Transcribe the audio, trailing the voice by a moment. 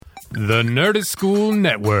The Nerdist School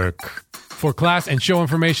Network. For class and show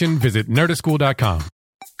information, visit nerdistschool.com.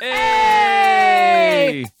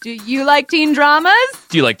 Hey! Do you like teen dramas?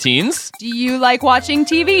 Do you like teens? Do you like watching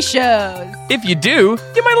TV shows? If you do,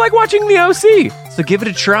 you might like watching the OC. So give it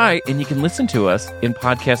a try, and you can listen to us in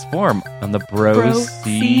podcast form on the Bro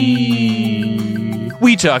C.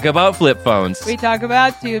 We talk about flip phones. We talk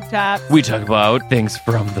about tube tops. We talk about things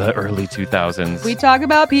from the early 2000s. We talk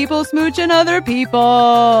about people smooching other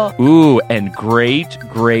people. Ooh, and great,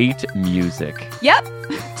 great music. Yep.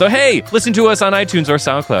 So hey, listen to us on iTunes or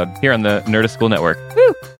SoundCloud here on the Nerdist School Network.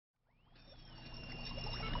 Woo.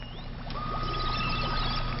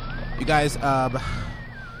 You guys, I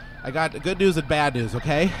got good news and bad news,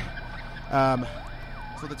 okay?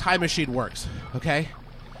 So the time machine works, okay?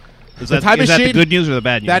 Is that the good news or the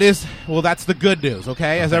bad news? That is, well, that's the good news,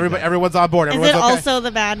 okay? As everyone's on board. Is Everyone's it okay? also the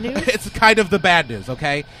bad news? It's kind of the bad news,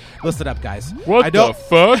 okay? Listen up, guys. What the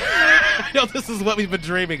fuck? I know this is what we've been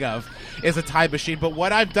dreaming of, is a time machine, but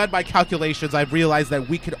when I've done my calculations, I've realized that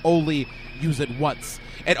we can only use it once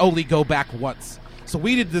and only go back once. So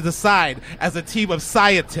we need to decide, as a team of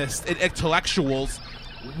scientists and intellectuals,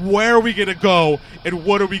 where are we going to go and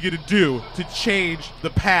what are we going to do to change the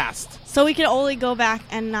past? So we can only go back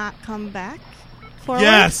and not come back forward?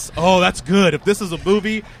 Yes. Oh, that's good. If this is a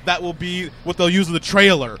movie, that will be what they'll use in the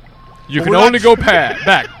trailer. You But can we're not only go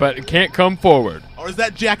back, but it can't come forward. Or is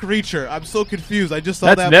that Jack Reacher? I'm so confused. I just saw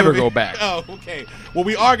That's that never movie. go back. Oh, okay. Well,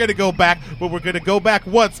 we are going to go back, but we're going to go back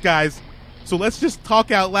once, guys. So let's just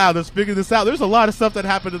talk out loud. Let's figure this out. There's a lot of stuff that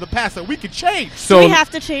happened in the past that we could change. Do we have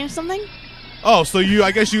to change something? Oh, so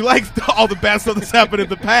I guess you like all the bad stuff that's happened in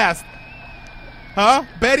the past. Huh,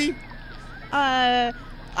 Betty? I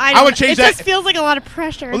would change that. It just feels like a lot of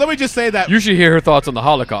pressure. Well, let me just say that. You should hear her thoughts on the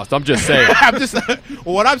Holocaust. I'm just saying.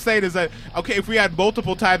 Well, what I'm saying is that, okay, if we had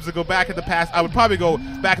multiple times to go back in the past, I would probably go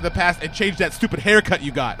back in the past and change that stupid haircut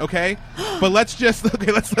you got, okay? But let's move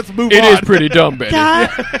on. It is pretty dumb, Betty.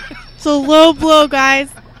 It's a low blow,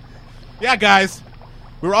 guys. Yeah, guys.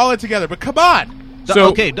 We're all in together, but come on.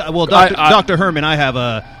 Dr. Herman, I have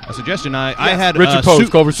a suggestion. I had Richard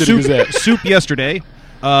Post, Culver City Gazette. soup yesterday,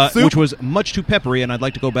 which was much too peppery, and I'd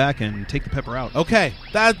like to go back and take the pepper out. Okay.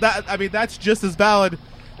 That's just as valid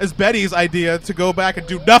as Betty's idea to go back and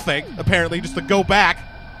do nothing, apparently, just to go back.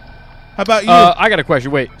 How about you? I got a question.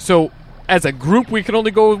 Wait, so as a group we can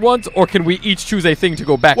only go once, or can we each choose a thing to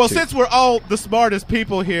go back to? Well, since we're all the smartest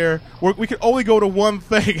people here, we can only go to one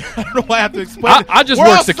thing. I don't know why I have to explain it. I just we're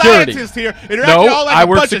work all security. Scientists here, and you're No, acting all like I a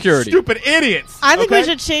work bunch security. of stupid idiots. I think okay? we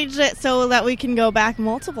should change it so that we can go back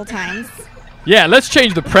multiple times. Yeah, let's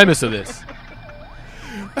change the premise of this.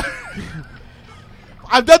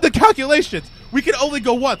 I've done the calculations. We can only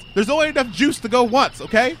go once. There's only enough juice to go once,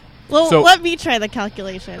 okay? Well, So- let me try the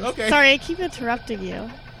calculation. Okay. Sorry, I keep interrupting you.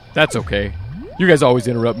 That's okay. You guys always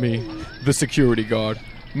interrupt me. The security guard.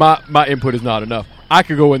 My input is not enough. I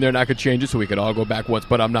could go in there and I could change it so we could all go back once,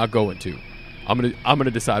 but I'm not going to. I'm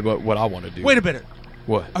gonna decide what I want to do. Wait a minute.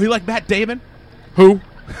 What? Are you like Matt Damon? Who?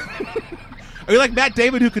 Are you like Matt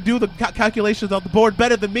Damon, who could do the calculations on the board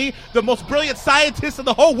better than me, the most brilliant scientist in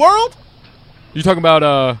the whole world? You talking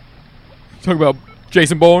about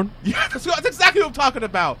Jason Bourne? Yeah, that's exactly what I'm talking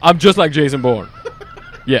about. I'm just like Jason Bourne.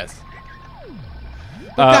 Yes.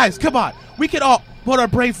 But guys, come on. We can all put our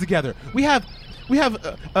brains together. We have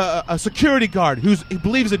a security guard who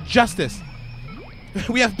believes in justice.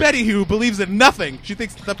 We have Betty who believes in nothing. She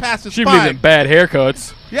thinks the past is She fine. believes in bad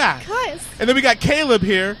haircuts. Yeah. Guys. And then we got Caleb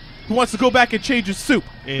here who wants to go back and change his soup,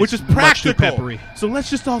 which is much too practical. peppery. So let's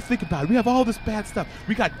just all think about it. We have all this bad stuff.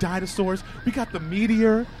 We got dinosaurs. We got the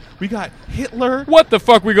meteor. We got Hitler. What the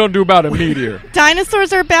fuck we gonna do about a meteor?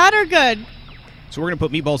 Dinosaurs are bad or good? So we're going to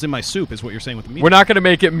put meatballs in my soup, is what you're saying with the meatballs. We're not gonna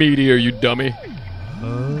make it meteor, you dummy.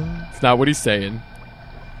 It's not what he's saying.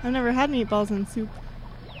 I've never had meatballs in soup.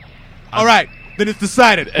 All right. Then it's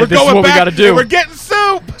decided. And We're this is going what we back gotta do. and we're getting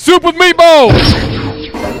soup. Soup with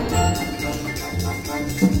meatballs!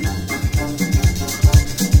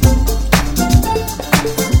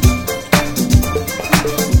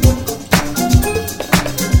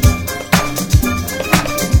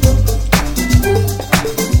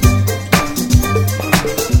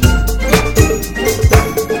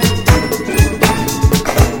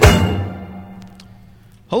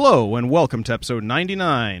 Hello, and welcome to episode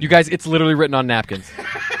 99. You guys, it's literally written on napkins.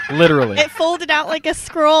 Literally. It folded out like a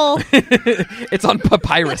scroll. It's on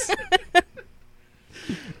papyrus.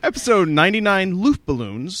 Episode 99 Loof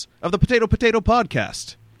Balloons of the Potato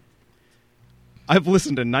Podcast. I've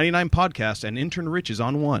listened to 99 podcasts, and Intern Rich is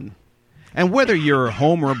on one. And whether you're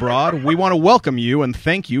home or abroad, we want to welcome you and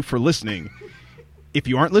thank you for listening. If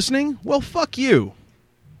you aren't listening, well, fuck you.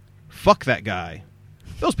 Fuck that guy.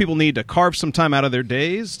 Those people need to carve some time out of their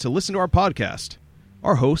days to listen to our podcast.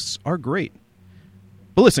 Our hosts are great.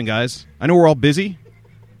 But listen, guys, I know we're all busy,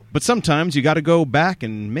 but sometimes you got to go back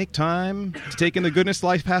and make time to take in the goodness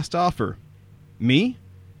life has to offer. Me?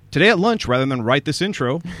 Today at lunch, rather than write this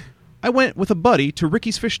intro, I went with a buddy to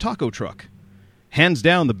Ricky's Fish Taco Truck. Hands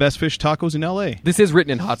down the best fish tacos in L.A. This is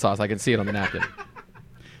written in hot sauce. I can see it on the napkin.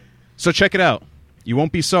 So check it out. You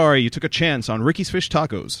won't be sorry you took a chance on Ricky's Fish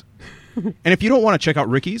Tacos. And if you don't want to check out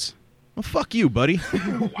Ricky's, well, fuck you, buddy.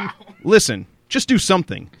 Wow. Listen, just do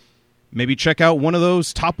something. Maybe check out one of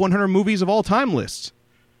those top 100 movies of all time lists.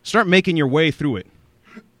 Start making your way through it.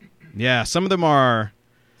 Yeah, some of them are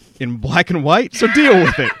in black and white, so deal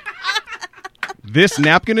with it. This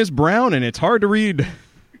napkin is brown and it's hard to read.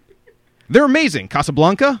 They're amazing.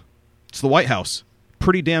 Casablanca? It's the White House.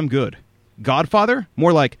 Pretty damn good. Godfather?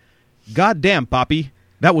 More like, God damn, Poppy.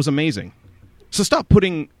 That was amazing. So stop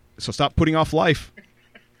putting off life.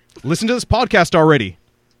 Listen to this podcast already.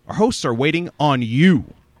 Our hosts are waiting on you.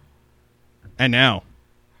 And now,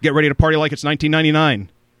 get ready to party like it's 1999.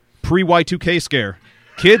 Pre-Y2K scare.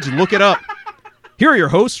 Kids, look it up. Here are your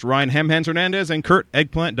hosts, Ryan Hamhands Hernandez and Kurt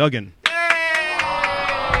Eggplant Duggan.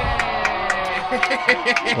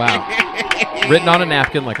 Wow. Written on a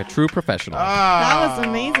napkin like a true professional. That was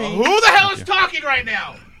amazing. Who the hell is talking right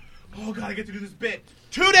now? Oh, God, I get to do this bit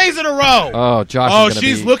 2 days in a row. Oh, Josh Oh, is gonna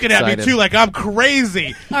she's be looking at excited. me, too, like I'm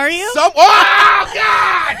crazy. Are you? Oh,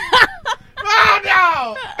 God! Oh,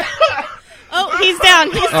 no! Oh, he's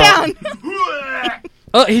down. He's down.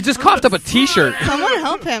 Oh, he just coughed up a T-shirt. Someone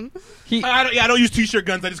help him. I don't use T-shirt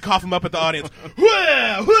guns. I just cough them up at the audience.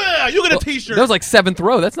 You get a T-shirt. That was like 7th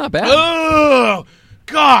row. That's not bad. Oh,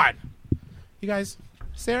 God. You guys,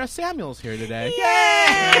 Sarah Samuel's here today.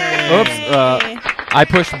 Oops. I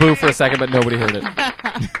pushed boo for a second, but nobody heard it.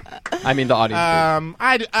 I mean, the audience.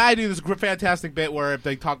 I do this fantastic bit where if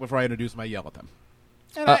they talk before I introduce them, I yell at them.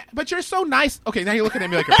 And but you're so nice. Okay, now you're looking at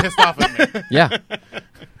me like you're pissed off at me. Yeah.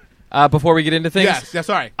 Before we get into things, Yes, yeah,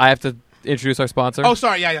 sorry. I have to introduce our sponsor. Oh,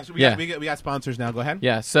 sorry. Yeah. Yeah. We got sponsors now. Go ahead.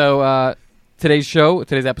 Yeah, so today's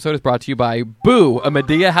episode is brought to you by Boo, a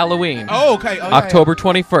Medea Halloween. Oh, okay. Oh, yeah, October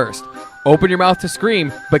 21st. Open your mouth to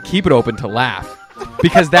scream, but keep it open to laugh.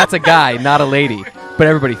 Because that's a guy, not a lady. But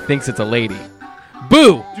everybody thinks it's a lady.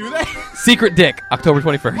 Boo! Yeah. Do they? Secret Dick, October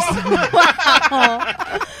 21st.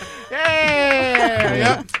 Hey!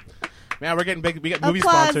 Yep. Man, we're getting big. We got movie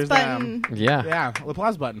Applause sponsors button. Yeah. Yeah,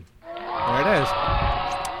 applause button. There it is.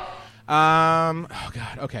 Oh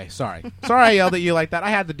God. Okay, sorry. Sorry I yelled at you like that. I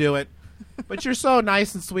had to do it. But you're so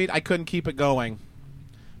nice and sweet. I couldn't keep it going.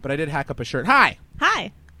 But I did hack up a shirt. Hi,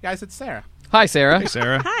 Hi. guys. It's Sarah. Hi, Sarah. Hey,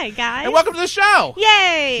 Sarah. Hi, guys. And welcome to the show.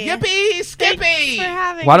 Yay. Yippee, Skippy. Thanks for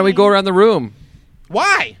having Why don't we me. go around the room?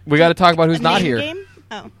 Why? We got to talk about who's A not name here. Game?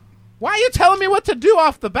 Oh. Why are you telling me what to do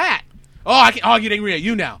off the bat? Oh, I get angry at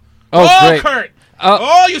you now. Oh, great. Kurt.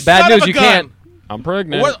 Oh, You bad son news, of a you gun. can't. I'm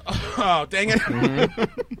pregnant. What? Oh, dang it.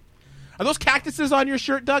 Are those cactuses on your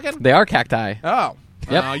shirt, Duggan? They are cacti. Oh.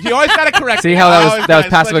 Yep. You always got to correct See me. how that was Oh, that was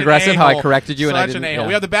such passive an aggressive? How I a-hole. corrected you and I Such didn't. an a-hole. Yeah.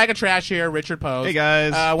 We have the bag of trash here, Richard Pose. Hey,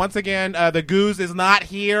 guys. Once again, the Goose is not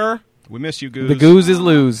here. We miss you, Goose. The goose is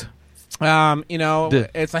lose.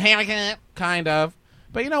 It's a handicap, kind of.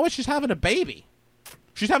 But you know what? She's having a baby.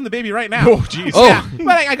 She's having the baby right now. Oh, jeez. Oh. Yeah. But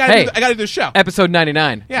I got to Hey. do the show. Episode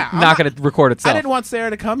 99. Yeah, I'm Not not- going to record I itself. didn't want Sarah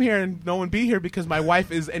to come here and no one be here because my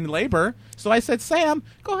wife is in labor. So I said, Sam,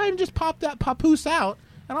 go ahead and just pop that papoose out,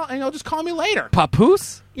 and you'll just call me later.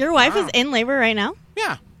 Papoose? Your wife is in labor right now?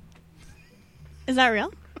 Yeah. Is that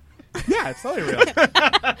real? Yeah, it's totally real.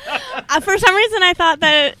 For some reason, I thought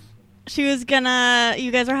that she was gonna.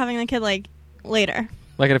 You guys were having the kid like later.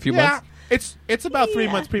 Like in a few Yeah, months? it's about 3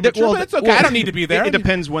 Yeah. months premature, but it's okay. I don't need to be there. It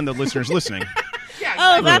depends when the listener's listening. Yeah,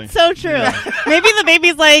 Oh, exactly. that's so true. Maybe the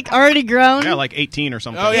baby's like already grown. Yeah, like 18 or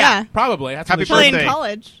something. Oh yeah, Yeah. probably. That's Happy when the Probably show- in birthday.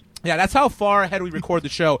 college. Yeah, that's how far ahead we record the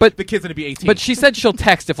show. But- the kid's gonna be 18. But she said she'll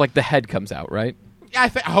text if like the head comes out, right? I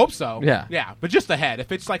hope so. Yeah. yeah, but just the head.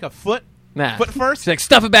 If it's like a foot Nah. first, She's like,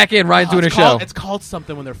 stuff it back in. Ryan's doing a it's show. called, it's called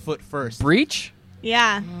something when they're foot first. Breach?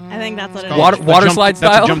 Yeah, I think that's what it is. Water jump- slide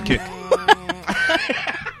that's style? a jump kick.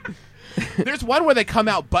 There's one where they come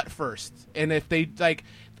out butt first, and if they like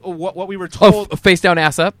what we were Oh, told, face down,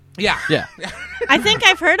 ass up? yeah, Yeah. I think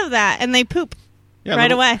I've heard of that, and they poop Yeah, right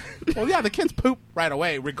little- away. Well, yeah, the kids poop right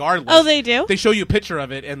away, regardless. Oh, they do? They show you a picture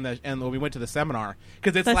of it and when we went to the seminar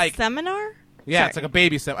because it's The like seminar? yeah, it's like a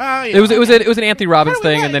baby seminar. Oh, yeah. It was an Anthony Robbins How do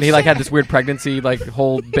we thing, know? and then he like had this weird pregnancy like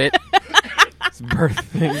whole bit. This birth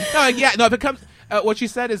thing. No, yeah, no. If it comes, What she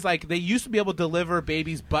said is like they used to be able to deliver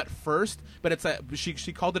babies butt first, but it's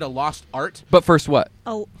she called it a lost art. But first, what?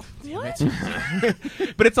 Oh, what?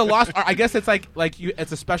 But it's a lost art. I guess it's like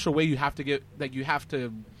it's a special way you have to get that you have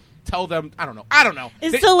to tell them. I don't know.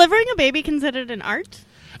 Is delivering a baby considered an art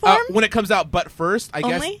form? When it comes out butt first, I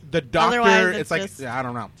guess Only? the doctor. Otherwise, It's like just- I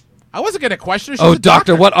don't know. I wasn't gonna question her. She's Oh, a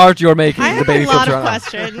doctor, what art you're making? I The have baby a lot filter of on.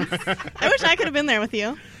 questions. I wish I could have been there with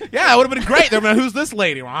you. Yeah, it would have been great. They're like, who's this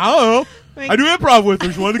lady? Well, I don't know. Like- I do improv with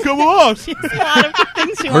her. She wanted to come along. She has a lot of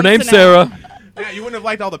things she Her wants name's to know. Sarah. Yeah, you wouldn't have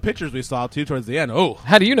liked all the pictures we saw too towards the end. Oh,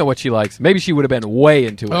 How do you know what she likes? Maybe she would have been way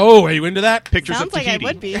into it. oh, are you into that? Pictures Sounds of like I Tahiti.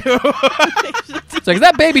 would be. It's like, is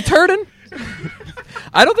that baby turdin'?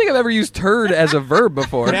 I don't think I've ever used turd as a verb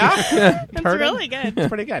before. Yeah, That's really good. It's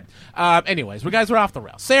pretty good. Anyways, we guys were off the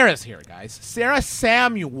rails. Sarah's here, guys. Sarah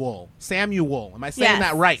Samuel. Am I saying Yes.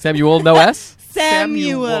 that right? Samuel, no S?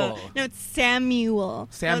 Samuel. Samuel. No, it's Samuel.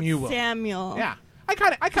 Samuel. No, it's Samuel. Yeah, I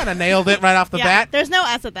kind of nailed it right off the Yeah, bat. there's no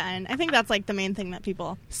S at the end. I think that's like the main thing that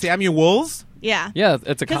people. Samuels. Yeah. Yeah,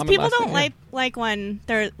 it's a Because common people last don't name. like when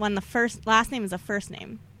the last name is a first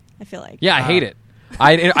name. I feel like. Yeah, I hate it.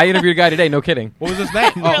 I interviewed a guy today, no kidding. What was his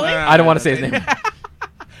name? Really? I don't want to say his name.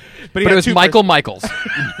 But But it was Michael Michaels.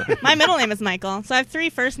 My middle name is Michael, so I have 3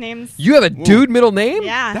 first names. You have a dude middle name?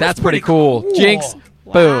 Yeah. That's pretty cool. Jinx.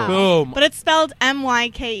 Wow. Boom. Boom. But it's spelled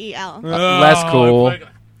Mykel. Less cool. it's like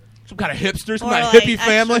some kind of hipster, some Or kind of like hippie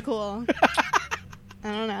extra family. cool.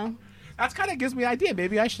 I don't know. That kind of gives me an idea.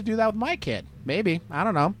 Maybe I should do that with my kid. Maybe. I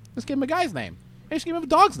don't know. Just give him a guy's name. Maybe just give him a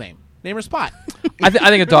dog's name. Name or spot. I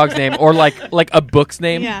think a dog's name or like a book's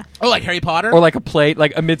name. Yeah. Oh, like Harry Potter? Or like a play,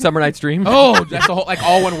 like A Midsummer Night's Dream. oh, that's the whole, like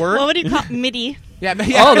all one word? What would you call MIDI? yeah,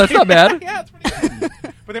 Oh, that's not bad. yeah, it's pretty good.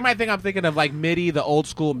 But they might think I'm thinking of like MIDI, the old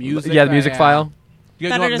school music. Yeah, the music file. You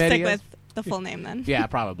guys know Better what to MIDI stick is? with the full name then. Yeah,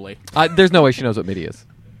 probably. There's no way she knows what MIDI is.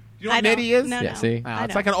 You know what I don't. MIDI is? No, Yeah, no. see? I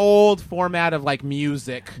It's don't. like an old format of like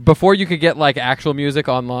music. Before you could get like actual music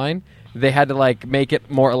online, they had to like make it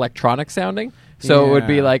more electronic sounding. So it would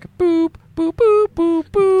be Yeah. like boop boop boop boop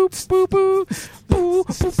boop boop boop boop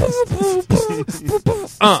boop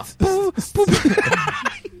boop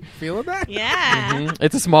boop. Feeling that? Yeah. Mhm.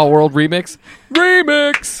 It's a Small World remix.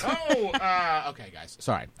 Remix. Oh, okay, guys.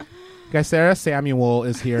 Sorry. Guys, Sarah Samuel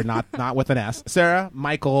is here, not with an S. Sarah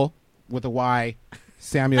Michael with a Y.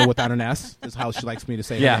 Samuel without an S is how she likes me to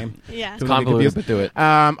say Yeah. her name. Yeah. Don't get me Convoluted, confused. but do it.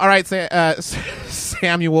 All right,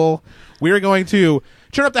 Samuel. We're going to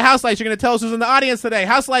turn up the house lights. You're going to tell us who's in the audience today.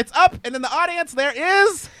 House lights up, and in the audience there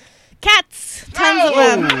is. Cats. Tons of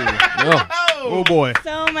them. Oh. Oh boy,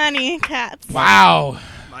 So many cats. Wow.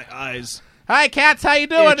 my eyes. Hi, cats. How you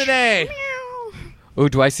doing Itch. today? Oh,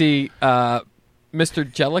 do I see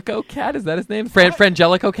Mr. Jellico Cat? Is that his name? Friend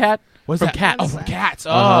Jellico Cat? What's From that? Cats. Oh, from Cats. Oh,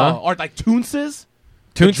 Uh-huh. or like Toonses.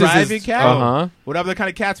 Toonses Driving is cat. Uh-huh. What other kind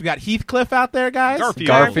of cats we got? Heathcliff out there, guys.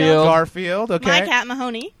 Garfield. Garfield. Okay. My cat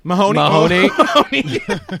Mahoney. Mahoney. Mahoney. Oh, Mahoney.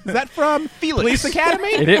 Is that from Police Academy?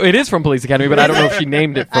 It is from Police Academy, but I don't know if she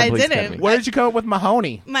named it from I Police didn't. Academy. Where did you come up with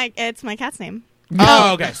Mahoney? It's my cat's name.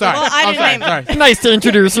 Oh, okay. Sorry. Well, I Oh, didn't sorry, name it. sorry. Nice to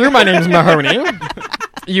introduce you. My name's Mahoney.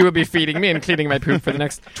 You will be feeding me and cleaning my poop for the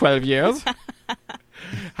next 12 years.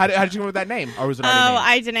 How did you come up with that name? Or was it Oh, already named?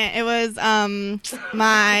 I didn't. It was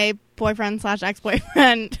my boyfriend /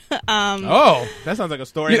 ex-boyfriend. Oh, that sounds like a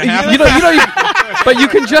story You, and a half. but you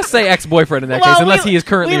can just say ex-boyfriend in that case, unless he is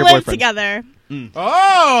currently we your lived boyfriend. together.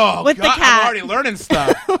 Oh, With the God, cat. I'm already learning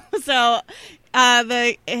stuff. So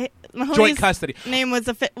Mahoney's Joint custody. name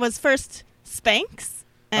was first Spanx,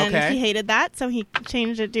 and Okay. he hated that, so he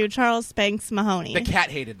changed it to Charles Spanx Mahoney. The cat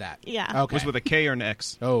hated that. Yeah. Okay. Was with a K or an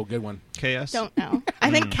X? Oh, good one. KS. Don't know. I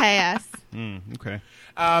think KS. Okay.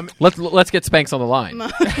 Let's get Spanx on the line.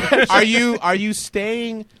 Are you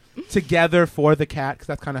staying together for the cat? Because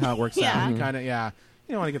that's kind of how it works Yeah. out. You kind of You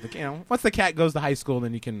don't want to get the once the cat goes to high school,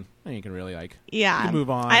 then you can really like Yeah. you move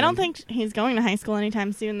on. I don't and- think he's going to high school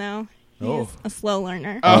anytime soon, though. He's Oh. a slow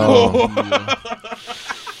learner.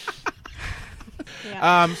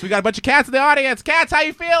 So we got a bunch of cats in the audience. Cats, how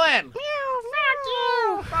you feeling?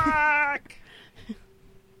 Fuck.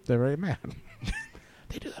 They're very mad.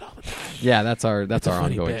 They do that all the time. Yeah, that's our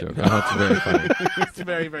funny ongoing bit. joke. Oh, that's very funny. It's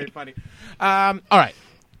very, very funny. All right.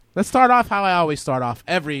 Let's start off how I always start off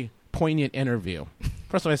every poignant interview.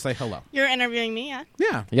 First, I say hello. You're interviewing me, yeah?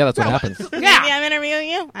 Yeah. Yeah, that's what happens. Maybe I'm interviewing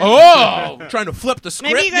you. Oh, trying to flip the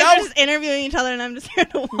script. Maybe you guys yo. are just interviewing each other, and I'm just here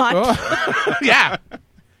to watch. Oh. Yeah.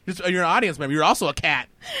 You're an audience member. You're also a cat.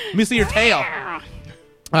 Let me see your tail.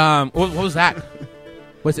 What was that?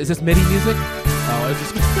 Is this MIDI music? Oh,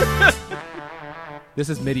 is this? This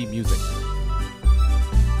is MIDI music.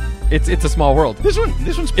 It's a small world. This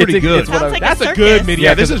one's pretty It's good. it's what Sounds I- like That's a circus. good MIDI.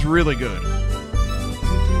 yeah, this is really good.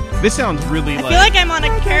 This sounds really I feel like I'm on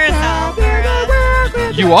a carousel.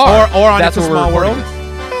 You are. Or on That's It's a what we're Small World.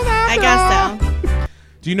 recording. I guess so.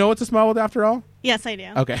 Do you know It's a Small World after all? Yes, I do.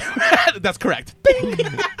 Okay. That's correct.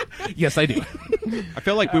 Yes, I do. I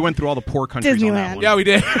feel like we went through all the poor countries on that Disneyland. one. Yeah, we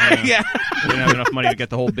did. Yeah. We didn't have enough money to get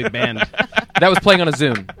the whole big band. That was playing on a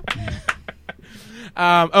Zoom.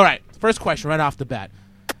 All right. First question right off the bat.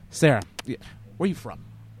 Sarah, where are you from?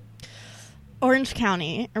 Orange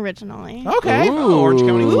County originally. Okay. Ooh. Orange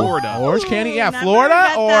County, Florida. Orange County, yeah, Never Florida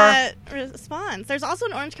got or that response. There's also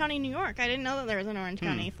an Orange County, New York. I didn't know that there was an Orange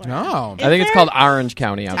County, Florida. no? Is I think it's there? called Orange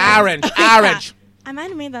County out there. Orange. I might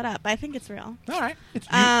have made that up. I think it's real. All right. If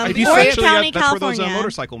Orange you say County, it, Actually, that's where those California.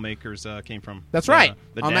 motorcycle makers came from. That's right.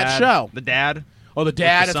 The On dad, that show. The dad. oh, the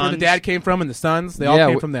dad. the That's where the Sons. dad came from, and the sons. They all Yeah,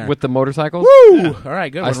 came from there. with the motorcycles. Woo! All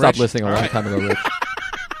right, good. I one, stopped Rich. listening a All long right. time ago, Rich.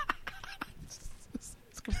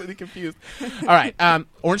 Completely confused. All right.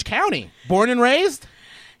 Orange County. Born and raised.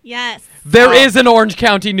 Yes. There is an Orange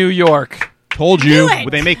County, New York. Told you. Knew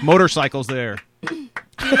it. They make motorcycles there.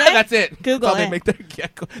 That's it. Google That's how they it. make their, yeah,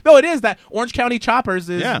 cool. No, it is that Orange County Choppers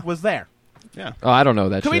was there. Yeah. Oh, I don't know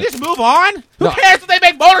that Can shit. we just move on? Who No. cares if they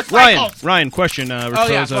make motorcycles? Ryan, question. yeah, Rich go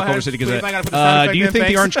Culver ahead. City Please, Gazette. I gotta put the sound effect Do you in, think the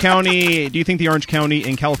thanks. Orange County? Do you think the Orange County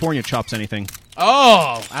in California chops anything?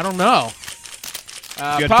 Oh, I don't know.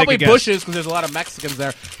 gotta Probably take a guess. Bushes because there's a lot of Mexicans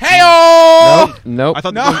there. Hey-oh! Nope. I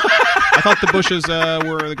thought. No. I thought the Bushes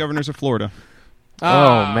were the governors of Florida.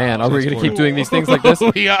 Oh, man. Are we going to keep doing these things like this?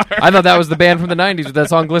 We are. I thought that was the band from the 90s with that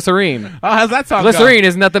song Glycerine. Oh, how's that song Glycerine,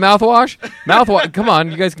 isn't that the mouthwash? Mouthwash. Come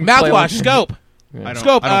on, you guys can go? play Mouthwash, along. scope. I don't,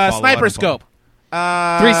 Scope, I don't follow sniper a lot of scope.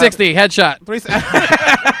 360, headshot.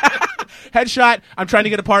 Headshot, I'm trying to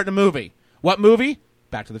get a part in a movie. What movie?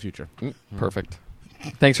 Back to the Future. Perfect.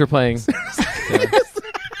 Thanks for playing.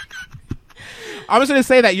 I was going to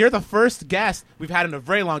say that you're the first guest we've had in a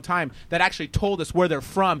very long time that actually told us where they're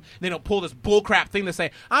from. They don't pull this bullcrap thing to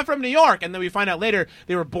say, I'm from New York. And then we find out later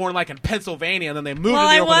they were born like in Pennsylvania and then they moved Well,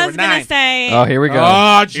 to New I York when they was were going 9. to say Oh, here we go.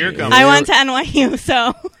 Oh, Here it geez. comes. I went to NYU,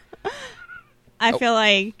 so I feel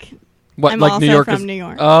like What, I'm like also New York from is- New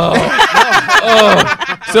York. Oh.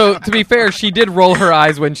 So, to be fair, she did roll her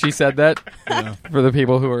eyes when she said that for the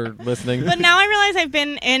people who are listening. But now I realize I've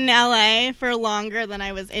been in LA for longer than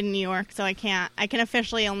I was in New York, so I can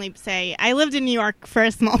officially only say I lived in New York for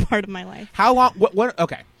a small part of my life. How long? What?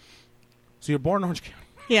 Okay. So you're born in Orange County.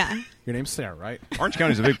 Yeah. Your name's Sarah, right? Orange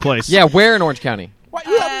County's a big place. Yeah, where in Orange County? What?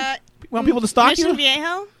 You want people to stalk Mission you?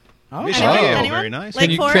 Viejo? Oh. Mission Oh. Viejo, Anyone? very nice. Lake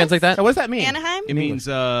Can you Forest? translate that? So what does that mean? Anaheim? It means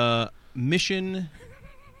mission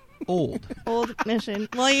old. Old Mission.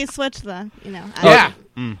 Well, you switch the, Yeah.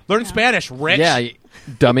 Learn Spanish, Rich. Yeah,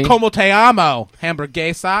 dummy. Como te amo,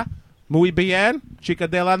 hamburguesa. Muy bien, chica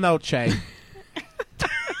de la noche.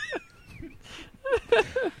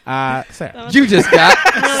 Sarah. You just got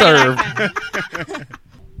served.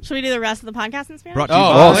 Should we do the rest of the podcast in Spanish? Brought to you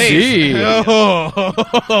Oh, by sí. Oh.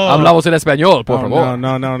 Hablamos en español, por Oh, favor.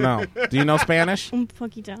 no. Do you know Spanish? Un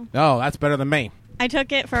poquito. No, that's better than me. I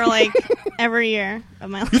took it for like every year of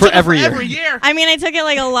my life. For every year. Every year. I mean, I took it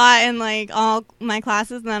like a lot in like all my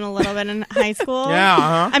classes, and then a little bit in high school. Yeah,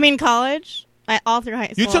 uh-huh. I mean, college. All through high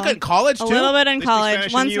school. You took it in college, a too? little bit in They speak college,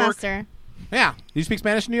 Spanish in one New York? semester. Yeah. Do you speak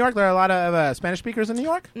Spanish in New York? There are a lot of Spanish speakers in New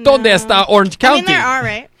York? ¿Dónde está Orange I County? mean, there are,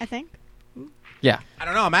 right? I think. Yeah. I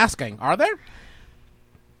don't know. I'm asking. Are there? You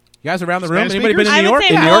guys around the room? Spanish Anybody been in I New would York? say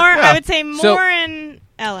In more. New York? I would say more So- in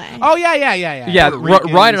LA. Oh, yeah. Yeah, Puerto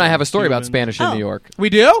Ricans Ryan and I have a and story about Cubans. Spanish in Oh. New York. We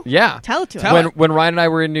do? Yeah. Tell it to Tell us. it. When Ryan and I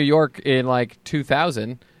were in New York in like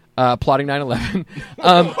 2000, plotting 9/11.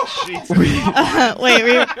 Wait,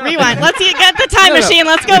 rewind. Let's get the time No. machine.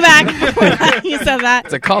 Let's go back. You said that.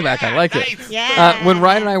 It's a callback. I like it. Yeah. When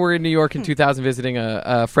Ryan and I were in New York in 2000 visiting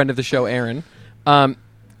a friend of the show, Aaron,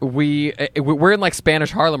 we're in like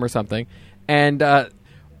Spanish Harlem or something, and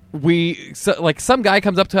some guy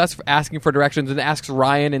comes up to us asking for directions and asks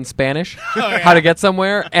Ryan in Spanish how to get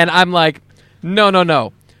somewhere, and I'm like, no.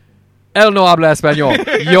 Él no habla español.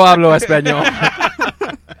 Yo hablo español.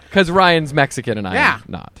 Because Ryan's Mexican and I am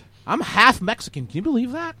not. I'm half Mexican. Can you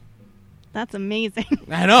believe that? That's amazing.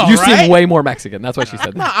 I know, You right? seem way more Mexican. That's why she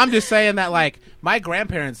said No, that. I'm just saying that, like, my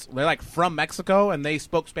grandparents, they're, like, from Mexico, and they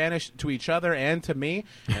spoke Spanish to each other and to me,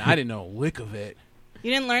 and I didn't know a lick of it.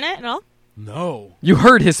 You didn't learn it at all? No. You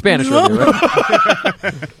heard his Spanish review, right?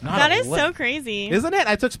 Not That a is lick. so crazy. Isn't it?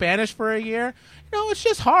 I took Spanish for a year. You know, it's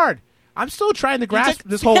just hard. I'm still trying to You grasp took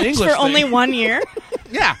this whole Spanish English for only thing. 1 year?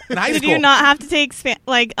 Yeah, in high Did school. you not have to take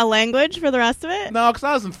like a language for the rest of it? No, because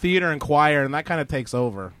I was in theater and choir, and that kind of takes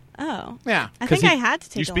over. Oh. Yeah, I 'Cause think he- I had to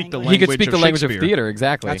take you a speak the language. He could speak of the language of Shakespeare. theater,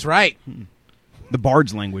 exactly. that's right. The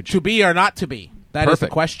Bard's language. To be or not to be. That is the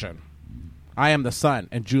Perfect. question. I am the sun,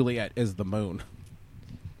 and Juliet is the moon.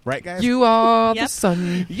 Right, guys? You are the Yep.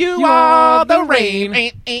 sun. You are the rain.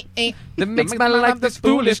 That makes my life this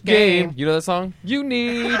foolish game. You know that song? You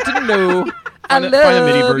need to know. I Find the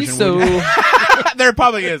MIDI love you version, so. would you? There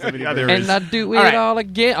probably is. A Yeah, there And is. I do it All right. all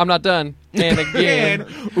again. I'm not done. And again.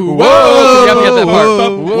 Whoa. Whoa. You have to get that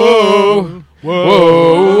part. Whoa. Whoa.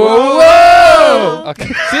 Whoa. Whoa. Okay.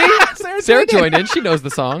 See? Sarah joined joined in. She knows the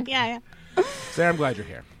song. Yeah. Sarah, I'm glad you're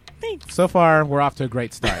here. Thanks. So far, we're off to a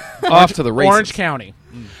great start. Off to the races. Orange County.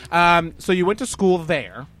 So you went to school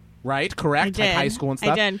there, right? Correct? I Like did. high school and I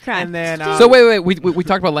stuff? did, correct. And then, So wait. We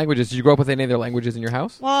talked about languages. Did you grow up with any other languages in your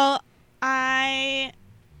house? Well, my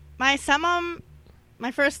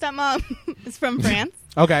first stepmom is from France.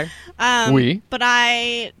 Okay. Oui. But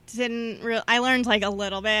I didn't I learned like a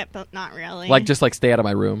little bit, but not really. Like just like stay out of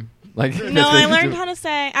my room. Like No, I learned how to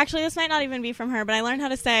say, actually this might not even be from her, but I learned how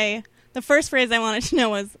to say, the first phrase I wanted to know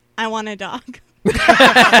was, I want a dog.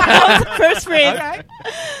 That was the first phrase that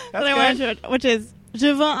I wanted to, which is,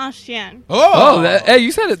 je veux un chien. Oh, hey,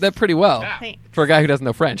 you said that pretty well Thanks. for a guy who doesn't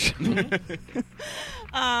know French.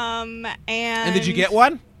 And did you get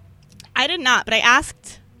one? I did not, but I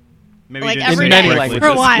asked Maybe like you didn't every say many day correctly. for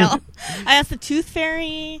a languages. while. I asked the tooth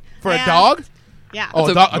fairy. For I a asked- dog? Yeah. Oh,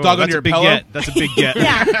 That's a dog Oh, under that's your a big pillow? get. That's a big get.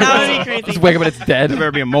 Yeah, that would be crazy. Just wake up and it's dead. There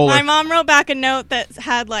better be a molar. My mom wrote back a note that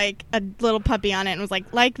had like a little puppy on it and was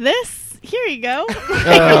like this? Here you go.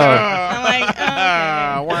 I'm like,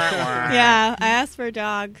 oh, okay. Yeah, I asked for a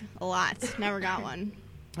dog a lot. Never got one.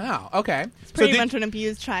 Oh, okay. Pretty much an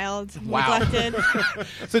abused child. Wow. Neglected.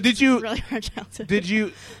 So did you Really hard childhood. did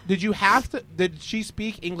you have to? Did she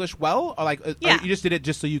speak English well, or like or Yeah. you just did it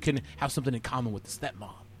just so you can have something in common with the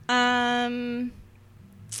stepmom?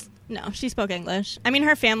 No, she spoke English. I mean,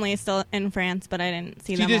 her family is still in France, but I didn't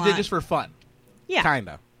see She them just a did lot. just for fun, yeah,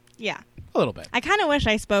 kinda, yeah. a little bit. I kind of wish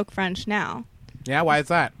I spoke French now Yeah, why is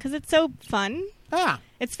that? because it's so fun. Ah,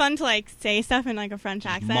 It's fun to like say stuff in like a French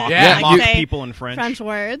accent. Mock, Yeah, like, mock say people in French. French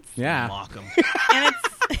words, yeah. Mock them. and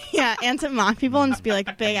it's and to mock people and just be like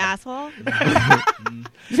a big asshole.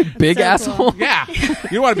 Big so asshole. cool. Yeah,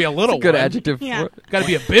 you want to be a little Good one. adjective. Yeah. Got to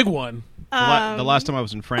be a big one. The last time I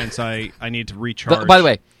was in France, I needed to recharge. By the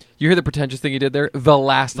way, you hear the pretentious thing you did there? The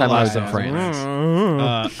last time I was in last France.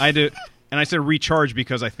 time. I did, and I said recharge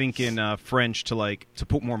because I think in French to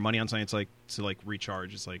put more money on something, it's like to like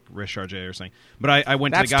recharge. It's like recharger or something. But I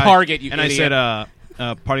went That's to the guy Target, you and idiot. I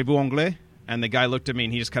said, "Parlez-vous anglais?" And the guy looked at me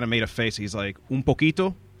and he just kind of made a face. He's like, "Un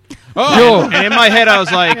poquito." Oh, Yo. And in my head, I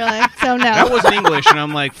was like, You're like, so no. "That wasn't English," and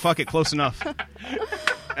I'm like, "Fuck it, close enough."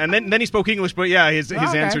 And then he spoke English, but yeah, his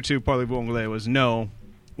okay. answer to "Parlez-vous anglais" was no, un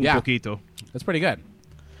Yeah. poquito. that's pretty good.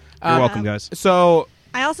 You're welcome, guys. So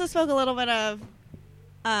I also spoke a little bit of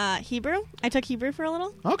Hebrew. I took Hebrew for a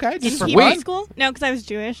little okay, in just for Hebrew fun. school. No, because I was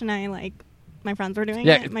Jewish and I like my friends were doing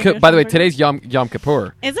Yeah. it. My By Jewish the way, friends were today's Yom Kippur,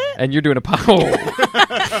 doing it. Is it? and you're doing a What's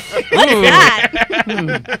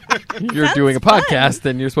that? you're doing a podcast,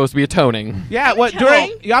 and you're supposed to be atoning. Yeah, what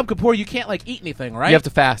during Yom Kippur you can't like eat anything, right? You have to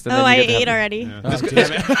fast. And Oh, then I you get to ate have- already. Oh,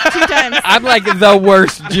 damn it. 2 times. I'm like the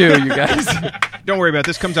worst Jew, you guys. Don't worry about it.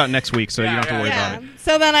 This comes out next week, so you don't have to worry Yeah. about it.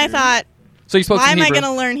 So then I thought, So you spoke why some am I Hebrew.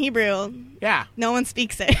 going to learn Hebrew? Yeah. No one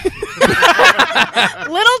speaks it.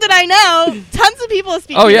 Little did I know, tons of people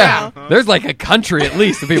speak Oh Hebrew. yeah, there's like a country at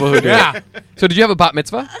least of people who do Yeah. it. So did you have a bat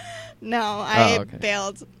mitzvah? No, I Oh, okay.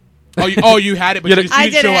 bailed. You had it, but You you, had just, I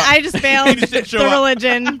you didn't didn't. show up. I just bailed just didn't show the up.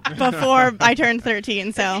 religion before I turned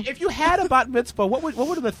 13. So If you had a bat mitzvah, what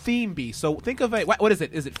would the theme be? So think of it. What is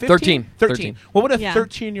it? Is it 15? 13. 13. What would a Yeah.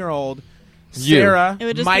 13-year-old You. Sarah, it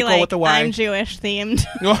would just Michael be like, with the Y? I'm Jewish themed.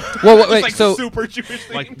 Well, wait, like so super Jewish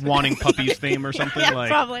thing. Like wanting puppies theme or something. yeah, like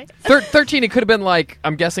probably. 13. It could have been like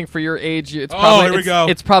I'm guessing for your age. It's Oh, probably, here we it's, go.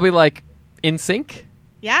 It's probably like In Sync.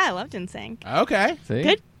 Yeah, I loved NSYNC. Okay. See?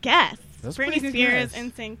 Good guess. That's Britney pretty good Spears, guess.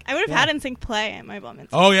 NSYNC. I would have had NSYNC play at my bar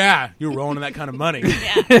mitzvah. Oh yeah, you're rolling in that kind of money.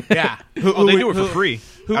 Yeah. Yeah. Who, Oh, they who- do it for who- free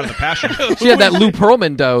out of the passion. She had that Lou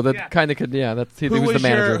Pearlman dough that Yeah. kind of could. Yeah, that's he Who was the was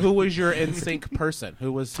manager. your Who was your NSYNC person?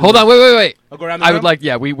 Who was? Hold on, wait. I'll go around the I room? would like.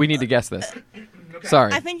 Yeah, we need to guess this.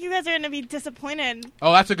 Sorry. I think you guys are going to be disappointed.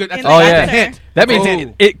 Oh, that's a good. That's, In Oh, the yeah. that's a answer. hint. That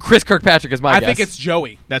means Oh. Chris Kirkpatrick is my I guess. think it's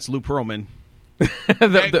Joey. That's Lou Pearlman. the,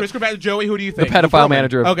 Okay, the- Chris Kirkpatrick, Joey. Who do you the think? pedophile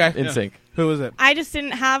manager of Okay. In Sync. Who was it? I just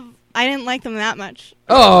didn't have. I didn't like them that much.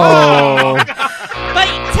 Oh, But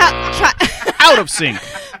try, Out of sync.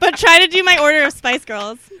 but try to do my order of Spice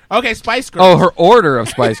Girls. Okay, Spice Girls. oh, her order of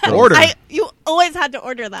Spice Girls. Order. You always had to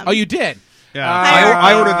order them. Oh, you did. Yeah, Uh,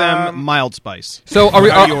 I order them mild spice. So are we?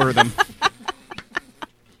 How do you order them?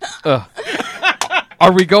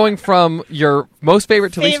 Are we going from your most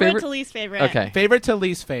favorite to least favorite favorite? to least favorite. Okay. Favorite to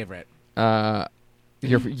least favorite.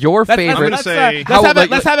 Your Let's- favorite. let's say- How-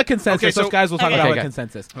 let's have a consensus. Okay, so- Those guys will talk Okay, about okay. a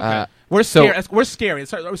consensus. So- We're scary. We're scary.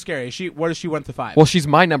 We're scary. Where does she 1 to 5? Well, she's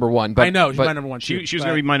my number one, but I know she's but- my number one. She too, was but-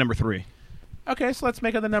 going to be my number 3. Okay, so let's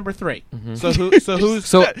make her the number 3. Mm-hmm. So who's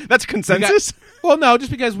So That's consensus? well, no,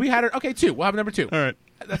 just because we had her. Okay, 2. We'll have number 2. All right.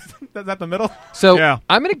 That's that the middle. so Yeah.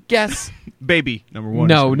 I'm gonna guess. Baby, number 1.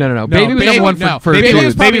 No. Baby was Baby- number one no. for Baby, Baby dudes.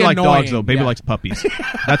 is probably baby like annoying. dogs, though. Baby Yeah. likes puppies.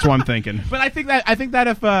 That's what I'm thinking. But I think that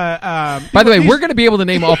if By the way, we're gonna be able to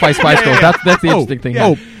name all 5 Spice Girls. That's the interesting thing.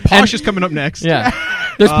 Oh, here. Posh is coming up next. Yeah.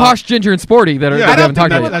 There's Posh, Ginger, and Sporty that are yeah, that I we haven't don't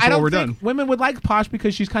talked think about. that's I what don't we're think done. women would like Posh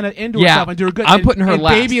because she's kind of into Yeah. herself and do her good. I'm putting her and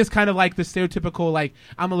last. Baby is kind of like the stereotypical like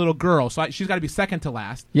I'm a little girl, so she's got to be second to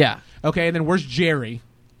last. Yeah. Okay, and then where's Jerry?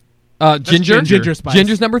 Ginger. Ginger Spice.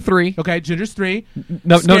 Ginger's number 3. Okay, Ginger's 3.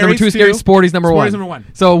 No, number 2 is Scary. two. Sporty's number 1. Sporty's number 1.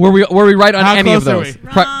 So were we right on How any of close are those? we?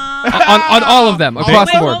 On all of them across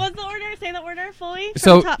Wait, the board. what was the order? Say the order fully.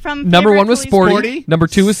 So from number favorite 1 was to least Sporty. Sporty. Number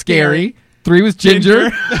 2 was Scary. Scary. 3 was Ginger.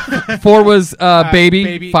 4 was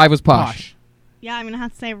Baby. 5 was Posh. Yeah, I'm gonna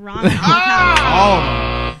have to say wrong. Oh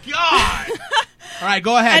my god! All right,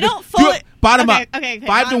 go ahead. I Just don't fully. bottom okay, up. Okay, 5 to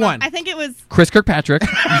bottom up. 1. I think it was. Chris Kirkpatrick.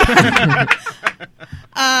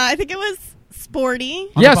 I think it was Sporty.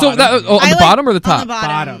 Yeah. the So that, bottom. on I the like- bottom or the On top? the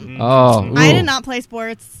bottom. Oh. I ooh. did not play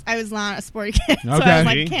sports. I was not a sporty kid, so I Okay. was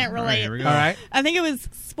like, See? can't All right, relate. here we go. All right. I think it was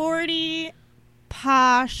Sporty,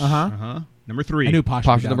 Posh. Uh-huh. Number 3. I knew Posh.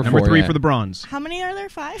 Posh would be is down number there. Number 3 yeah. for the bronze. How many are there?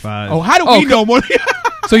 5? 5. Oh, how do Oh, we know more?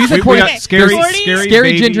 So you said we Corey. got Okay. scary, Sporty, scary,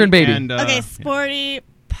 Scary, Ginger, and Baby. Okay, Sporty,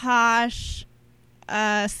 Posh,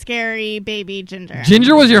 Scary, Baby, Ginger.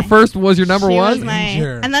 Ginger was your first. Was your number She was 1? my-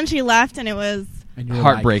 Ginger. and then she left, and it was And you were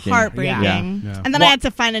Heartbreaking. heartbreaking. Yeah. Yeah. And then I had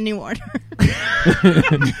to find a new order.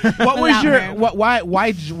 Like, what was Without your her.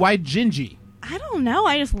 why Gingy? I don't know.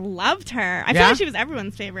 I just loved her. I feel Yeah? like she was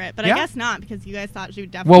everyone's favorite, but Yeah? I guess not because you guys thought she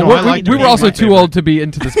would definitely. Well, No, I we liked we her. were also My too favorite. old to be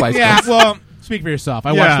into the Spice Yeah. Girls. Well, speak for yourself.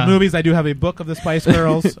 I watched Yeah. the movies. I do have a book of the Spice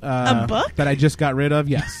Girls. A book? that I just got rid of.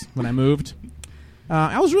 Yes, when I moved,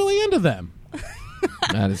 I was really into them.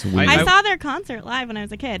 That is weird. I saw their concert live when I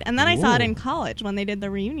was a kid, and then I saw it in college when they did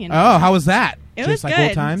the reunion. Oh, how was that? it Just was like good.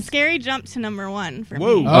 old times. Scary jumped to number 1 for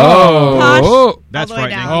Whoa. me. Oh. Posh. That's all the way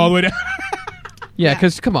frightening. down. All the way down. Yeah,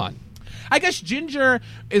 because come on. I guess Ginger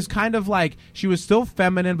is kind of like she was still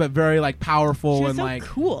feminine but very like powerful She was and so like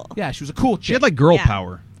cool. Yeah, she was a cool chick. She had like girl Yeah.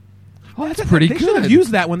 power. Oh, that's pretty They should good. have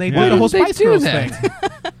used that when they Why did the whole didn't they Spice do Girls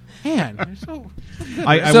that? thing. Man, they're so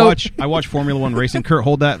I So- watch Formula One racing. Kurt,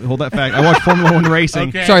 hold that fact. I watch Formula One racing.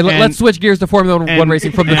 Okay. Sorry, And- let's switch gears to Formula 1 and-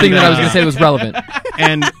 racing from the and, thing that I was going to say was relevant.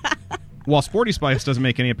 And while Sporty Spice doesn't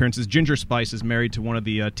make any appearances, Ginger Spice is married to one of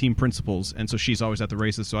the team principals, and so she's always at the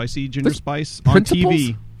races. So I see Ginger There's Spice on principals?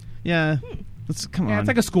 TV. Yeah, come on. Yeah, it's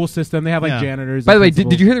like a school system. They have like Yeah. janitors. By the and way, did you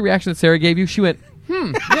principals. hear the reaction that Sarah gave you? She went,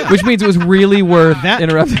 which means it was really worth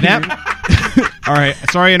interrupting. All right,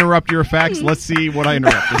 sorry I interrupt your facts. Let's see what I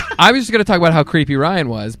interrupted. I was just going to talk about how creepy Ryan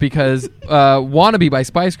was because "Wannabe" by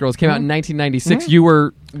Spice Girls came out in 1996. You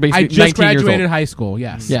were basically I just 19 years graduated old. high school.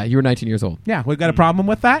 Yes. Yeah, you were 19 years old. Yeah. We got a problem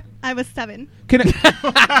with that? I was 7. Can it,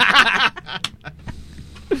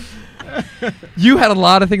 You had a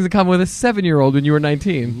lot of things in common with a 7-year-old when you were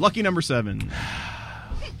 19. Lucky number 7.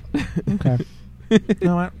 okay. You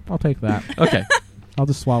know what? I'll take that. Okay. I'll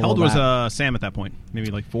just swallow How old that. was Sam at that point?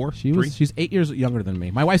 Maybe like 4? She 3? was. She's 8 years younger than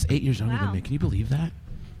me. My wife's 8 years younger than Wow. me. Can you believe that?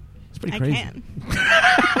 It's pretty I crazy. can.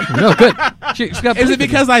 No, good. She got Is it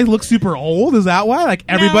because I look super old? Is that why? Like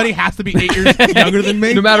everybody has to be 8 years younger than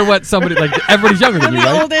me? no matter what, somebody like everybody's younger than I'm you, the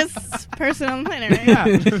right? oldest person on the planet, right?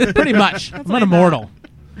 Yeah, pretty much. I'm what an I thought. immortal.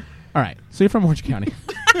 All right. So you're from Orange County,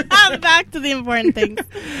 Back to the important things.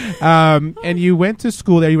 and you went to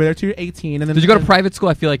school there. You were there till you're 18, and then Did you go to private school?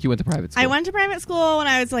 I feel like you went to private school. I went to private school when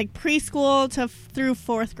I was like preschool to through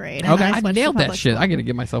 4th grade. and Okay. then I switched to nailed that public shit. school. I got to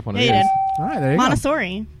give myself one of Yeah, these. you did. All right, there you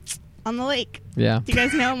Montessori on the lake. Yeah. Do you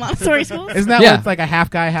guys know Montessori schools? go. Isn't that Yeah. what it's like a half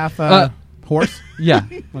guy, half horse? Yeah.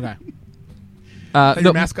 Okay. No,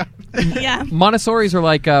 Your mascot. Yeah. Montessori's are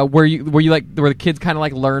like where the kids kind of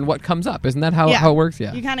like learn what comes up. Isn't that how Yeah. it works?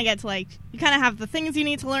 Yeah. You kind of get to you kind of have the things you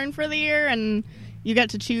need to learn for the year, and you get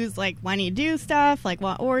to choose like when you do stuff, like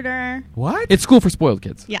what order. What? It's school for spoiled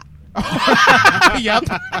kids. Yeah. Yep.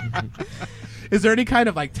 Is there any kind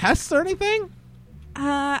of like tests or anything?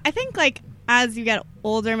 I think like as you get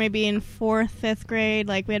older, maybe in 4th, 5th grade,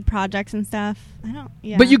 like we had projects and stuff. I don't.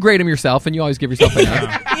 Yeah. But you grade them yourself, and you always give yourself an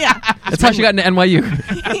F. Yeah. That's how she got into NYU.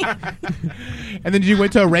 And then you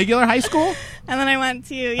went to a regular high school? And then I went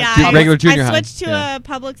to regular junior I high. switched to Yeah. a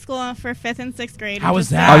public school for 5th and 6th grade. How which was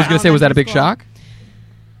is that? I was going to say, was that a big elementary school.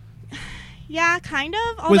 shock? Yeah, kind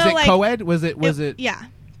of. Was Although, it like, co-ed? Was it? Yeah.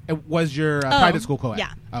 Was your Oh, private school co-ed?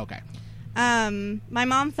 yeah. Okay. My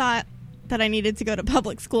mom thought that I needed to go to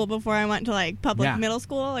public school before I went to like public Yeah. middle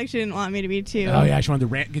school. Like she didn't want me to be too. Oh yeah, I just wanted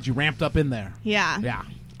to get you ramped up in there. Yeah. Yeah.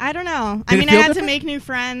 I don't know. Did it I mean, I feel had different? to make new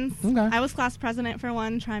friends. Okay. I was class president for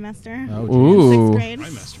one trimester. Oh, in Ooh. sixth grade.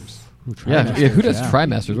 Trimesters. Yeah, who does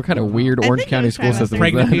trimesters? What kind of weird I Orange think it County was school trimesters. system is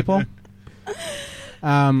Pregnant that? people.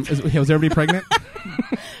 Was everybody pregnant?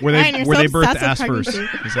 Were Ryan, they you're were so they birthed obsessed ass with first?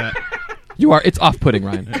 pregnancy. Is that You are. It's off-putting,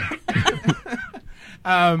 Ryan.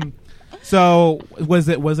 So was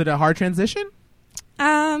it a hard transition?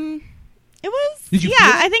 It was. Did you Yeah,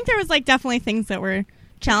 feel it? I think there was like definitely things that were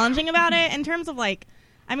challenging about it in terms of like,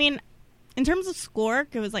 I mean, in terms of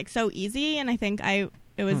schoolwork, it was like so easy, and I think it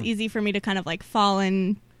was easy for me to kind of like fall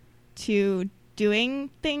into doing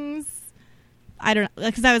things. I don't know,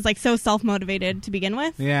 because I was like so self-motivated to begin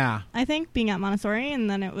with. Yeah. I think being at Montessori, and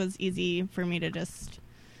then it was easy for me to just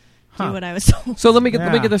Huh. do what I was told. So let me get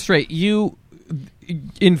Yeah. this straight. You,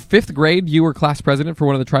 in 5th grade, you were class president for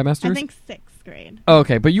one of the trimesters? I think 6th grade. Oh,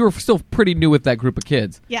 okay, but you were still pretty new with that group of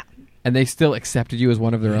kids. Yeah. And they still accepted you as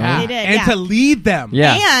one of their Yeah. own? They did, And yeah. to lead them.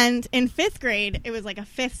 Yeah. And in 5th grade, it was like a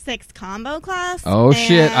 5th, 6th combo class. Oh,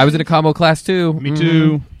 shit. I was in a and combo class, too. me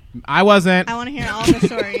too? I wasn't. I want to hear all the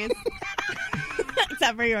stories.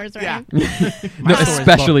 Except for yours, Yeah. right? No, story's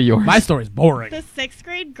especially yours. My story's boring. The 6th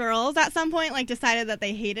grade girls at some point like decided that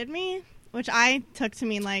they hated me, which I took to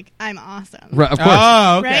mean like I'm awesome. Right, of course.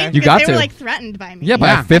 Oh, okay. Right? You Because got they to. were like threatened by me. Yeah, by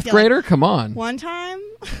Yeah. a 5th I feel like grader? Come on. one time,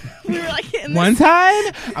 we were like in One this, time,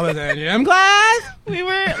 I was in gym class. we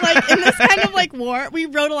were like in this kind of like war. We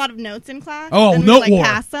wrote a lot of notes in class. Oh, and we note would, like, war.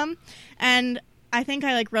 Pass them, and I think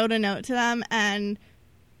I like wrote a note to them, and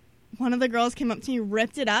one of the girls came up to me,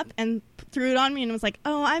 ripped it up, and threw it on me, and was like,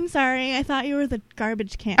 "Oh, I'm sorry. I thought you were the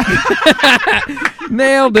garbage can."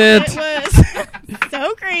 Nailed it. It was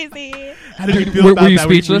so crazy. How did you feel Were about you that?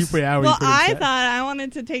 speechless? Well, I thought I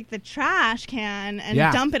wanted to take the trash can and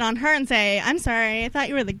Yeah. dump it on her and say, "I'm sorry. I thought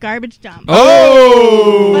you were the garbage dump."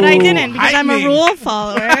 Oh, But I didn't because I'm a heightening. rule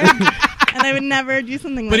follower, and I would never do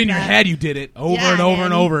something But like in that. your head, you did it over Yeah, and over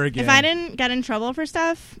and man. over again. If I didn't get in trouble for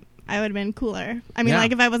stuff, I would have been cooler. I mean, Yeah.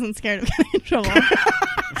 like if I wasn't scared of getting in trouble.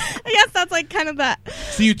 I guess that's like kind of that.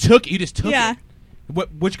 So you just took Yeah. it.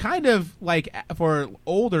 Which kind of like for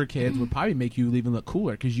older kids would probably make you even look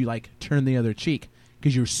cooler because you like turn the other cheek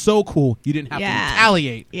because you're so cool you didn't have Yeah. to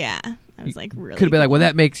retaliate. Yeah, I was like really. Could have been like, well,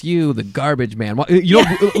 that makes you the garbage man. Well, you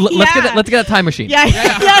know, let's Yeah. get that time machine. Yeah,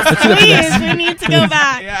 yes, please. We need to go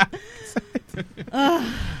back. Yeah. Ugh.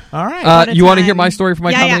 All right. What a You want to hear time. my story from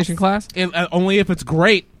my Yeah, combination yes. class? Only if it's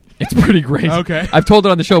great. It's pretty great. Okay. I've told it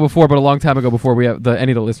on the show before, but a long time ago before we have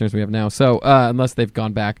any of the listeners we have now. So unless they've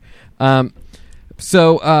gone back.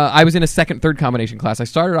 So I was in a 2nd, 3rd combination class. I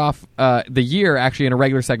started off the year actually in a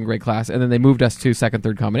regular 2nd grade class, and then they moved us to 2nd,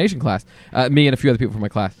 3rd combination class. Me and a few other people from my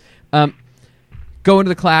class. Go into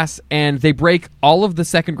the class, and they break all of the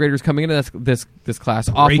 2nd graders coming into this class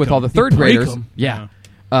off Break with all 'em. the They 3rd break graders. 'em. Yeah.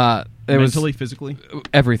 It was Mentally, physically?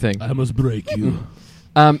 everything. I must break you.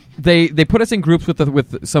 They put us in groups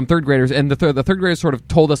with some 3rd graders, and the 3rd graders sort of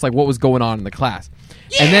told us like what was going on in the class.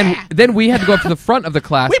 And then we had to go up to the front of the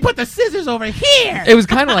class. We put the scissors over here. It was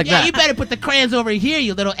kind of like Yeah, that. you better put the crayons over here,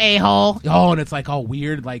 you little a-hole. Oh, and it's like all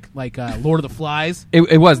weird, like Lord of the Flies.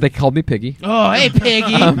 It was. They called me Piggy. Oh, hey,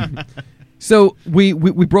 piggy. So we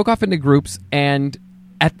broke off into groups, and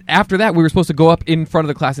after that, we were supposed to go up in front of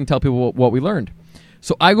the class and tell people what we learned.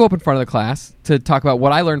 So I go up in front of the class to talk about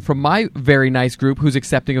what I learned from my very nice group, who's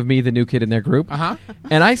accepting of me, the new kid in their group. Uh-huh.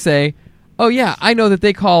 And I say, oh, yeah, I know that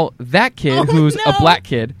they call that kid, who's a no. black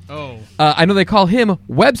kid, Oh. I know they call him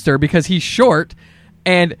Webster because he's short,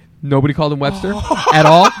 and nobody called him Webster at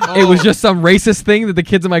all. It was just some racist thing that the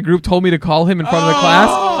kids in my group told me to call him in front of the class.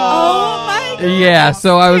 Oh my god. Yeah,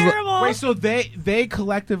 so I was... Terrible. Wait, so they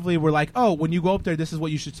collectively were like, oh, when you go up there, this is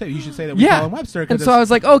what you should say. You should say that we Yeah, call him Webster. 'cause and so I was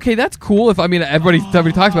like, okay, that's cool. If everybody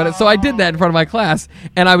talks about it, so I did that in front of my class,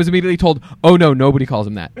 and I was immediately told, oh no, nobody calls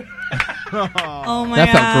him that. Oh my That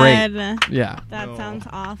felt god. great. Yeah, That sounds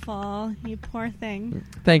awful. You poor thing.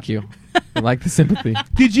 thank you. I like the sympathy.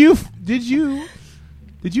 did you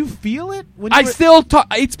feel it? When you I were- still talk.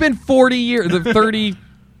 It's been 40 years,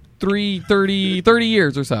 30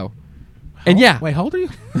 years or so, and yeah, Wait, how old are you?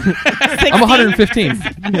 I'm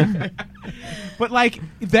 115. But like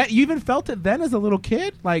that, you even felt it then as a little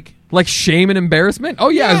kid, like Like shame and embarrassment. Oh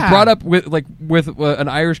yeah, I Yeah. was brought up with an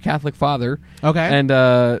Irish Catholic father. Okay. and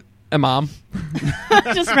a mom,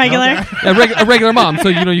 Just regular. a regular mom. So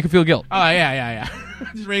you can feel guilt. oh yeah,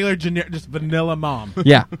 just regular, just vanilla mom.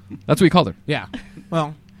 Yeah, that's what we called her. Yeah.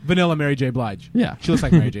 Well, Vanilla Mary J. Blige. Yeah. She looks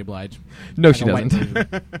like Mary J. Blige. No, Like she a white doesn't.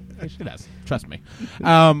 version. Yeah, she does. Trust me.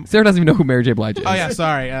 Sarah doesn't even know who Mary J. Blige is. Oh yeah,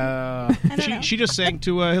 sorry. I don't know. She just sang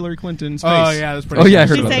to Hillary Clinton's face. Oh yeah, that's pretty. Oh, yeah, I cool.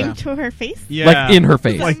 heard She about sang that. to her face. Yeah. Like in her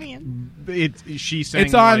face. What does that mean? She sang.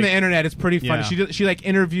 It's on like- the internet. It's pretty funny. Yeah. She like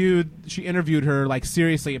interviewed her like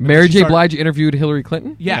seriously. but Mary she J. started- Blige interviewed Hillary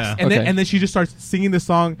Clinton? Yes, Yeah. and Okay. then she just starts singing the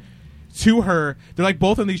song to her. They're like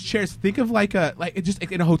both in these chairs. Think of like it just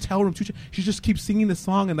like in a hotel room. She just keeps singing the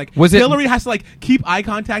song, and like Was it- Hillary has to like keep eye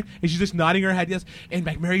contact, and she's just nodding her head yes, and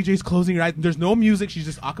like Mary J's closing her eyes. There's no music. She's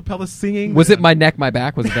just a cappella singing. Was it My Neck, My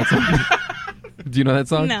Back? Was it that song? Do you know that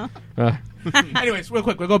song? No. Anyways, real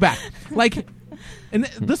quick, we'll go back. Like, and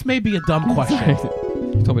this may be a dumb question,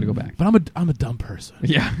 You told me to go back. but I'm a dumb person.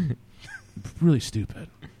 Yeah. Really stupid.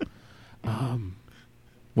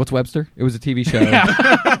 What's Webster? It was a TV show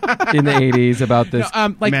in the 80s about this.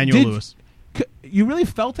 No, like Emmanuel Lewis. You really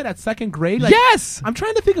felt it at second grade? Like, Yes! I'm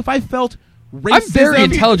trying to think if I felt racism. I'm very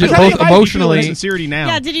intelligent, I'm trying to both think if I- emotionally- Sincerity now.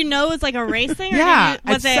 Yeah, did you know it was like a racing? Or Yeah, did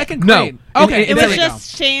you, was at it? second No. grade. Okay, It there was we go.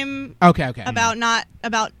 just shame Okay.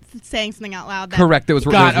 about saying something out loud. That Correct. It was, it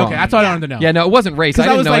God, was wrong. okay, that's all I wanted to know. Yeah, no, it wasn't race. I 'Cause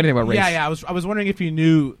didn't was know like, anything about race. Yeah. I was wondering if you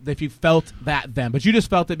knew, if you felt that then, but you just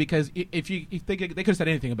felt it because if you think they could have said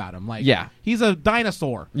anything about him, like, Yeah. he's a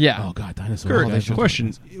dinosaur. Yeah. Oh God, dinosaur. Kurt, Oh, that shit's-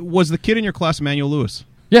 question: was the kid in your class Emmanuel Lewis?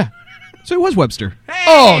 Yeah. So it was Webster. Hey,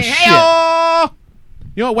 Oh, hey-o!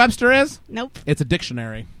 You know what Webster is? Nope. It's a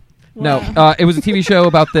dictionary. No, Wow. it was a TV show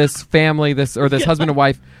about this family, this husband and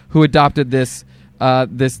wife who adopted this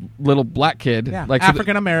little black kid. Yeah, Like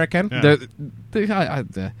African American. Yeah.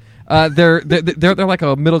 They're like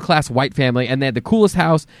a middle class white family, and they had the coolest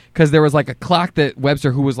house because there was like a clock that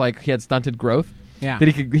Webster, who was like he had stunted growth, Yeah. that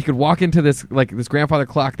he could walk into this grandfather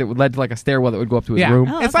clock that would led to like a stairwell that would go up to his Yeah. room.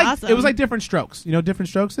 Oh, It's that's like awesome. it was like Different Strokes. You know what Different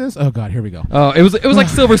Strokes is? Oh God, here we go. Oh, it was like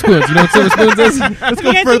Silver Spoons. You know what Silver Spoons is? Let's You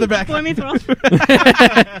go guys further think back. Boy Meets World?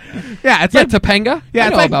 Yeah, it's Yeah, like Topanga. yeah, I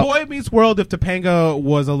it's know like about- Boy Meets World if Topanga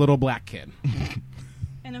was a little black kid,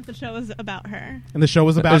 And if the show was about her. and the show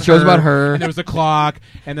was about The show's about her. and there was a clock,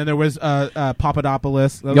 and then there was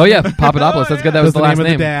Papadopoulos. Oh yeah, Papadopoulos. That's good. That was the last name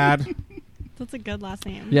name. of the dad. That's a good last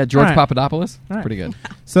name. Yeah, George All right. Papadopoulos. All right. Pretty good.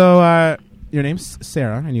 So your name's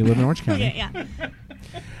Sarah, and you live in Orange County. Okay,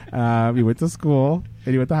 yeah. You went to school,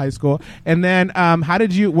 and you went to high school, and then how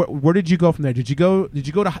did you? Where did you go from there? Did you go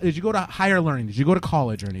to higher learning? Did you go to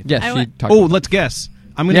college or anything? Yes, I she went- talked. Oh, let's guess.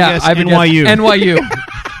 I'm going to yeah, guess I would guess NYU. NYU.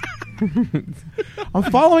 I'm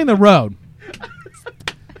following the road.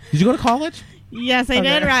 Did you go to college? Yes, I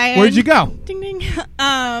did, Ryan. Where'd you go? Ding ding.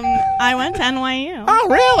 I went to NYU. Oh,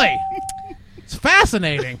 really? It's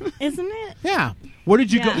fascinating. Isn't it? Yeah. Where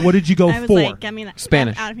did you Yeah. go? What did you go I was for? like, get me that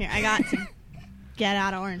Spanish. out of here. I got to get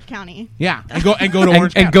out of Orange County. Yeah, and go to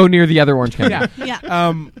Orange and County. go near the other Orange County. Yeah.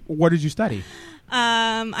 Yeah. What did you study?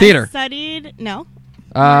 Theater. I studied more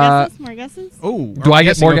Uh, guesses. More guesses. Oh, Do I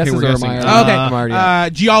get more guesses we're or am guessing. I- Okay. I'm already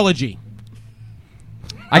out. Geology.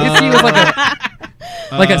 I can see it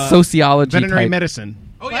was like a sociology veterinary type. medicine.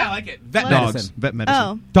 Oh yeah, I like it. Vet Dogs. medicine. Vet medicine.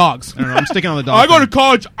 Oh. Dogs. I don't know. I'm sticking on the dog. I go to thing.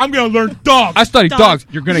 college. I'm gonna learn dogs. I studied dogs.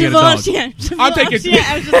 You're going to get a dog. I'm taking-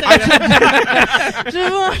 I was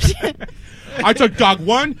just saying. I took dog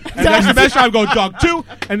 1, and next semester I go dog 2,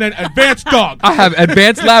 and then advanced dog. I have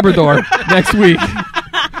advanced Labrador next week.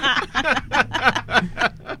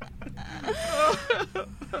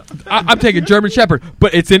 I'm taking German Shepherd,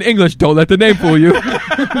 but it's in English. Don't let the name fool you.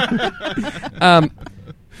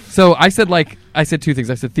 So I said two things.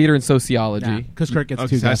 I said theater and sociology. Because Kurt gets Okay,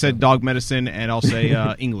 two. so I guesses. said dog medicine, and I'll say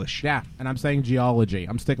English. Yeah, and I'm saying geology.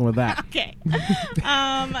 I'm sticking with that. Okay.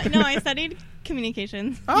 No, I studied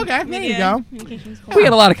communications. Okay, there Media you go. Communications We course.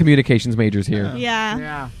 had a lot of communications majors here. Yeah.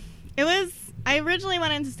 Yeah. It was. I originally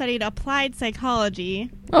went in to study applied psychology,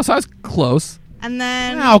 Oh, so I was close. and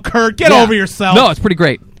then Now, Kurt, get Yeah. over yourself. No, it's pretty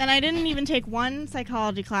great. I didn't even take one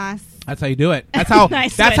psychology class. That's how you do it. That's how.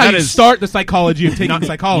 Nice That's switch. how That you is- start the psychology of taking Not,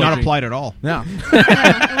 psychology. not applied at all. No. No, it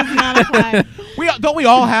was not applied. We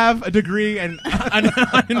all have a degree in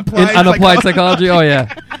unapplied, In unapplied psychology. Oh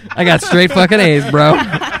yeah, I got straight fucking A's, bro.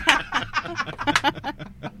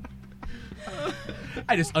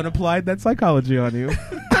 I just unapplied that psychology on you.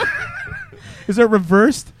 Is there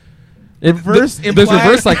reversed? There's implied-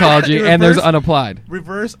 reverse psychology and there's Reverse- unapplied.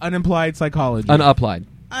 Reverse unapplied psychology. Unapplied.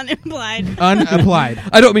 Unapplied. Unapplied.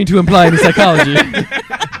 I don't mean to imply any psychology.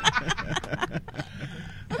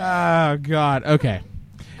 Oh God. Okay.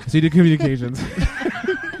 So you did communications.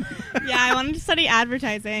 Yeah, I wanted to study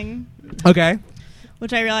advertising, Okay.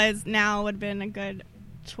 which I realize now would have been a good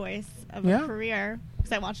choice of Yeah. a career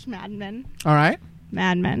because I watched Mad Men. All right.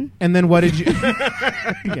 Mad Men. And then what did you?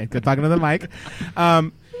 Yeah, good talking to the mic.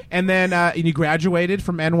 And then and you graduated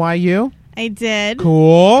from NYU. I did.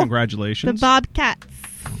 Cool. Congratulations. The Bobcats.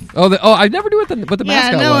 I never knew what the Yeah,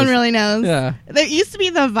 mascot no was. one really knows. Yeah. There used to be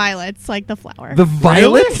the violets, like the flower. The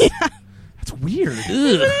violets? That's weird.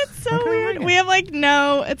 It's so weird. We have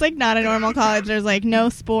it's like not a normal college. There's like no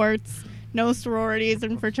sports, no sororities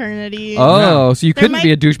and fraternities. Oh, so you There couldn't might-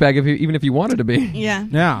 be a douchebag even if you wanted to be. Yeah,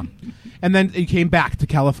 Yeah. And then you came back to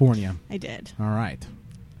California. I did. All right.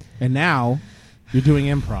 And now you're doing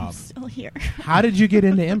improv. Still here. How did you get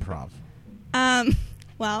into improv?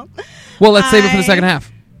 Well, Well, let's save it for the second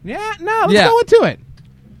half. Yeah, no, let's Yeah. go into it.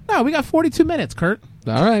 No, we got 42 minutes, Kurt.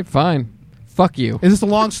 All right, fine. Fuck you. Is this a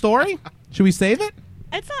long story? Should we save it?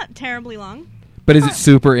 it's not terribly long. But is it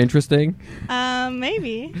super interesting?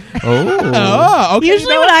 Maybe. Oh. Oh, okay.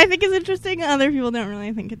 Usually, what I think is interesting, other people don't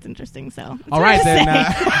really think it's interesting. So, it's All hard right, to then.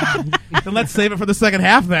 say. Then let's save it for the second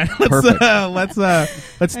half. Then Perfect.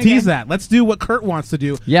 let's tease that. Let's do what Kurt wants to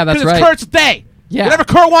do. Yeah, that's 'Cause it's right. Kurt's day. Yeah. Whatever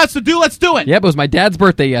Kurt wants to do, let's do it. Yep, it was my dad's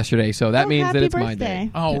birthday yesterday, so that Oh, means that happy it's my birthday.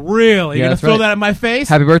 day. Oh, really? Yeah, You're gonna that's throw right. that in my face?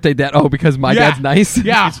 Happy birthday, Dad. Oh, because my Yeah. dad's nice?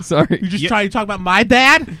 Yeah. Sorry. You just trying to talk about my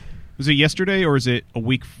dad? Was it yesterday or is it a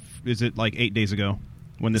week? Is it like 8 days ago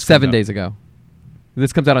when this 7 comes out? days ago.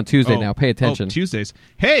 This comes out on Tuesday now. Pay attention. Oh, Tuesdays.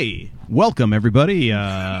 Hey, welcome everybody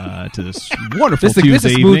to this wonderful This is Tuesday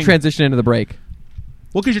a smooth evening. transition into the break.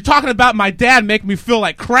 Well, because you're talking about my dad making me feel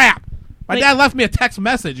like crap. My dad left me a text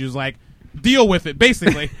message. He was like, deal with it,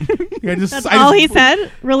 basically. That's all he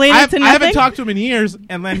said. Related to nothing. I haven't talked to him in years,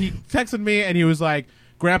 and then he texted me, and he was like,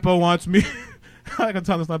 Grandpa wants me... I can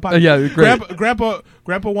tell this on the podcast. Yeah, great.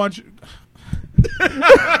 Grandpa wants you...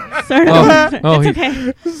 Sorry. Oh, it's he-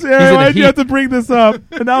 okay. Sarah, in why a did you heat. have to bring this up?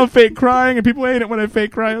 And now I'm fake crying, and people hate it when I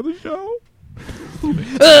fake cry on the show.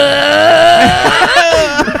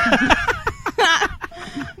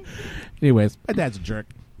 Anyways, my dad's a jerk.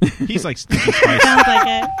 He's like Sticky Spice. Sounds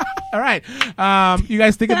like it. All right. You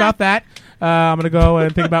guys think about that. I'm going to go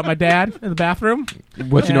and think about my dad in the bathroom.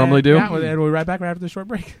 What you normally do? Yeah, and we'll be right back right after this short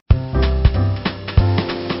break.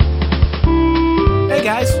 Hey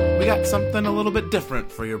guys, we got something a little bit different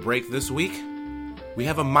for your break this week. We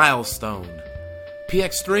have a milestone.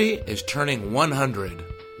 PX3 is turning 100.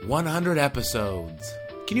 100 episodes.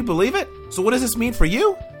 Can you believe it? So what does this mean for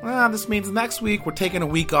you? Well, this means next week we're taking a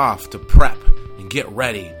week off to prep and get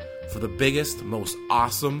ready for the biggest, most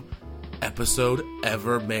awesome episode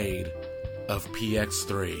ever made of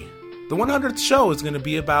PX3. The 100th show is going to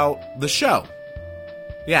be about the show.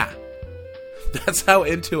 Yeah, that's how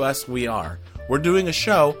into us we are. We're doing a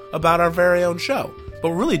show about our very own show, but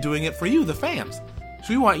we're really doing it for you, the fans.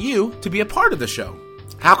 So we want you to be a part of the show.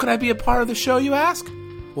 How can I be a part of the show, you ask?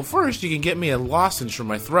 Well, first, you can get me a lozenge for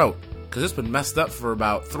my throat, because it's been messed up for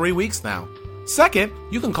about 3 weeks now. Second,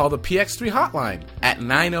 you can call the PX3 hotline at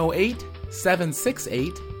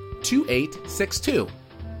 908-768-2862.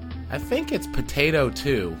 I think it's Potato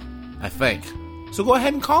 2. I think. So go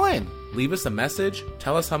ahead and call in. Leave us a message.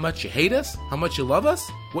 Tell us how much you hate us, how much you love us,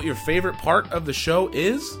 what your favorite part of the show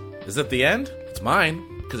is. Is it the end? It's mine,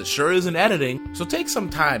 because it sure isn't editing. So take some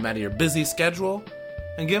time out of your busy schedule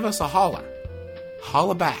and give us a holler.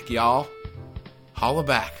 Holla back, y'all. Holla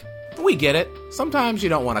back. We get it. Sometimes you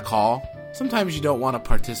don't want to call. Sometimes you don't want to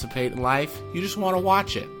participate in life. You just want to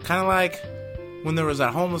watch it. Kind of like when there was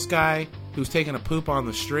that homeless guy who was taking a poop on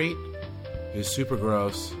the street. It was super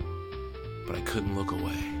gross, but I couldn't look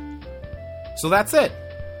away. So that's it.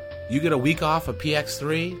 You get a week off of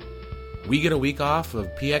PX3. We get a week off of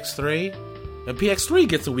PX3. And PX3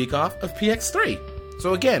 gets a week off of PX3.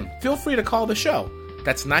 So again, feel free to call the show.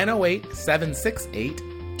 That's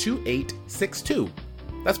 908-768-2862.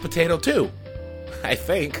 That's Potato 2, I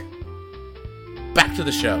think. Back to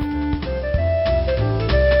the show.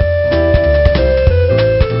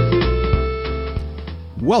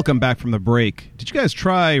 Welcome back from the break. Did you guys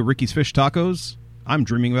try Ricky's Fish Tacos? I'm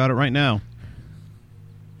dreaming about it right now.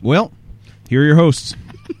 Well, here are your hosts,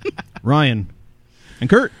 Ryan and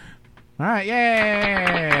Kurt. All right,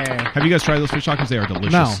 yay! Have you guys tried those fish tacos? They are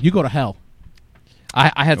delicious. No, you go to hell.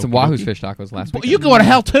 I had some Okey Wahoo's dokey. fish tacos last week. You go to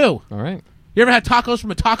hell, too. All right. You ever had tacos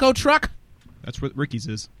from a taco truck? That's what Ricky's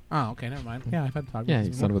is. Oh, okay, never mind. Yeah, I've had tacos. Yeah,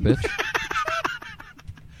 you son of a bitch.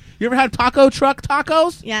 You ever had taco truck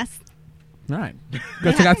tacos? Yes. All right.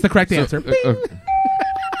 That's the correct answer.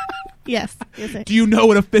 Yes. Yes. Do you know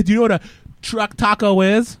what a truck taco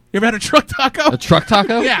is? You ever had a truck taco? A truck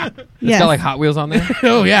taco? Yeah. It's Yes. got like Hot Wheels on there.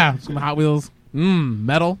 Oh yeah, some Hot Wheels.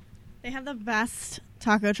 Metal. They have the best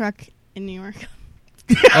taco truck in New York. It's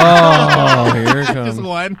Oh, here it comes. Just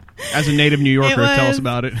one. As a native New Yorker, It tell us was-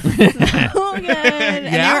 about it. Oh, good. And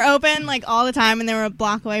they Yeah? were open like all the time, and they were a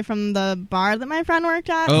block away from the bar that my friend worked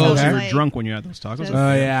at. Oh, so it so was you're like, drunk when you had those tacos? Just-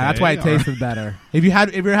 Oh yeah, that's why it Okay. tasted better. Have you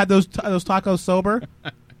ever had those tacos sober?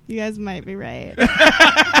 You guys might be right, but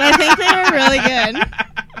I think they were really good.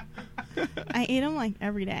 I ate them like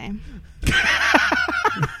every day.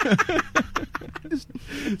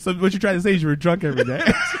 So what you're trying to say is you were drunk every day.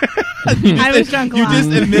 I was drunk a You lot. just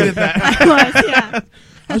admitted that. I was, yeah.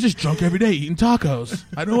 I was just drunk every day eating tacos.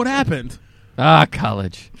 I don't know what happened.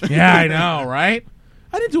 College. Yeah, I know, right?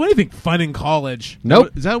 I didn't do anything fun in college.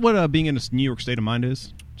 Nope. Is that what being in a New York state of mind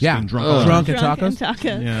is? Just Yeah. being drunk. Ugh. all the Drunk time? and Drunk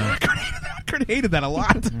tacos. and tacos. Yeah. Kurt hated that a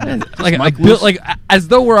lot. Like, Mike built, Lewis. like as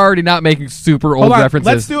though we're already not making super old Hold on, references.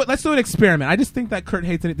 let's do it. Let's do an experiment. I just think that Kurt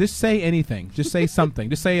hates it. Just say anything. Just say something.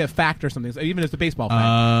 Just say a fact or something. Even if it's a baseball fact.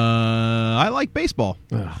 I like baseball.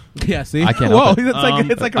 Yeah. See. I can't Whoa. help it.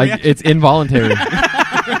 It's like a reaction. It's involuntary.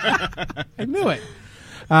 I knew it.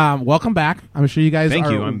 Welcome back. I'm sure you guys. Thank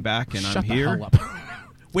are, you. I'm back and Shut I'm the here. hell up.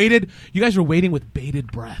 Waited. You guys were waiting with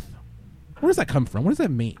bated breath. Where does that come from? What does that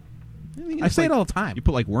mean? I say it all the time. You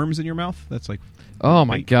put like worms in your mouth. That's like Oh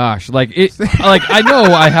my gosh! Like it. Like I know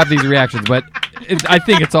I have these reactions, but I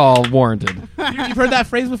think it's all warranted. You've heard that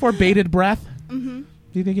phrase before, bated breath? Mm-hmm. Do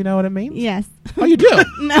you think you know what it means? Yes. Oh, you do?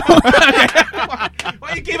 No.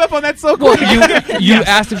 Why you gave up on that so Well, quick? you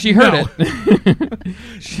asked if she heard No. it.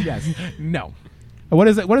 Yes. No. What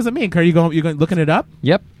is it? What does it mean? Are you going looking it up?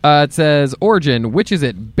 Yep. It says origin. Which is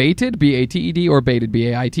it? Baited, B-A-T-E-D, or baited,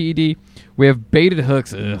 B-A-I-T-E-D. We have baited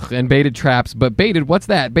hooks and baited traps, but baited, what's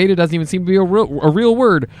that? Baited doesn't even seem to be a real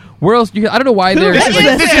word. Where else? I don't know why they're. This is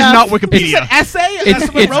this is not Wikipedia. Essay?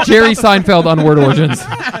 It's Jerry Seinfeld on word origins.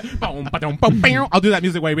 I'll do that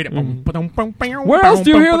music while you read it. Where else do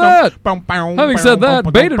you hear that? Having said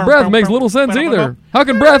that, baited breath makes little sense either. How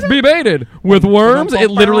can breath be baited? With worms? It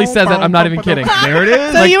literally says that. I'm not even kidding. there it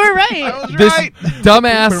is. So you were right. This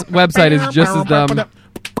dumbass website is just as dumb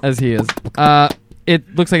as he is.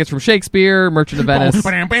 It looks like it's from Shakespeare, Merchant of Venice.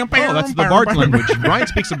 Oh, that's the Bard's language. Ryan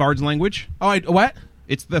speaks the Bard's language. Oh, what?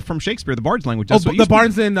 It's from Shakespeare, the Bard's language. Oh, That's what you the speak.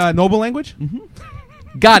 Barnes and Noble language?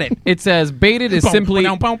 Got it. It says baited is simply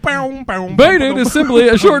baited is simply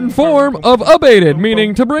a shortened form of abated,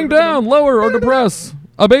 meaning to bring down, lower, or depress.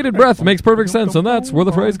 Abated breath makes perfect sense, and that's where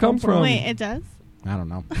the phrase comes from. Wait, it does? I don't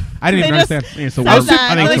know. I didn't even They just understand. I think it's a Said worm.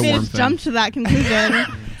 that. I think Like it's a they worm just thing. jumped to that conclusion.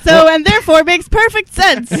 So, and therefore makes perfect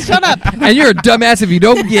sense. Shut up. And you're a dumbass if you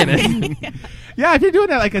don't get it. Yeah, if you're doing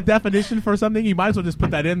that like a definition for something, you might as well just put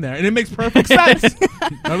that in there, and it makes perfect sense.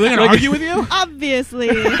 Are we going to argue with you? Obviously.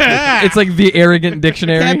 It's like the arrogant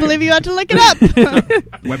dictionary. Can't believe you had to look it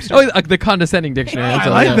up. Webster. Oh, like the condescending dictionary. I That's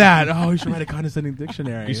all like got. that. Oh, we should write a condescending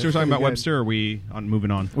dictionary. You still That's talking about pretty Webster, or are we moving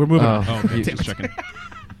on? good. We're moving Oh. on. Oh, okay, You- just checking.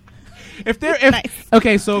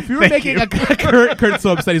 Okay, so if you were making a Kurt's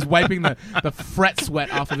so upset, he's wiping the fret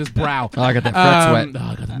sweat off of his brow. Oh, I got that fret sweat. Oh,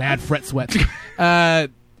 I got the mad fret sweat.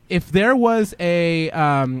 If there was a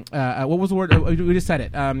what was the word? We just said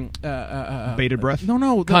it. Bated breath?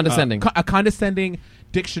 No. Condescending. A condescending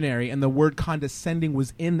dictionary, and the word condescending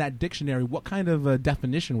was in that dictionary. What kind of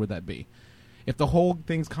definition would that be? If the whole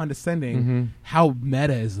thing's condescending, how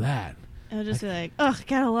meta is that? It'll just be like, ugh,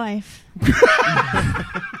 get a life.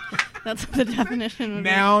 That's what the definition would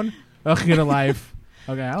Noun. Ugh, get a life.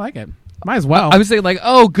 Okay, I like it. Might as well. I was saying like,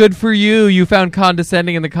 oh, good for you. You found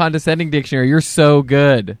condescending in the condescending dictionary. You're so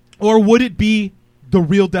good. Or would it be the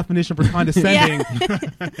real definition for condescending? be.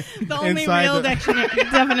 The only Inside real the-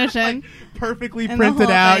 definition. Perfectly And the printed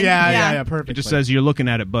whole out. thing. Yeah, Yeah. perfect. It just says you're looking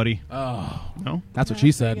at it, buddy. Oh, No? that's what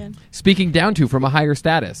she said. Speaking down to from a higher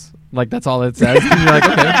status. Like that's all it says. And you're like,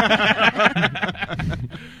 okay.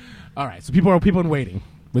 All right, so people in waiting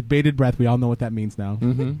with bated breath. We all know what that means now.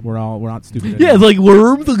 We're not stupid. Yeah, it's like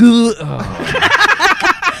worms.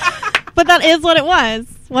 But that is what it was,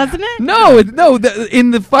 wasn't it? No,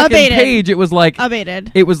 in the fucking Abated. page, it was like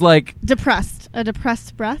Abated. it was like Depressed. A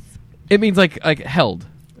depressed breath. it means like held.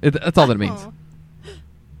 That's all that it means. Oh.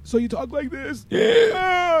 So you talk like this.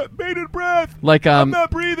 Yeah, bated breath. Like I'm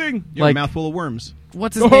not breathing. You have Like- a mouthful of worms.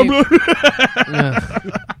 what's his name?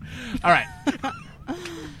 Ugh. All right.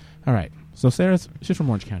 All right. So she's from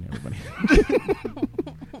Orange County, everybody.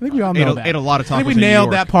 I think we all know that. Ate a lot of tacos I think we in New nailed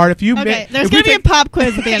York. that part. If you Okay, there's if we going to be a take- pop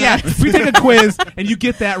quiz at the end yeah, of this. if we take a quiz and you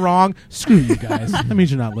get that wrong, screw you guys. That means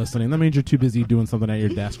you're not listening. That means you're too busy doing something at your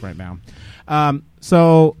desk right now.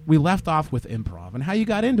 So we left off with improv and how you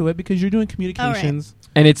got into it because you're doing communications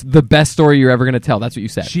And it's the best story you're ever going to tell. That's what you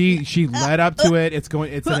said. She led up to it. It's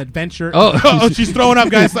an adventure. Oh. She's throwing up,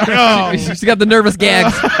 guys. Sorry. Oh. She's got the nervous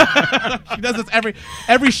gags. She does this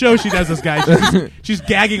every show. She does this, guys. She's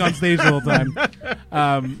gagging on stage the whole time.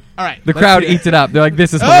 All right, The let's crowd do it. eats it up. They're like,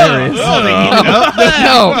 "This is hilarious." Oh, they eat it up.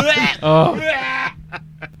 No. Oh.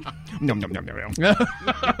 Nom, nom, nom, nom,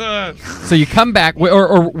 nom. So you come back,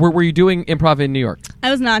 or were you doing improv in New York? I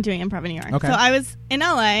was not doing improv in New York. Okay. So I was in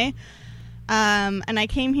LA, and I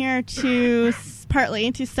came here to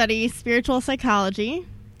partly to study spiritual psychology.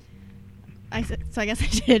 So I guess I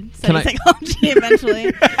did study psychology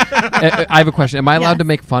eventually. I have a question. Am I allowed Yes. to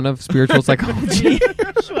make fun of spiritual psychology?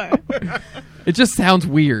 Sure. It just sounds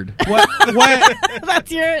weird. What?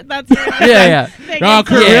 That's your Yeah. thing. Oh,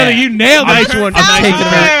 Kurt, Yeah. really? You nailed it. Nice one. I'm taking it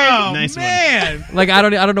back. Oh, Nice one. man. Like I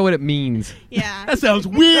don't know what it means. Yeah. That sounds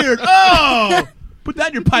weird. Oh, put that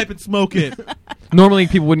in your pipe and smoke it. Normally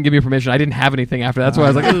people wouldn't give me permission. I didn't have anything after that, so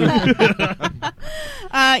I was like, "Ugh."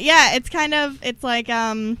 Yeah, it's like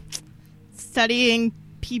studying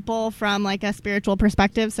people from like a spiritual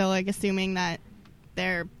perspective. So like assuming that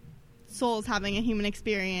their soul's having a human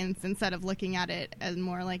experience instead of looking at it as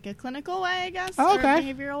more like a clinical way, I guess, Oh, or okay.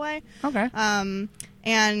 a behavioral way. Okay.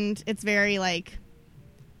 And it's very like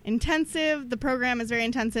intensive. The program is very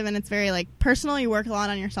intensive, and it's very like personal. You work a lot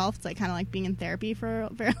on yourself. It's like kind of like being in therapy for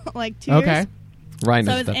like 2 years. Okay. Ryan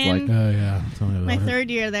So knows it's what that's in- like. Yeah. Tell me about My it. third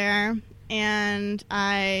year there, and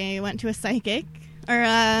I went to a psychic or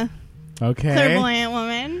a Okay. clairvoyant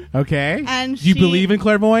woman. Okay. And do you she- believe in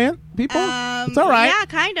clairvoyant people? It's all right. Yeah,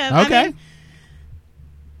 kind of. Okay. I mean,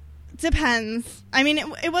 depends. I mean,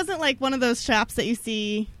 it wasn't like one of those shops that you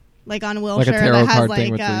see like on Wilshire tarot that has card like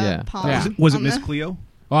thing with the- yeah. palm Yeah. Was it on Miss the- Cleo?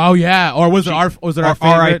 Oh yeah. Or was it our favorite?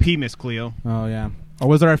 R.I.P. Miss Cleo. Oh yeah. Or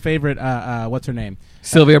was it our favorite? What's her name?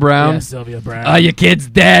 Sylvia Brown. Yeah, Sylvia Brown. Oh, your kid's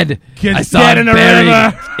dead. Kid's I saw dead him in a buried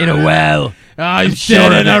river. in a well. Oh, he's sure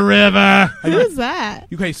dead of in it. a river. Who's that?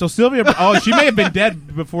 Okay, so Sylvia. Oh, she may have been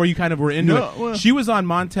dead before you kind of were into No, it. well- She was on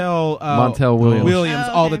Montel Williams.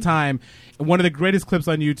 Oh, all the okay. time. One of the greatest clips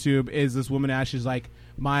on YouTube is this woman Ash is like,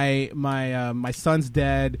 my son's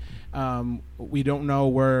dead. We don't know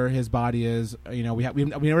where his body is. You know, we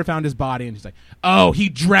never found his body. And she's like, oh, he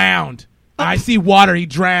drowned. I see water. He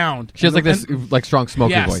drowned. She has like this like strong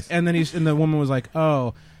smoky yes. voice. And then and the woman was like,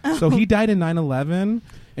 oh, so he died in 9/11.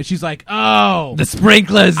 And she's like, oh, The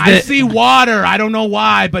sprinklers. I see water. I don't know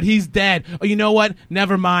why, but he's dead. Oh, you know what?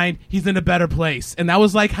 Never mind. He's in a better place. And that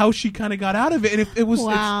was like how she kind of got out of it. And it was,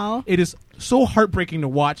 Wow. it is so heartbreaking to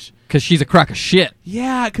watch. Because she's a crock of shit.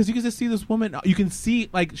 Yeah, because you can just see this woman. You can see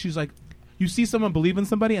like she's like, you see someone believe in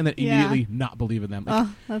somebody and then Yeah. immediately not believe in them. Like,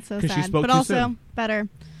 Oh, that's so 'Cause she sad. spoke But too also soon. better.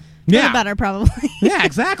 Yeah. Better, probably. yeah,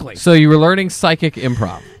 exactly. So you were learning psychic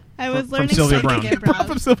improv. I was From learning Sylvia psychic Brown. improv.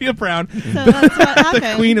 From Sylvia Brown, So that's what the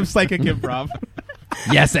happened. queen of psychic improv.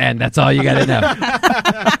 Yes, and that's all you got to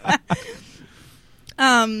know.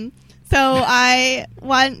 So I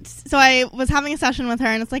was having a session with her,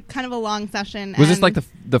 and it's like kind of a long session. Was this and like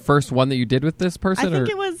the first one that you did with this person? I think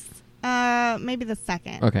or? it was maybe the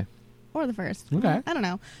second Okay. or the first. Okay. I don't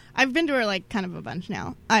know. I've been to her like kind of a bunch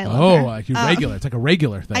now. I love Oh, her. like you're regular. It's like a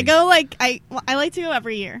regular thing. I go like I like to go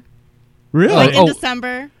every year, Really? like Oh. in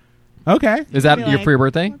December. Okay. Is that Be your like, for your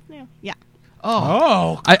birthday? What's new? Yeah.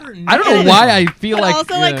 Oh. I don't know why I feel But like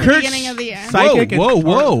also like the Kurt's- beginning of the year. Psychic. Whoa, and-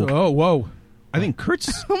 whoa. Oh, whoa. I think Kurt's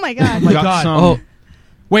Oh my god. my got God. some. Oh,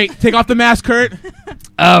 Wait, take off the mask, Kurt.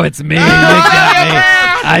 oh, it's me. You got me.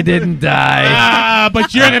 I didn't die.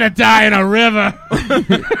 But you're gonna die in a river.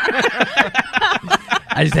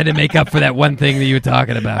 I just had to make up for that one thing that you were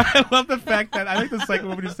talking about. I love the fact that I like the psychic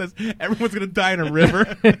woman who says everyone's gonna die in a river.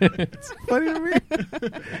 It's funny to me.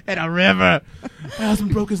 In a river. My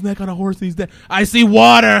husband broke his neck on a horse and he's dead. I see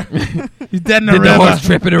water. He's dead in a Did the river. horse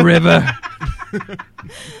trip in a river?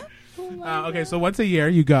 Okay, so once a year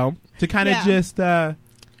you go to kind of Yeah. just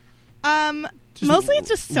Mostly it's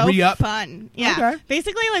just so re-up. fun. Yeah. Okay.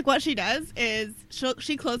 Basically, like what she does is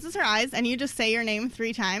she closes her eyes and you just say your name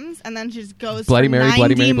 3 times and then she just goes Bloody for Mary, 90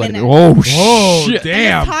 Bloody Mary, Bloody Mary. minutes. Oh, Whoa, shit.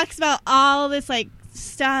 damn. And just talks about all this like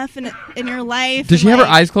stuff in your life. Does she and, have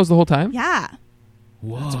her like- eyes closed the whole time? Yeah.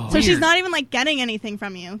 Whoa. So she's not even like getting anything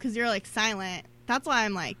from you because you're like silent. That's why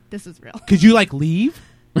I'm like, this is real. Could you like leave?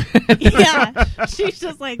 Yeah. She's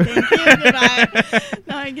just like, thank you, goodbye.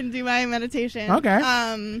 Now I can do my meditation.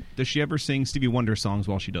 Okay. Does she ever sing Stevie Wonder songs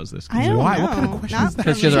while she does this? I don't Why? know. What kind of question Not is that?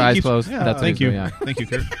 Because she has her for me. eyes Keeps- closed. Yeah, That's thank what you. yeah. Thank you,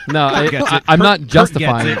 Kurt. No, Gets it. I'm Kurt- not Kurt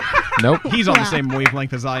justifying gets it. Nope. He's on the Yeah. same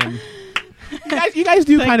wavelength as I am. You guys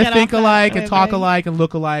do Like, kind of get think off that alike and talk wavelength. alike and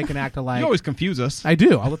look alike and act alike. You always confuse us. I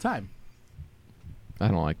do all the time. I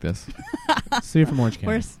don't like this. See you from Orange County.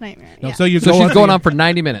 Worst nightmare. No, yeah. so you So go she's going on for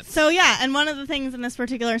 90 minutes. So yeah, and one of the things in this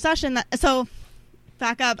particular session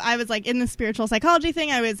back up, I was like in the spiritual psychology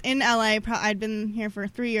thing. I was in LA. I'd been here for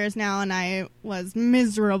 3 years now, and I was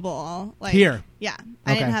miserable. Like Here? Yeah.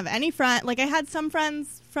 I didn't Okay. have any friend. Like I had some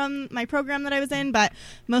friends from my program that I was in, but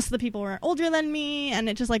most of the people were older than me, and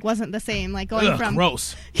it just like wasn't the same. Like going from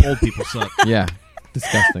gross. Old people suck. Yeah.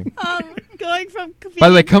 Disgusting. going from By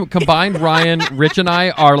the way, combined, Ryan, Rich, and I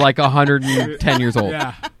are like 110 years old.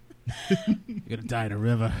 Yeah. You're gonna die in a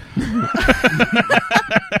river.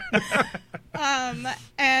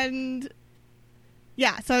 and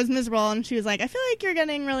yeah, so I was miserable, and she was like, I feel like you're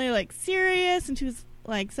getting really like serious, and she was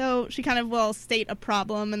like, so she kind of will state a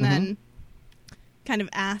problem and then kind of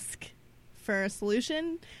ask for a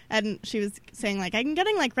solution, and she was saying like, I'm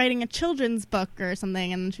getting like writing a children's book or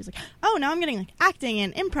something, and she was like, oh, now I'm getting like acting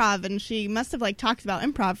and improv, and she must have like talked about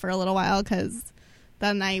improv for a little while, because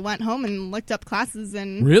then I went home and looked up classes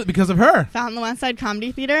and Really? Because of her? found the West Side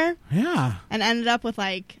Comedy Theater, Yeah. and ended up with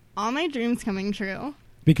like all my dreams coming true.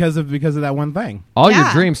 Because of that one thing. All your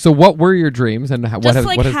Yeah. dreams. So what were your dreams and what Just has,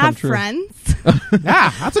 like what has come have true? friends.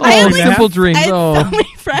 Yeah, that's a I good had, one. like, simple dreams. I had Oh. so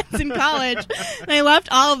many friends in college, and I left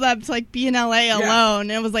all of them to like be in LA alone,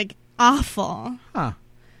 and it was like awful. Huh.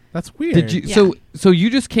 That's weird. Did you? Yeah. So you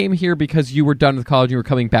just came here because you were done with college and you were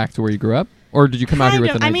coming back to where you grew up, or did you come out here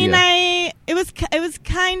with an idea? It was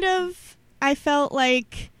kind of. I felt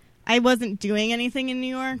like I wasn't doing anything in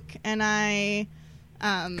New York, and I.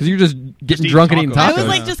 Because you're just getting eating drunk and eating tacos. tacos. I was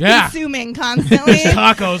like just Yeah. consuming constantly.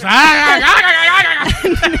 Tacos.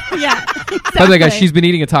 Yeah. By the way, guys, exactly. she's been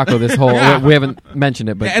eating a taco this whole. Yeah. We haven't mentioned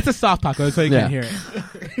it, but Yeah, it's a soft taco, so you Yeah. can't hear it.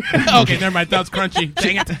 Okay, never mind. That was crunchy.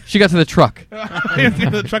 Dang it. she got to the truck.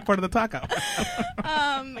 The truck part of the taco.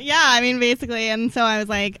 Yeah, I mean, basically, and so I was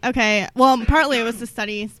like, okay. Well, partly it was to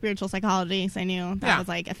study spiritual psychology, so I knew that Yeah. was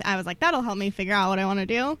like, I was like, that'll help me figure out what I want to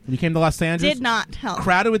do. You came to Los Angeles. Did not help.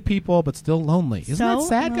 Crowded with people, but still lonely. Isn't So that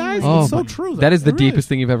sad, guys? lonely. It's so my- true. That is the It really deepest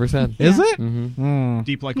thing you've ever said. Is Yeah. it? Mm-hmm.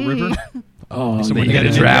 Deep like a river. Oh, Someone you get gotta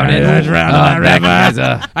in drown there. it. Yeah, drown in that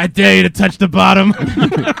river. I dare you to touch the bottom.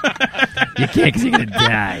 You can't because you're gonna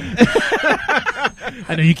die.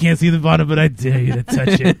 I know you can't see the bottom, but I dare you to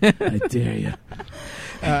touch it. I dare you.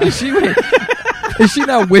 Is she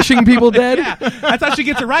now wishing people dead? Yeah, that's how she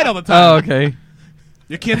gets it right all the time. Oh, okay.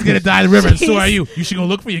 Your kid's gonna die in the river, and so are you. You should go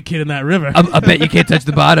look for your kid in that river. I bet you can't touch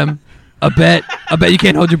the bottom. I bet you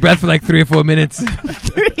can't hold your breath for like 3 or 4 minutes.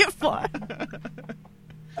 3 or 4.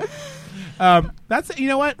 That's you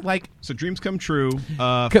know what like. So dreams come true.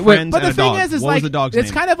 Okay, wait, Friends But and the a thing dog. is what like was the dog's it's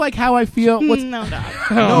name? kind of like how I feel. What's No dog.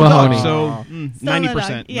 no Mahoney. dog. So Still no 90%.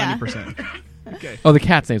 dog. Yeah. 90%. Oh, the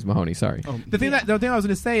cat's name's Mahoney. Sorry. the thing I was going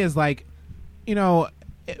to say is like, you know,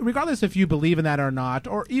 regardless if you believe in that or not,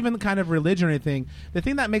 or even kind of religion or anything, the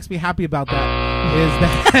thing that makes me happy about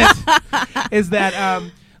that is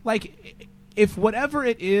that like if whatever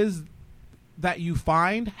it is that you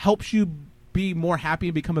find helps you be more happy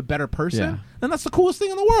and become a better person, Yeah. then that's the coolest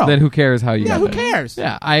thing in the world. Then who cares how you yeah, got who there? cares?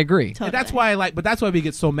 Yeah, I agree. Totally. And that's why but that's why we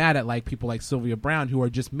get so mad at like people like Sylvia Brown who are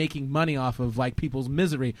just making money off of like people's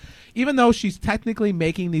misery, even though she's technically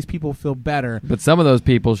making these people feel better. But some of those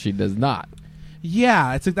people she does not.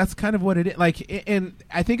 Yeah, that's kind of what it is. Like, and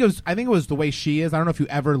I think it was the way she is. I don't know if you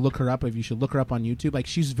ever look her up. If you should look her up on YouTube, like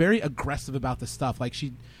she's very aggressive about the stuff. Like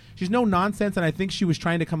she's no nonsense, and I think she was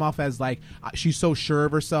trying to come off as like she's so sure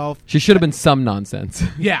of herself. She should have been some nonsense.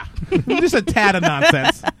 Yeah, just a tad of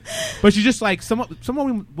nonsense. But she's just like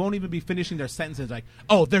someone won't even be finishing their sentences. Like,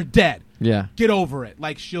 oh, they're dead. Yeah. Get over it.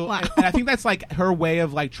 Like she'll, Wow. and I think that's like her way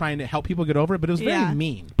of like trying to help people get over it. But it was very Yeah.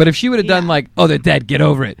 mean. But if she would have done Yeah. like, oh, they're dead, get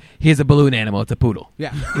over it. Here's a balloon animal. It's a poodle.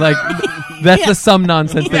 Yeah. Like, that's Yeah. the some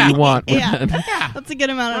nonsense that you want. with Yeah. that. That's a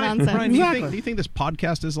good amount of Brian, nonsense. Brian, do you think this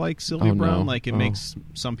podcast is like Sylvia Oh, no. Brown? Like it Oh. makes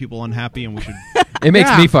some people unhappy, and we should. It makes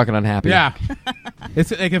Yeah. me fucking unhappy. Yeah,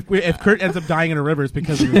 it's like if Kurt ends up dying in a river, it's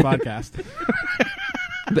because of this podcast.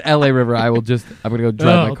 The LA River, I'm going to go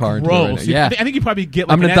drive my car into it right now. gross. Yeah. I think you probably get.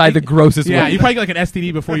 Like I'm going to an die STD the grossest Yeah, way. you probably get like an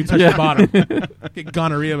STD before you touch Yeah. the bottom. Get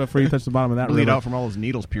gonorrhea before you touch the bottom of that Bleed river. out from all those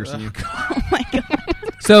needles piercing you. Oh my god.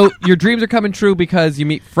 So your dreams are coming true because you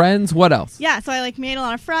meet friends. What else? Yeah, so I like made a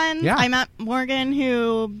lot of friends. Yeah. I met Morgan,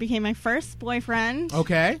 who became my first boyfriend.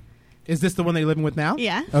 Okay, is this the one that you're living with now?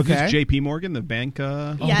 Yeah. Okay. This is J.P. Morgan, the bank.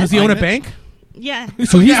 Yeah. Does he own a lineman? bank? Yeah.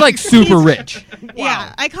 So he's like super rich.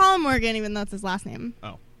 Yeah. I call him Morgan, even though it's his last name.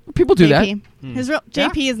 People do that. JP. His real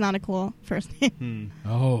JP is not a cool first name.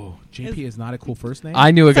 Oh, JP is not a cool first name.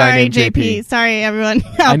 I knew a guy Sorry, named JP. Sorry, everyone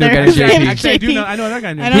I out knew a there. guy named whose JP. name is Actually, I do know. I know that guy.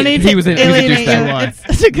 I Named don't He- need he to was a alienate you. douchebag. It's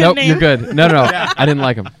such a good Nope, name. you're good. No. I didn't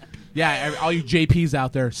like him. Yeah, all you JPs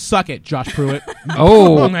out there, suck it, Josh Pruitt.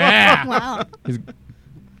 Oh, Wow. he's a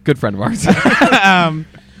good friend of ours.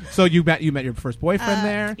 So you met your first boyfriend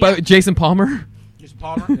there. But Jason Palmer. Jason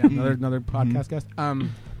Palmer, another podcast guest.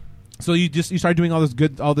 So you started doing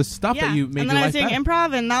all this stuff that you made and your then I life was doing better.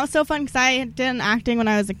 improv, and that was so fun because I did acting when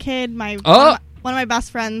I was a kid. Oh. One of my best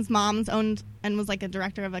friends' moms owned and was like a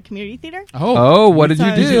director of a community theater. Oh, what did So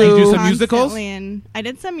you I was, do? like, Did you do some constantly musicals? in- I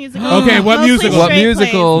did some musicals. Okay, what Mostly musicals? What straight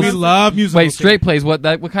musicals? plays. We love musicals. Wait, straight plays. What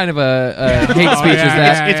kind of a hate Oh, speech yeah, is that?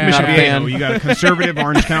 yeah, It's yeah. Mission Not a fan. Viejo. You got a conservative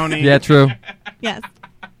Orange County. Yeah, true. Yes.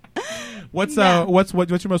 What's Yeah. what's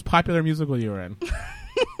your most popular musical you were in?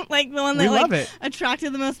 Like the one We that love like it.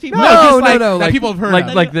 attracted the most people. No, just like no. that Like, people have heard like,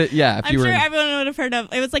 of. Like the if I'm you were. sure in- everyone would have heard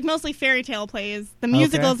of. It was like mostly fairy tale plays. The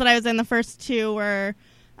musicals that I was in, the first two were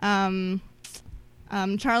Charlie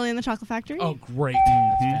and the Chocolate Factory. Oh, great!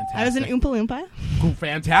 That's fantastic. I was in Oompa Loompa.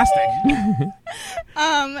 Fantastic.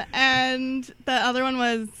 And the other one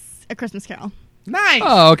was A Christmas Carol. Nice.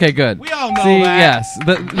 Oh, okay, good. We all know See, that. yes.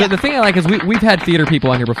 The thing I like is we've had theater people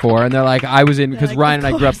on here before, and they're like, I was in because like, Ryan of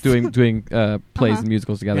and I grew up course. doing plays and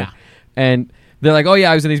musicals together, Yeah. and they're like, oh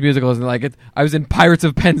yeah, I was in these musicals, and they're like, I was in Pirates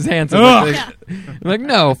of Penzance. And Ugh. I'm like,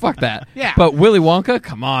 no, fuck that. Yeah. But Willy Wonka,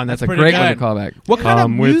 come on, that's a pretty great one to good. call back. What kind of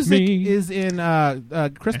Come with music me. is in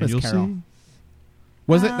Christmas And you'll Carol? see.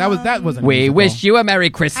 Was it that wasn't? a We musical. wish you a Merry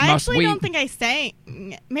Christmas. I actually we don't think I sang.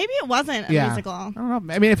 Maybe it wasn't a Yeah. musical. I don't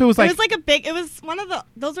know. I mean, if it was like, It was like a big. It was one of the.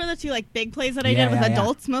 Those were the two like big plays that I Yeah, did with yeah, yeah.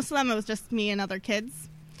 adults. Most of them it was just me and other kids.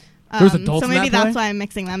 There was adults so in maybe that play? that's why I'm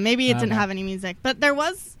mixing them. Maybe it didn't Okay. have any music, but there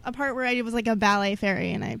was a part where I was like a ballet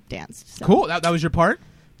fairy and I danced. So cool. That was your part.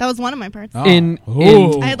 That was one of my parts. Oh. In-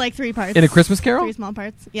 Ooh. I had like 3 parts. In A Christmas Carol? 3 small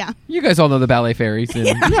parts. Yeah. You guys all know the ballet fairies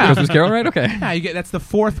in Christmas Carol, right? Okay. Yeah, you get that's the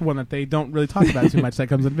fourth one that they don't really talk about too much. That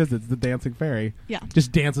comes and visits the dancing fairy. Yeah.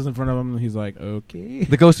 Just dances in front of him, and he's like, okay.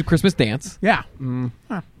 The Ghost of Christmas Dance. Yeah.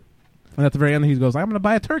 Huh. And at the very end, he goes, I'm going to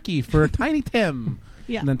buy a turkey for Tiny Tim.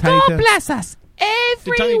 Yeah. And then Tiny Tim. bless us,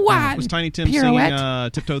 Was Tiny Tim singing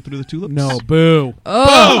Tiptoe Through the Tulips? No, boo.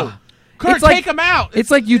 Oh, Kurt, It's like- take him out.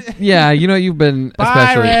 it's like you. Yeah, you've been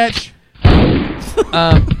Bye, especially. Rich.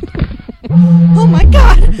 Oh my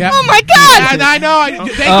god. Yeah. Oh my god. Yeah, I know.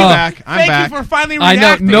 Thank you. I'm back. I'm Thank back. you for finally I know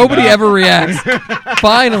reacting. nobody ever reacts.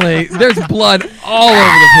 Finally, there's blood all over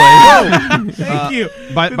the place. Thank you.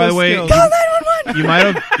 By For the those way, skills. you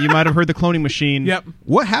might have heard the cloning machine. Yep.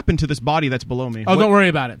 What happened to this body that's below me? Oh, don't worry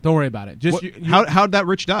about it. Don't worry about it. Just How'd that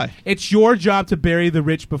rich die? it's your job to bury the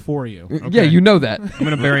rich before you. Yeah, you know that. I'm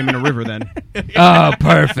gonna bury him in a river then. Oh,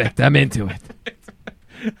 perfect. I'm into it.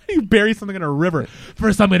 You bury something in a river.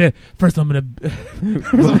 First, I'm gonna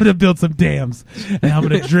build some dams, and I'm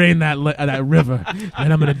gonna drain that river,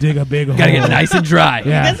 and I'm gonna dig a big hole. Gotta get nice and dry.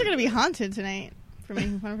 You Yeah. guys are gonna be haunted tonight for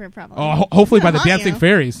making fun of her problem. Oh, hopefully by the Haunt dancing you.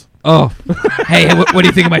 fairies. Oh, hey, what do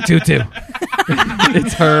you think of my tutu?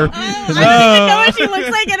 It's her. I don't even know what she looks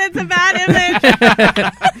like, and it's a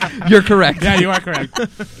bad image. You're correct. Yeah, you are correct.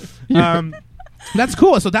 That's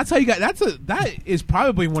cool. So that's how you got. That is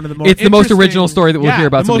probably one of the most. It's the most interesting- original story that we'll hear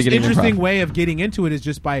about The somebody most getting interesting improv. way of getting into it is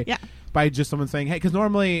just by Yeah. by just someone saying, "Hey," because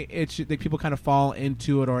normally it's like people kind of fall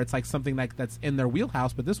into it, or it's like something that's in their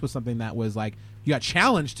wheelhouse. But this was something that was like you got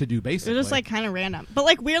challenged to do. It Basically, was just like kind of random, but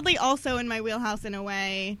like weirdly also in my wheelhouse in a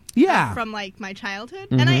way. Yeah. From like my childhood,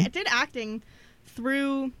 and I did acting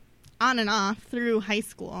through on and off through high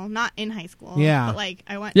school, not in high school. Yeah. but like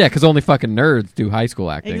I went. Yeah, because only fucking nerds do high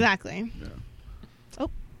school acting. Exactly.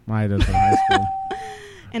 I did in high school.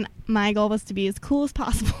 And my goal was to be as cool as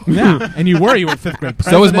possible. Yeah, and you were 5th grade.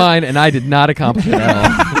 So was president. mine, and I did not accomplish it at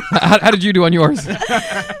all. How did you do on yours?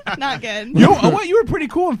 Not good. You were pretty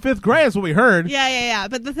cool in 5th grade. That's what we heard. Yeah.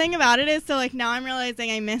 But the thing about it is, so like now I'm realizing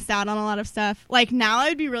I missed out on a lot of stuff. Like now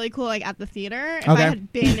I'd be really cool like at the theater if Okay. I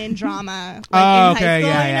had been in drama like Oh, in okay, high school,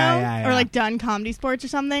 yeah, you yeah, know, yeah, yeah. or like done comedy sports or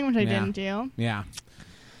something, which I Yeah. didn't do. Yeah.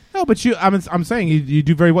 No, but I'm saying you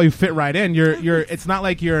do very well. You fit right in. You're. It's not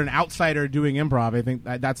like you're an outsider doing improv. I think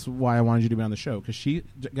that's why I wanted you to be on the show because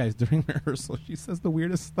guys during rehearsal she says the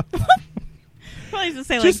weirdest stuff. Probably used to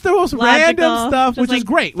say Just like the most logical, random stuff, just, which is like,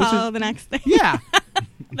 great, which Follow is- the next thing. Yeah,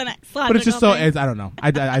 The next but it's just so. logical It's, I don't know.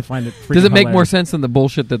 I find it. Does it make more hilarious. sense than the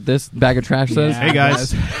bullshit that this bag of trash says? Yeah. Hey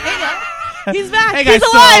guys, thing. He's back. Hey guys,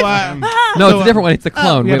 He's so, alive. No, So, it's a different one. It's the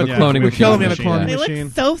clone. we We have have a a cloning we machine. kill him in a machine, cloning yeah. They machine.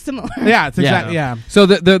 look so similar. Yeah, it's exactly. Yeah. So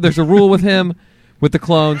there's a rule with him, with the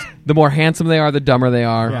clones. The more handsome they are, the dumber they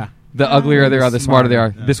are. Yeah. The uglier they are, the smarter they are.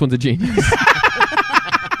 Smarter, yeah. This one's a genius.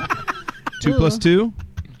 2 + 2,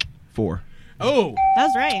 4. Oh, That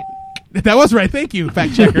was right. that was right. Thank you,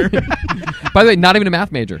 fact checker. By the way, not even a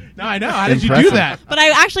math major. No, I know. How did you do Impressive. that? But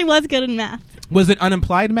I actually was good in math. Was it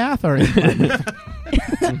unimplied math or? Implied math?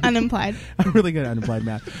 Unimplied. I'm really good at unimplied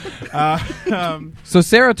math. So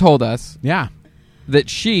Sarah told us Yeah. that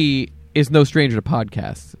she is no stranger to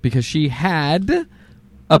podcasts because she had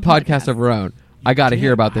a podcast of her own. I got to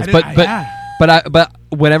hear about this, but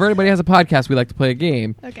whenever anybody has a podcast, we like to play a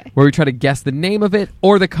game Okay. where we try to guess the name of it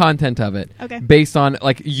or the content of it. Okay. Based on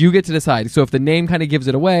you get to decide. So if the name kind of gives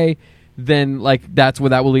it away, then that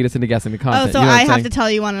will lead us into guessing the content. Oh, so You know what I I'm have saying? to tell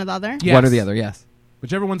you one or the other? Yes. One or the other. Yes.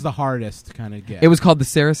 Whichever one's the hardest to kind of get. It was called the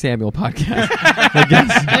Sarah Samuel podcast. I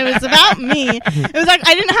guess. It was about me. It was like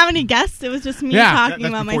I didn't have any guests. It was just me Yeah. talking That's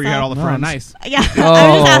about before myself. you had all the Oh, friends. nice. Yeah, I was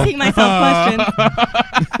Oh. just asking myself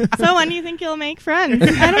questions. So when do you think you'll make friends?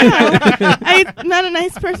 I don't know. I met a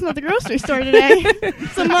nice person at the grocery store today.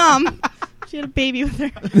 It's a mom. She had a baby with her.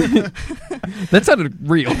 That sounded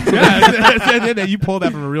real. Yeah, you pulled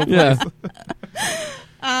that from a real place.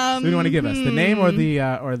 Yeah. So you want to give us the name or the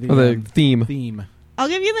Or the theme. theme? I'll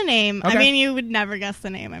give you the name. Okay. I mean, you would never guess the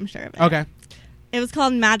name, I'm sure of it. Okay. It was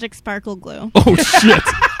called Magic Sparkle Glue. Oh shit!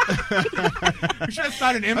 We should have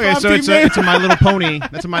started an Okay, improv so team name. it's a My Little Pony.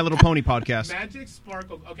 That's a My Little Pony podcast. Magic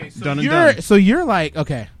Sparkle. Okay, so Done and you're done. so you're like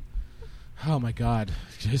okay. Oh my god,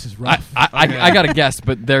 this is rough. I got to guess,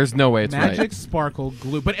 but there's no way it's Magic right. Sparkle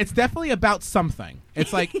Glue, but it's definitely about something.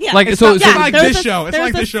 It's like Yeah. Like it's so, not, so it's like there's this a- show. It's there's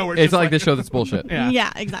like a- this show. Where it's not like this show that's bullshit.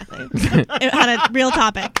 Yeah, exactly. It had a real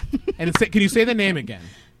topic. And it's, can you say the name again?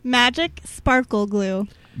 Magic Sparkle Glue.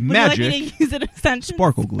 Magic Would you like me to use it as extension?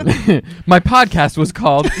 Sparkle Glue. My podcast was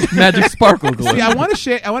called Magic Sparkle Glue. See, I want to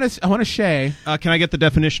Shay. I want to Shay. Can I get the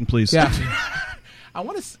definition, please? Yeah. I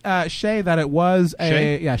want to Shay that it was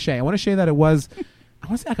Shay? Shay. I want to Shay that it was. I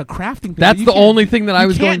want to say like a crafting thing. That's You the can't- only thing that I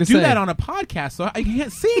was you going can't to do say. that on a podcast, so I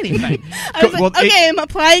can't see anything. I was like, Well, okay, I'm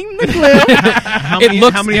applying the glue. It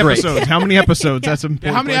looks how many great. episodes? How many episodes? That's an Yeah,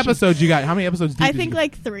 important how many question. episodes you got? How many episodes? I think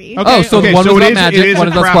like 3. Okay. Oh, so okay, one so was it about is- it magic, is one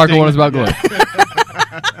a is about sparkle, crafting. one is about glue.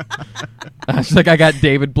 She's like, I got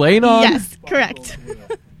David Blaine on. Yes, correct.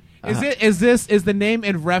 Is the name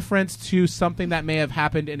in reference to something that may have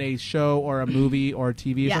happened in a show or a movie or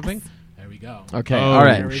TV or Yes. something? There we go. Okay, Oh, all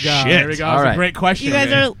right. There we go. Shit. There we go. All That's right. a great question. You guys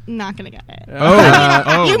man. are not going to get it.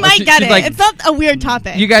 Oh. You might get she's it. like- it's not a weird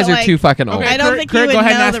topic. You guys so, are like, too fucking old. Okay, I don't Kurt, think Kurt, you would go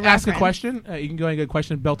ahead know and the ask a reference. question. You can go ahead and get a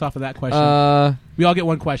question built off of that question. We all get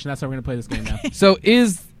one question. That's how we're going to play this game now. So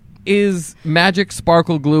is Magic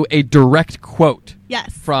Sparkle Glue a direct quote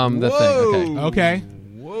Yes. from the thing? Okay. Okay,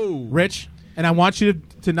 Whoa. Rich, and I want you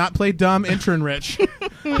to not play dumb intern, Rich,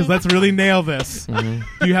 because let's really nail this. Mm-hmm.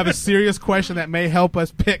 Do you have a serious question that may help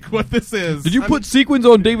us pick what this is? Did you put sequins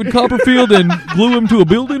on David Copperfield and glue him to a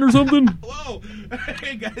building or something? Whoa!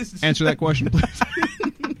 Hey guys, Answer that question, please.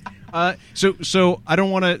 So I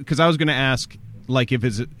don't want to, because I was going to ask, like, if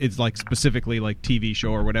it's like specifically like TV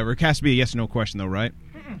show or whatever. It has to be a yes or no question, though, right?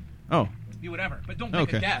 Oh, do whatever, but don't make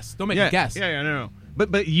okay. a guess. Don't make yeah, a guess. Yeah, no.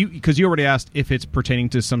 But you, because you already asked if it's pertaining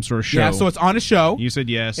to some sort of show. Yeah, so it's on a show. You said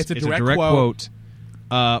yes. It's a direct quote.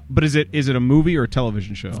 But is it a movie or a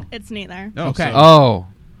television show? It's neither. Oh, Okay.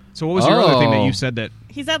 So what was your other thing that Oh. you said that?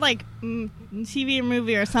 He said like TV or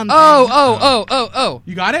movie or something. Oh.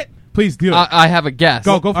 You got it? Please do it. I have a guess.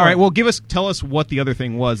 Go for All right. it. Well, tell us what the other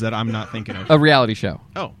thing was that I'm not thinking of. A reality show,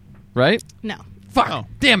 Oh. right? No. Fuck. Oh.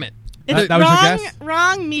 Damn it. It's That was your wrong, guess?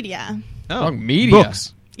 wrong media. Oh. Wrong media.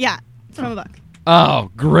 Books. Yeah, it's from a book. Oh,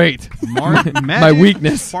 great. My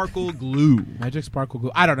weakness. Sparkle glue. Magic Sparkle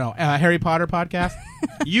Glue. I don't know. Harry Potter podcast?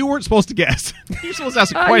 You weren't supposed to guess. You're supposed to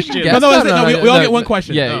ask a you question. can guess. No, we all get one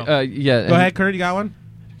question. Yeah, yeah. Go ahead, Kurt. You got one?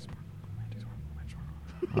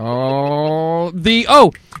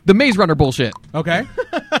 The Maze Runner bullshit. Okay.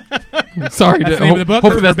 Sorry, That's the name of the book?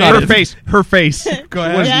 hopefully that's not Her it. face. Her face. Go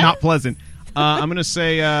ahead. was Yeah. not pleasant. I'm gonna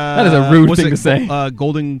say That is a rude was thing it to say.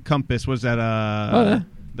 Golden Compass. Was that yeah.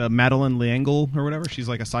 the Madeline L'Engle or whatever? She's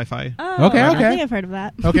like a sci-fi. Oh, Okay, I okay. think I've heard of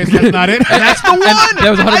that. Okay, so that's not it. That's the one. that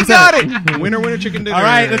was 100%. I got it. Winner, chicken dinner. All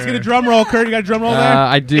right, let's get a drum roll. Kurt, you got a drum roll there?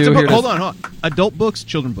 I do. It's a Here book. it Hold is. on. Adult books,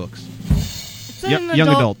 children books, It's an young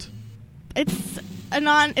adult. It's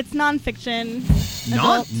it's nonfiction.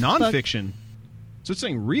 Non adult book. nonfiction. So it's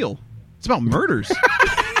saying real. It's about murders.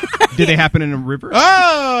 Did they happen in a river?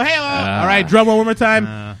 Oh, hey. All right, drum roll one more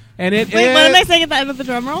time. And it Wait, is... what did I say at the end of the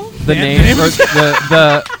drum roll? The name, or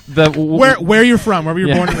the Where you're from, wherever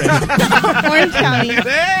you're born and raised. Orange County.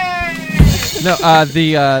 no,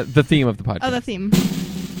 the theme of the podcast. Oh, the theme.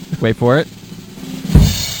 Wait for it.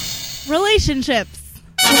 Relationships.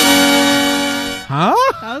 Huh?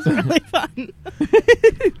 That was really fun.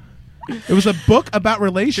 It was a book about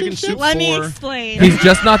relationships? Chicken soup Let me for explain. He's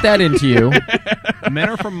just not that into you. men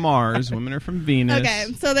are from Mars, women are from Venus. Okay,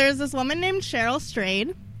 so there's this woman named Cheryl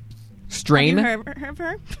Strayed. Strain. Have you heard of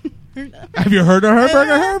her? Have you heard of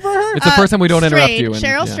her? Her? It's the first time we don't interrupt Strayed, you. and-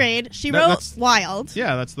 Cheryl yeah. Strayed. She That- wrote that's- Wild,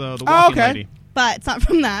 Yeah, that's the Oh, walking okay. lady. but it's not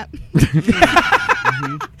from that.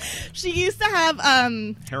 She used to have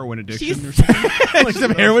Heroin addiction. She's- Or something. Like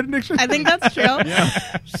some heroin addiction? I think that's true.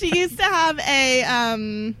 She used to have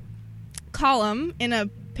a column in a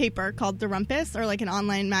paper called The Rumpus, or like an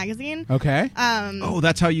online magazine. Okay. Oh,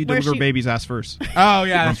 that's how you Where deliver she- baby's ass first. Oh,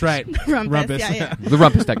 yeah, that's right. Rumpus, yeah. The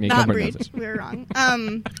rumpus technique. Not Everybody knows breed. it. We were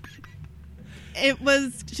wrong. It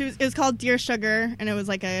was called Dear Sugar, and it was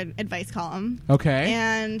like an advice column. Okay.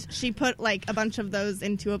 And she put like a bunch of those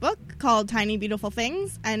into a book called Tiny Beautiful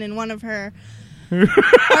Things, and in one of her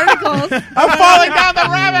articles, I'm falling down the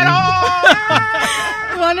rabbit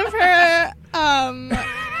hole! one of her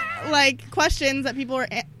like questions that people were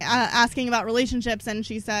asking about relationships, and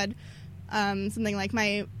she said something like,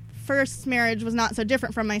 my first marriage was not so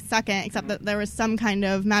different from my second, except that there was some kind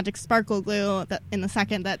of magic sparkle glue that in the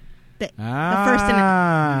second that the first didn't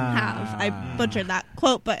have. I butchered that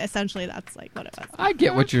quote, but essentially that's like what it was. I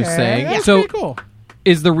get what you're Okay, saying. that's So, pretty cool.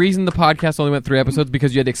 is the reason the podcast only went 3 episodes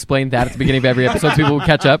because you had to explain that at the beginning of every episode so people would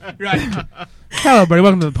catch up? Right. Hello, everybody.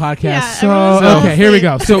 Welcome to the podcast. Yeah, so, everyone's okay, here we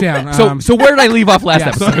go. asleep. Sit down. So where did I leave off last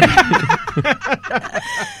yeah, so- episode?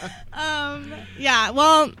 Yeah,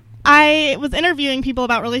 well, I was interviewing people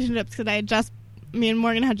about relationships because me and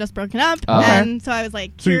Morgan had just broken up, Okay. and so I was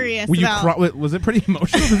like curious were you about. was it pretty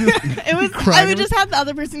emotional? It was. crying I would over- just have the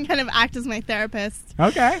other person kind of act as my therapist.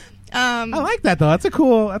 Okay. I like that though. That's a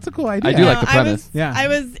cool idea. I do like the I premise. Yeah. I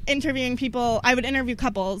was interviewing people. I would interview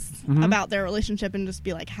couples Mhm. about their relationship and just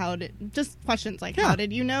be like, just questions like, Yeah. how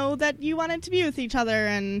did you know that you wanted to be with each other?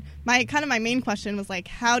 And my main question was like,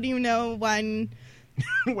 how do you know when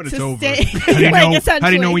when it's to over. stay? How do you like, know? How do you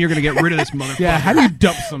essentially. know when you're going to get rid of this motherfucker? Yeah. How do you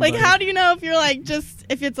dump somebody? Like, how do you know if you're like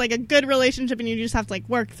if it's like a good relationship and you just have to like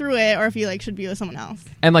work through it, or if you like should be with someone else?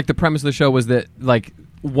 And like the premise of the show was that like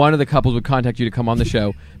one of the couples would contact you to come on the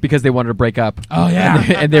show because they wanted to break up. Oh, yeah.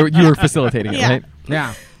 and you were facilitating it, Yeah. right?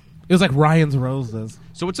 Yeah. It was like Ryan's Roses.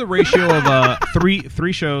 So what's a ratio of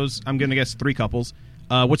three shows? I'm going to guess 3 couples.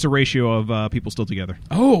 What's the ratio of people still together?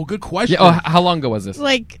 Oh, good question. Yeah. Oh, how long ago was this?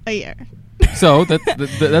 Like a year. So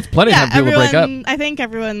that's plenty of time for people to break up. I think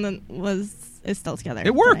everyone is still together.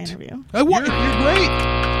 It worked. that I interview. You're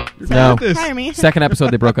great. You're No. good at this. Hire me. Second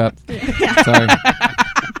episode they broke up. Yeah. Sorry.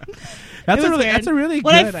 That's It a was really weird. that's a really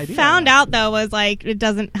What good I idea. found out though was like it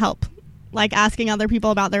doesn't help. Like asking other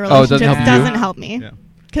people about their Oh, it doesn't relationships help you? doesn't help me. Yeah.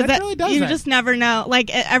 Because That really doesn't. you just never know.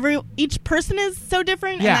 Like each person is so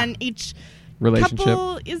different, Yeah. and then each Relationship.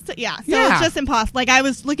 couple is so Yeah. it's just impossible. Like I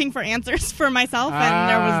was looking for answers for myself, and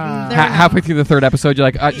there was Halfway through the 3rd episode, you're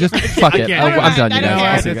like, just fuck it. can't. I'm done, I you don't guys. care.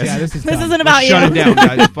 I'll see you guys. Yeah, this is this dumb. isn't about Shut you. it down,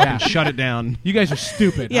 guys. Fucking Yeah. shut it down. You guys are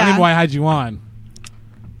stupid. Yeah. I don't know why I had you on.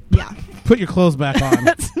 Yeah, Put your clothes back on.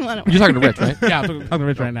 that's what it was. You're talking to Rich, right? Yeah, I'm talking to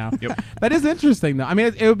Rich right now. Yep. That is interesting, though. I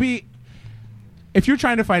mean, it would be if you're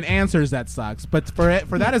trying to find answers, that sucks. But for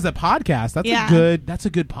that as a podcast, that's Yeah. a good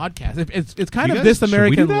podcast. It's kind You of guys- This should we do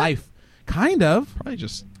American that? Life, kind of. Probably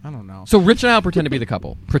just I don't know. So Rich and I will pretend to be the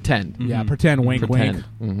couple. Pretend. Yeah, pretend. Wink, Pretend.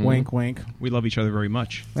 wink, Mhm. wink, wink. we love each other very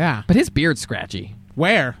much. Yeah. But his beard's scratchy.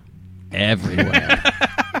 Where? Everywhere.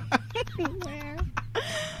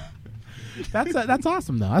 That's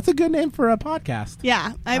awesome though. That's a good name for a podcast.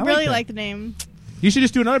 Yeah, I like really that. like the name. You should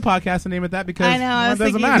just do another podcast and name it that because I know. I was it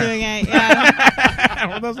doesn't thinking matter. of doing it. Yeah.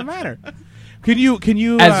 Well, it doesn't matter. Can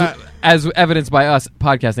you As evidenced by us,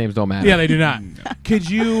 podcast names don't matter. yeah, they do not. Could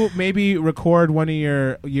you maybe record one of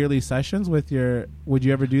your yearly sessions with your? Would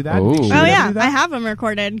you ever do that? Ooh. Should you Oh ever yeah, do that? I have them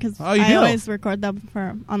recorded because Oh, you I do? always record them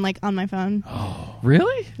on my phone.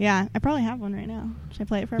 Really? Yeah, I probably have one right now. Should I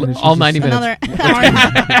play it for All everyone? 90 minutes. Another hour and a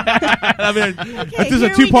half. I mean, Okay, this is a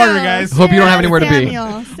here we two-parter, go. guys. Hope you don't have anywhere to be. Samuel.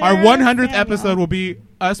 Our Sarah 100th Samuel. episode will be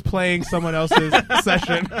us playing someone else's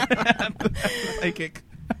session. Psychic.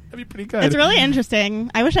 That'd be pretty good. It's really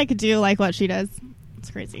interesting. I wish I could do like what she does.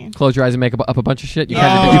 It's crazy. Close your eyes and make up a bunch of shit. You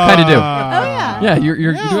Yeah. kind of do. Oh yeah. Yeah, you're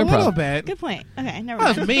yeah, doing a little improv. bit. Good point. Okay, never That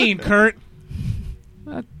was mind. mean, Kurt.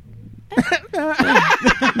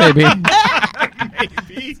 Maybe.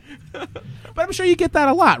 But I'm sure you get that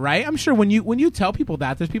a lot, right? I'm sure when you tell people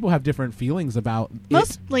that, there's people have different feelings about it.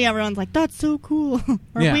 Mostly everyone's like, "That's so cool"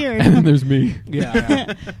 or Yeah. weird. And then there's me.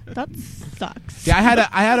 Yeah. That sucks. Yeah, I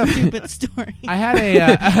had a Stupid story. I had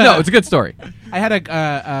a No, it's a good story. I had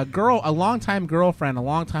a longtime girlfriend a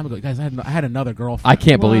long time ago. Guys, I had another girlfriend. I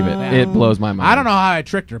can't believe it. Wow. It blows my mind. I don't know how I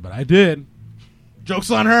tricked her, but I did.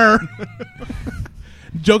 Joke's on her.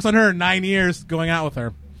 Joke's on her. 9 years going out with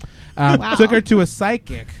her. Wow. Took her to a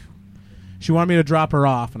psychic. She wanted me to drop her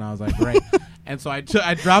off, and I was like, great. And so I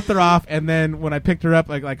dropped her off, and then when I picked her up,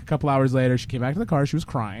 like a couple hours later, she came back to the car. She was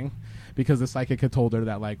crying because the psychic had told her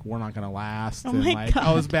that like we're not gonna last and my like God.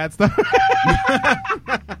 all this bad stuff.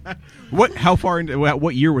 How far into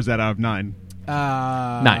what year was that out of 9?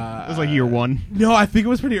 9. It was like year 1. No, I think it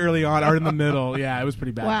was pretty early on, or in the middle. Yeah, it was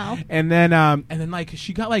pretty bad. Wow. And then like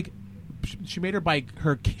she got like she made her buy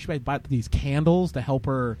these candles to help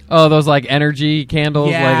her. Oh, those like energy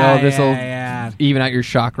candles. Yeah, like, oh, this will yeah. even out your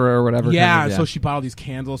chakra or whatever. Yeah, kind of, so she bought all these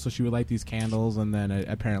candles, so she would light these candles, and then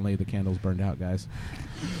apparently the candles burned out, guys.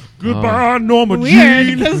 Goodbye, Norma Weird,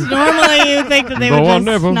 Jean. because normally you'd think that they No, I would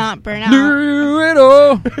never just not burn out. Do it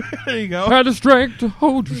all. There you go. Had the strength to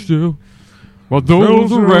hold you still, while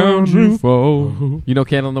those around you fall. You know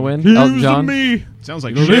 "Candle in the Wind"? Elton John. Me. Sounds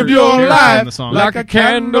like Live Cher your in life the song. like a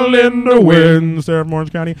candle in the wind. Sarah from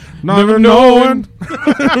Orange County. Never knowing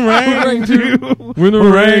rain to When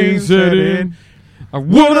the rain set in, I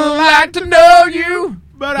would have liked to know you,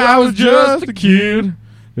 but I was just a kid.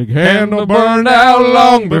 The candle burned out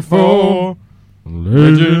long before.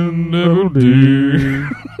 Legend never did.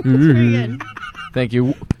 Pretty good. Thank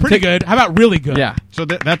you. Pretty good. How about really good? Yeah. So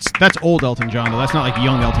that's old Elton John, though. That's not like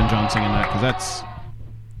young Elton John singing that, because that's...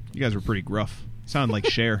 You guys were pretty gruff. Sound like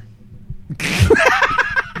Cher.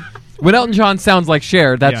 When Elton John sounds like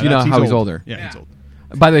Cher, that's how he's old. older. Yeah, he's old.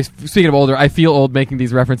 By the way, speaking of older, I feel old making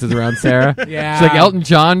these references around Sarah. Yeah. She's like, Elton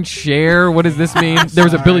John, Cher, what does this mean? There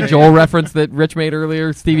was a Billy Joel reference that Rich made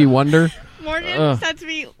earlier, Stevie Wonder. Morgan said to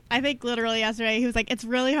me, I think literally yesterday, he was like, it's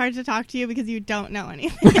really hard to talk to you because you don't know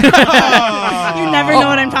anything. You never know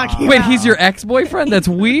what I'm talking Wait, about. he's your ex-boyfriend? That's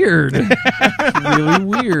weird. Really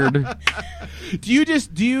weird. Do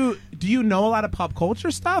you know a lot of pop culture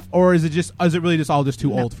stuff, or is it really just all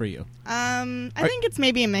too old for you? I think it's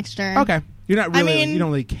maybe a mixture. Okay, you're not really. I mean, you don't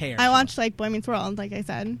really care. I watched like Boy Meets World, like I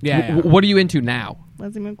said. Yeah. What are you into now?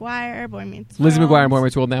 Lizzie McGuire, Boy Meets Lizzie World. McGuire and Boy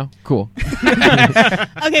Meets World now? Cool.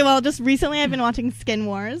 Okay, well, just recently I've been watching Skin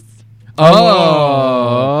Wars.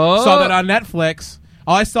 Oh. Saw that on Netflix.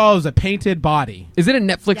 All I saw was a painted body. Is it a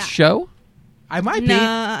Netflix Yeah. show? I might No, be.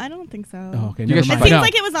 I don't think so. Oh, okay. You never guys should It mind. seems No.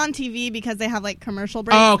 like it was on TV because they have like commercial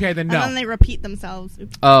breaks. Oh, okay, then no. And then they repeat themselves.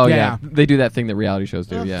 Oops. Oh, Yeah. yeah. They do that thing that reality shows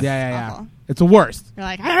do, Ugh. yeah. Yeah. Awful. It's the worst. You're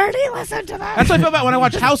like, I already listened to that. That's what I feel about when I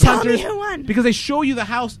watch House Tell Hunters. me who won. Because they show you the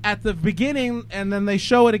house at the beginning, and then they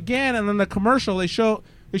show it again, and then the commercial they show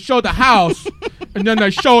the house, and then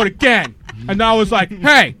they show it again. And I was like,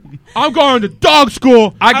 hey, I'm going to dog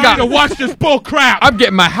school. I got- need to watch this bull crap. I'm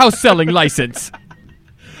getting my house selling license.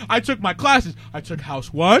 I took my classes. I took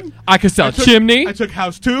House 1. I can sell I took, chimney. I took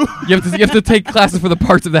House 2. You have to take classes for the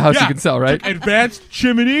parts of the house Yeah. you can sell, right? Took advanced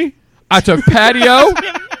chimney. I took patio.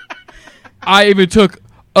 I even took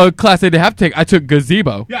a class they didn't have to take. I took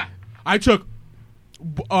gazebo. Yeah. I took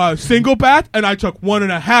single bath, and I took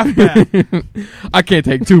 1.5 bath. I can't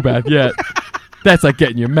take 2 bath yet. That's like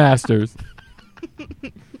getting your master's.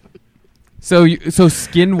 So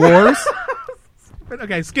Skin Wars?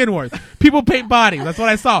 Okay, Skin Wars. People paint bodies. That's what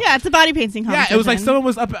I saw. Yeah, it's a body painting Yeah, competition. it was like someone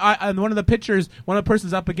was up on one of the pictures. One of the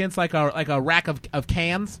persons up against like a rack of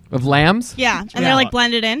cans. Of lambs? Yeah, and Yeah. they're like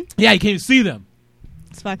blended in. Yeah, you can't even see them.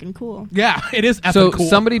 It's fucking cool. Yeah, it is. So cool.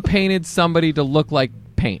 somebody painted somebody to look like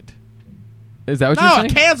paint. Is that what you're no saying?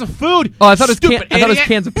 cans of food. Oh, I thought it was Stupid I thought it was idiot.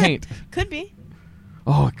 cans of paint. Could be.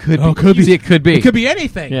 Oh, it could Oh, be. could be. See, it could be. It could be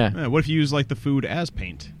anything. Yeah. Yeah, what if you use like the food as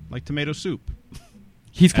paint, like tomato soup?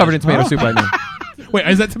 He's covered in tomato Huh? soup right now. Wait,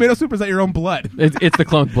 is that tomato soup or is that your own blood? It's the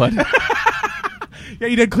cloned blood. Yeah,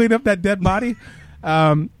 you did clean up that dead body.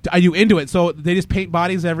 Are you into it? So they just paint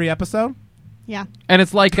bodies every episode? Yeah. And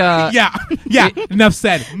it's like Yeah. Enough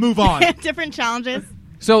said. Move on. Different challenges.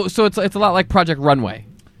 so it's a lot like Project Runway.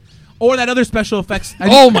 Or that other special effects.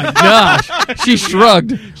 Oh my gosh. She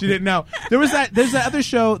shrugged. She didn't know. There's that other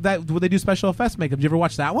show that where they do special effects makeup. Did you ever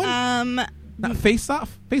watch that one? Not Face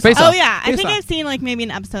Off. Face Oh Off. yeah, I Face think Off. I've seen like maybe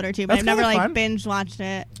an episode or two, but That's I've never kinda like fun. binge watched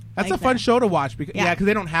it. That's like a fun that. show to watch because Yeah.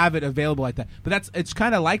 they don't have it available like that. But it's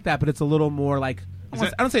kind of like that, but it's a little more like I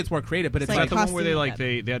don't say it's more creative, but it's It's like Is that the one where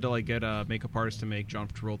costume they had to like get a makeup artist to make John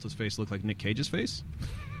Travolta's face look like Nick Cage's face?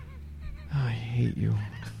 I hate you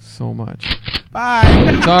so much.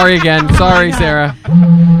 bye. Sorry again. Sorry, Sarah.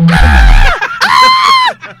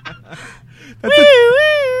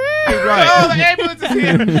 Oh, the ambulance is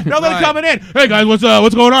here. Nobody coming in. Hey guys, what's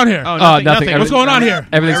going on here? Nothing. What's going on here?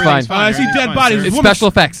 Everything's fine. I see dead fine, bodies. sir. It's This woman's- special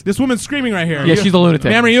effects. This woman's screaming right here. Yeah, she's a lunatic.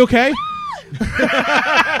 Ma'am, are you okay?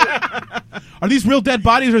 Are these real dead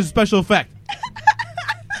bodies or is it a special effect?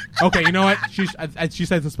 Okay, you know what? She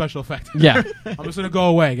said it's a special effect. Yeah. I'm just gonna go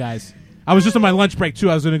away, guys. I was just on my lunch break too.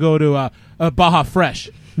 I was going to go to Baja Fresh.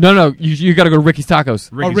 No, you got to go to Ricky's Tacos.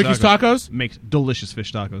 Ricky's Tacos? Makes delicious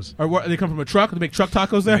fish tacos. Or what, they come from a truck? They make truck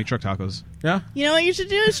tacos there? Make truck tacos. Yeah? You know what you should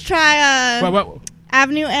do is try What?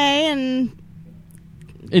 Avenue A and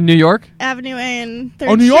In New York? Avenue A and 3rd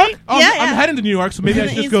Oh, New York? Street. Oh, yeah, I'm heading to New York, so maybe I In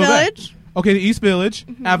should the just East go Village. there. Okay, the East Village,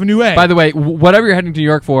 Avenue A. By the way, whatever you're heading to New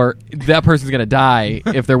York for, that person's going to die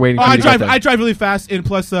if they're waiting for you to get there. I drive really fast, and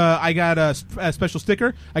plus I got a special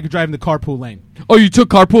sticker. I can drive in the carpool lane. Oh, you took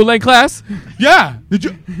carpool lane class? Yeah. Did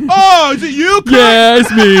you? Oh, is it you? Yeah,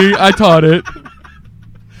 it's me. I taught it.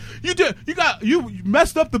 You did. You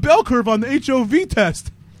messed up the bell curve on the HOV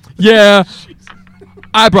test. Yeah.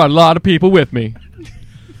 I brought a lot of people with me.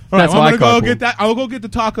 All right, That's well, why I'm I gonna go carpool. get that. I'll go get the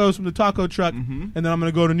tacos from the taco truck, and then I'm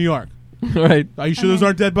gonna go to New York. All right. Are you sure those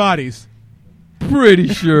aren't dead bodies? Pretty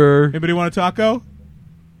sure. Anybody want a taco?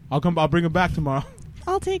 I'll bring them back tomorrow.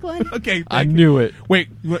 I'll take one. Okay. I thank you. knew it. Wait,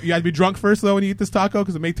 you got to be drunk first though when you eat this taco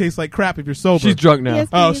because it may taste like crap if you're sober. She's drunk now. Yes,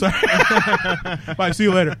 Oh, please. sorry. Bye. See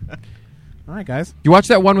you later. All right, guys. You watch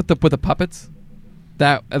that one with the puppets?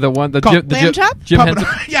 The one the Called Lamb Chop? Jim Puppet-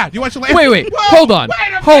 Henson. yeah. Do you watch the lamb? Wait. Whoa, Hold on.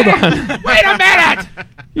 Hold on. Wait a minute.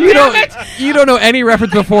 You don't know any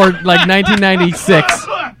reference before like 1996.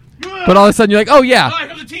 But all of a sudden you're like, oh yeah. I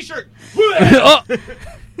have the T-shirt. oh,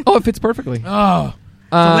 it fits perfectly. Oh,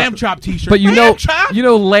 it's a lamb chop T-shirt. But Lamb chop? you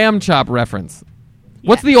know lamb chop reference.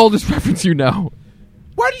 What's the oldest reference you know?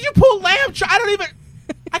 Where did you pull lamb chop? I don't even.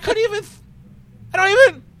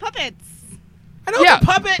 Puppets. I know Yeah. the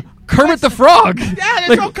puppet. Kermit the Frog. Yeah, there's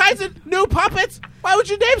Like- all kinds of new puppets. Why would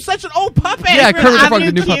you name such an old puppet? Yeah, Remember Kermit the Frog, the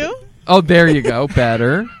Avenue new Q? puppet. Oh, there you go.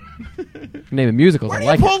 Better. Naming musicals. Where I do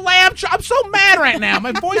like you it. pull lamb chop? I'm so mad right now.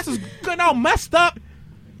 My voice is getting all messed up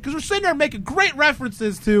because we're sitting there making great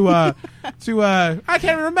references to I can't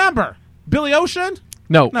even remember. Billy Ocean,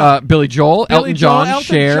 No, Billy Joel, Billy Elton John, Joel,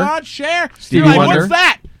 Cher. John, Cher. Stevie You're like, Wonder. what's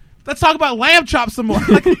that? Let's talk about lamb chop some more.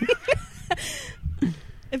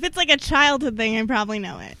 If it's like a childhood thing, I probably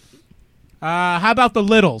know it. How about the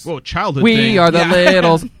Littles? Whoa, childhood We thing. are the Yeah.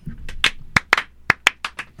 littles.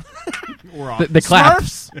 We're off. The clap.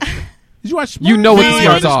 Smurfs. Did you watch Smurfs? You know what No, I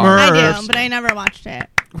Smurfs didn't- are. I Smurfs. do, but I never watched it.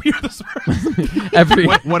 We are the Smurfs. Every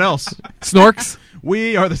What else? Snorks.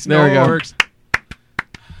 We are the There we go. Snorks.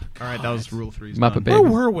 All right, that was rule 3. Muppet Where Baby.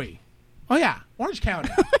 were we? Oh yeah, Orange County.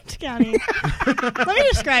 Orange County. Let me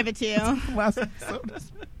describe it to you. Last episode.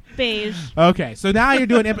 Beige. Okay, so now you're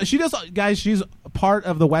doing. She does, guys. She's part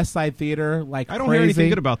of the West Side Theater. Like I don't crazy. hear anything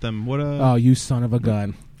good about them. What? Oh, you son of a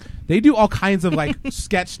gun! They do all kinds of like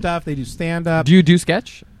sketch stuff. They do stand up. Do you do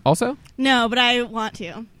sketch also? No, but I want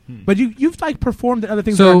to. But you've like performed in other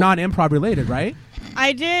things So- that are non improv related, right?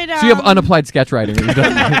 I did. So you have unapplied sketch writing. that you've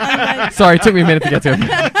done. Sorry, it took me a minute to get to it.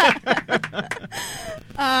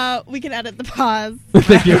 We can edit the pause.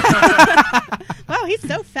 Thank you. Wow, he's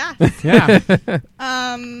so fast. Yeah.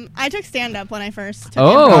 I took stand up when I first took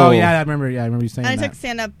Oh. improv. Oh yeah, I remember. Yeah, I remember you saying And I that. took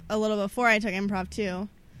stand up a little before I took improv too.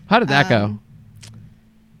 How did that go?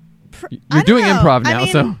 I You're don't doing know. improv I now, mean,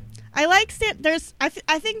 so I like there's I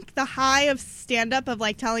think the high of stand up of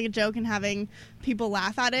like telling a joke and having people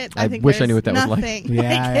laugh at it. I think wish I there's knew what that was like. nothing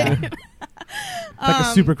Yeah, it. It's like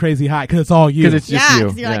a super crazy high because it's all you. because it's just Yeah, you.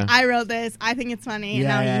 'cause you're like, I wrote this. I think it's funny.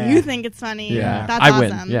 Yeah, and now yeah, you yeah. think it's funny. yeah. That's I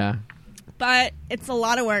awesome. win. Yeah. But it's a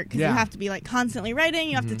lot of work because Yeah. you have to be like constantly writing.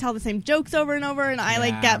 You have to tell the same jokes over and over. And I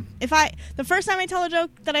like Yeah. get the first time I tell a joke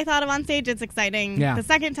that I thought of on stage, it's exciting. Yeah. The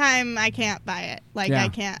second time, I can't buy it. Like Yeah. I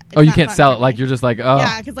can't. it's Oh, you not can't fun sell for it. Like me. you're just like, oh.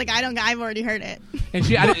 Yeah, because like I've already heard it. And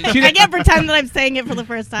she I didn't, can't pretend that I'm saying it for the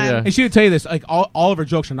first time. Yeah. and she didn't tell you this. Like all of her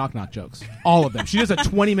jokes are knock knock jokes. All of them. She does a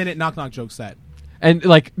 20-minute knock knock joke set. And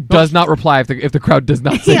like does not reply if the crowd does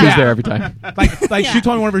not say Yeah. who's there every time. Like Yeah. she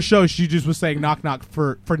told me one of her shows. She just was saying knock knock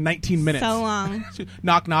for 19 minutes. So long.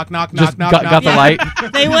 Knock knock knock Just knock got, knock. got the Yeah.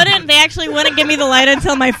 light. They actually wouldn't give me the light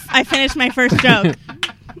until I finished my first joke.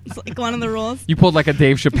 It's like one of the rules. You pulled like a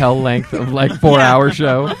Dave Chappelle length of like 4-hour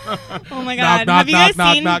show. Oh my Knock, god! knock, Have you guys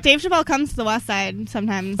knock, seen knock. Dave Chappelle comes to the West Side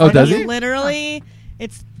sometimes? Oh, does And he? Literally,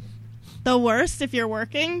 it's the worst if you're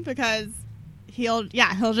working because he'll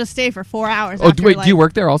just stay for 4 hours. Oh, after, wait, like, do you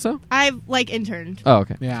work there also? I've like interned. Oh,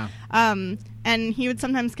 okay. Yeah. And he would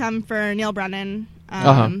sometimes come for Neil Brennan,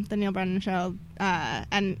 the Neil Brennan show,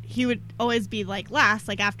 and he would always be like last,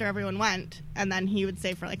 like after everyone went, and then he would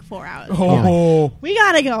stay for like 4 hours. Oh. We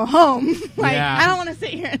gotta go home. Like Yeah. I don't want to sit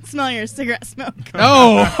here and smell your cigarette smoke.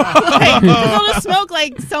 Oh. Like, 'cause I'll just smoke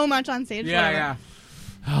like so much on stage. Yeah, whatever. yeah.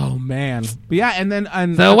 Oh man. But yeah, and then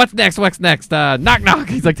So what's next? What's next? Knock knock.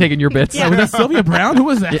 He's like taking your bits. Yeah. was that Sylvia Brown? Who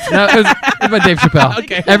was that? Yeah, no, it was about Dave Chappelle.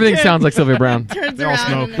 Okay. Everything sounds like Sylvia Brown. Turns They all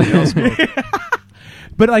around smoke. and They all smoke.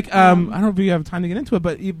 But like, I don't know if we have time to get into it,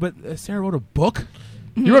 but Sarah wrote a book,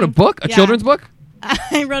 You wrote a book, a Yeah. children's book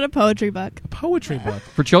I wrote a poetry book. a poetry book.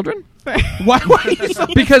 for children. Why are you so?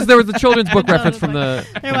 Because there was a children's book reference from the.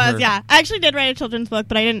 There was, yeah. I actually did write a children's book,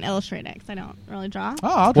 but I didn't illustrate it because I don't really draw. Oh,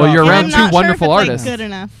 I'll Well, draw. you're And around I'm two not wonderful sure if it's, artists. Like, good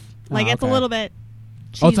enough. Like it's a okay. little bit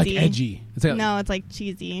cheesy. Oh, it's like edgy. It's like, No, it's like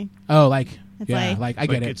cheesy. Oh, like It's yeah, like I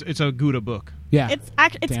get it. It's a Gouda book. Yeah. It's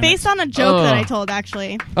Damn based it. on a joke that I Ugh. told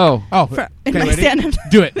actually. Oh, Oh, For, okay, in my ready? stand-up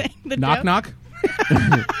Do it. thing, the Knock joke. knock.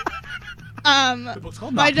 book's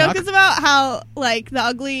called My Knock joke Knock. is about how like the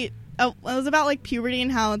ugly. Oh, it was about like puberty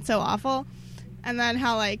and how it's so awful, and then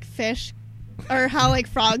how like fish, or how like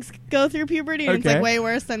frogs go through puberty and it's Okay. like way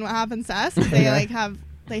worse than what happens to us. They like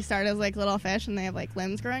they start as like little fish and they have like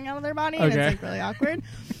limbs growing out of their body and Okay. it's like really awkward.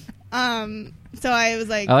 So I was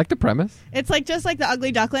like, I like the premise. it's like just like the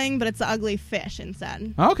ugly duckling, but it's the ugly fish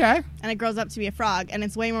instead, Okay. and it grows up to be a frog, and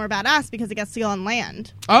it's way more badass because it gets to go on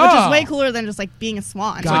land, which Oh. is way cooler than just like being a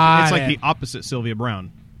swan. Got It's like it. the opposite Sylvia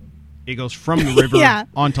Brown. It goes from the river Yeah.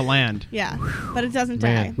 onto land. Yeah, but it doesn't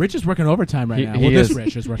Man. die. Rich is working overtime right He, now. he Well, this is.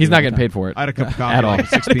 Rich is working. He's not getting overtime. paid for it I had a cup of coffee at all. at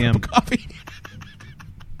 6 p.m. Coffee.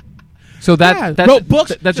 So that Yeah, that's, wrote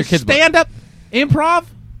books. that's your kid's book. stand up improv.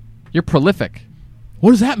 You're prolific. What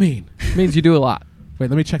does that mean? It means you do a lot. Wait,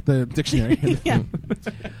 let me check the dictionary. Yeah.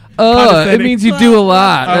 It Condescending. means you do a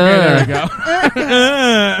lot. Okay, there we go.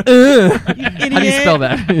 How do you spell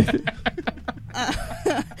that?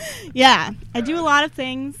 Yeah, I do a lot of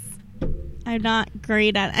things. I'm not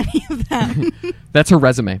great at any of them. That's her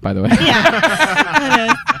resume, by the way.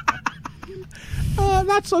 Yeah. I'm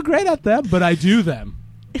not so great at them, but I do them.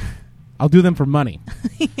 I'll do them for money.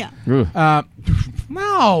 Yeah. Ooh,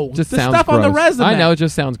 No, just the sounds stuff gross. on the resume. I know, it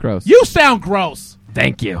just sounds gross. You sound gross.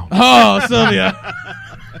 Thank you. Oh, Sylvia.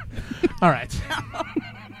 All right.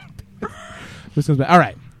 This goes back. All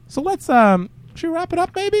right. So let's should we wrap it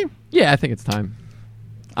up, maybe? Yeah, I think it's time.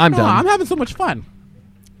 I'm No, done. I'm having so much fun.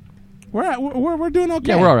 We're doing okay.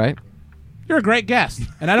 Yeah, we're all right. You're a great guest,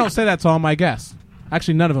 and I don't say that to all my guests.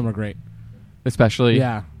 Actually, none of them are great. Especially.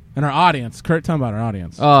 Yeah, and our audience. Kurt, tell me about our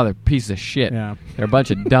audience. Oh, they're pieces of shit. Yeah. They're a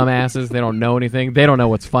bunch of dumbasses. They don't know anything. They don't know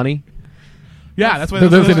what's funny. Yeah, that's why They're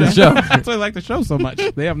they listening to the show. That's why I like the show so much.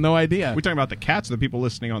 They have no idea. We're talking about the cats or the people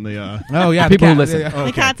listening on the... Oh yeah, The people cat- who listen. yeah, yeah.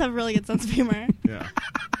 The cats have really good sense of humor. yeah.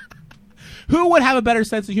 Who would have a better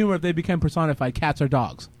sense of humor if they became personified, cats or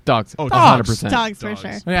dogs? Dogs. Oh, 100%. Dogs for Dogs.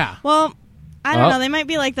 sure. Yeah, Well, I don't Oh. know. They might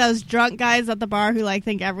be like those drunk guys at the bar who like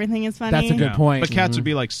think everything is funny. that's a good Yeah. point. But cats would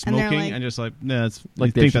be like And they're smoking and, like- just like, nah, it's Like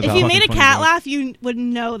you they think should that's If you fucking made a funny cat joke. laugh, you would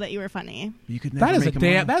know that you were funny. You could never that is make a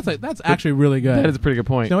 'em damn. laugh. That's actually really good. That is a pretty good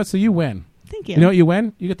point. You know what? So you win. Thank you. You know what you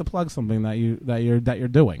win? You get to plug something that you're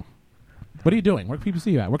doing. What are you doing? Where can people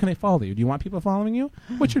see you at? Where can they follow you? Do you want people following you?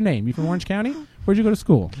 What's your name? You from Orange County? Where'd you go to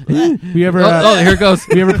school? You ever? Oh, here it goes.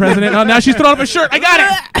 You ever president? Oh, now she's throwing up a shirt. I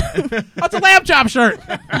got it. That's a lamb chop shirt.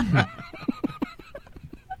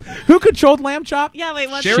 Who controlled lamb chop? Yeah. Wait.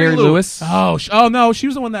 What's Sherry Lewis. Oh no, she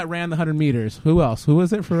was the one that ran the 100 meters. Who else? Who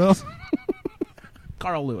was it for real?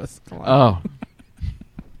 Carl Lewis. Come on. Oh.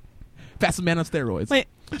 Fastest man on steroids. Wait.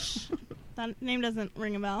 That name doesn't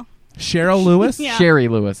ring a bell. Cheryl Lewis. Yeah. Sherry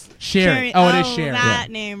Lewis. Sherry. Oh, it is Sherry. That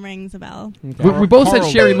name rings a bell. Okay. We both said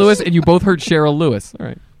Carl Sherry Lewis. Lewis, and you both heard Cheryl Lewis. All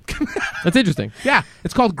right. That's interesting. Yeah,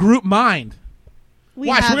 it's called Group Mind. We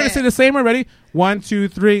Watch, have we're gonna it. say the same one. Ready? 1, 2,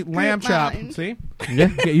 3. Lamb chop. Mind. See? Yeah.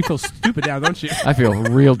 Yeah, you feel stupid now, don't you? I feel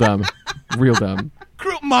real dumb. Real dumb.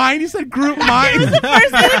 Group Mind. You said Group Mind. First thing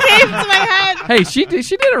that came to my head. Hey, she did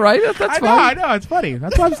it right. That's I fine. know. It's funny.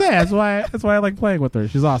 That's what I'm saying. That's why I like playing with her.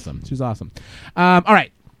 She's awesome. All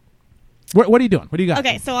right. What are you doing? What do you got?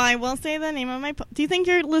 Okay, so I will say the name of my. Do you think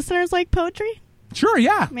your listeners like poetry? Sure.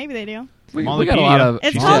 Yeah. Maybe they do. We got a lot of.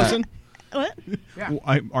 It's She's called- listen. What?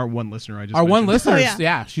 Our one listener, I just Our one mentioned. listener. Oh, yeah.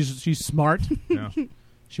 Yeah. She's smart. Yeah.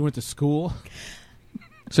 She went to school.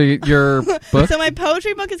 So your book. So my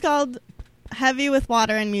poetry book is called Heavy with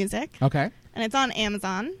Water and Music, Okay. and it's on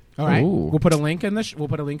Amazon. All right. Ooh. We'll put a link in the. We'll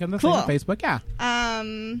put a link in the thing Cool. on Facebook. Yeah.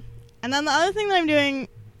 And then the other thing that I'm doing,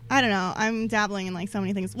 I don't know. I'm dabbling in like so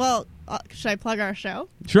many things. Well, should I plug our show?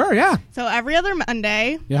 Sure. Yeah. So every other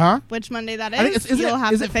Monday, Yeah. Huh? which Monday that I think is, it's- you'll have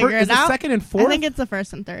to is figure is it out. Second and fourth. I think it's the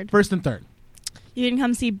first and third. first and third. You can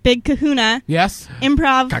come see Big Kahuna Yes.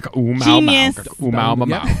 Improv Genius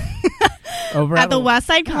Over at the West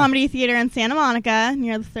Side Comedy Theater in Santa Monica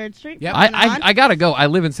near the 3rd Street. Yep. I gotta go. I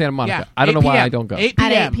live in Santa Monica. Yeah. I don't know 8 why p.m. I don't go. 8 At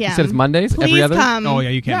p.m. 8 p.m. You said it's Mondays. Please every other. come. Oh, yeah,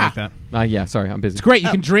 you can't Yeah. make that. Yeah. Sorry, I'm busy. It's great. You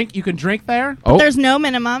can drink. You can drink there. Oh, There's no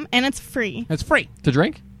minimum, and it's free. It's free. to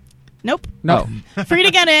drink. Nope. No. Free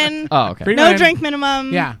to get in. Oh, okay. Free to No get in. drink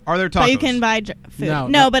minimum. Yeah. Are there tacos? But you can buy food.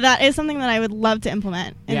 No. But that is something that I would love to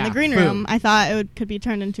implement in Yeah, the green food. room. I thought it could be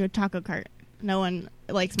turned into a taco cart. No one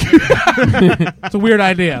likes my idea. It's a weird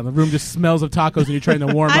idea. The room just smells of tacos and you're trying to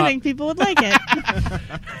warm I up. think people would like it.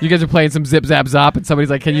 You guys are playing some zip zap zop, and somebody's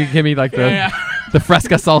like, "Can you give me like the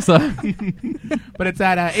fresca salsa?" But it's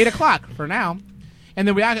at 8 o'clock for now. And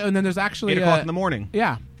then there's actually 8 o'clock in the morning.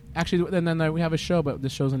 Yeah. Actually, and then we have a show, but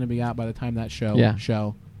this show's going to be out by the time that show. Yeah.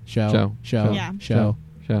 Show. Yeah.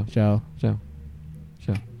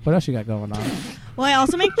 What else you got going on? Well, I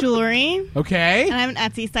also make jewelry, Okay. and I have an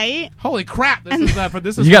Etsy site. Holy crap! This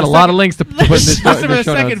is You got for a the lot second- of links to put in this show, This is in for the the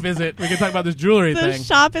show second notes. visit. We can talk about this jewelry The thing.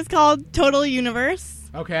 shop is called Total Universe,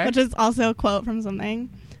 Okay. which is also a quote from something,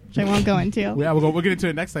 which I won't go into. Yeah, we'll get into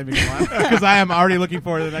it next time because I am already looking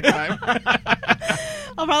forward to the next time.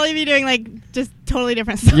 I'll probably be doing like just totally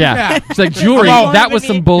different stuff. Yeah. Yeah. It's like jewelry. Well, That was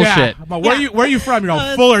some bullshit. Yeah. But where are you from? You're Oh, on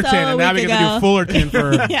it's Fullerton, so and now we week get to do ago. Fullerton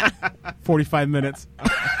for Yeah. 45 minutes.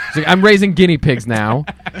 It's like, I'm raising guinea pigs now.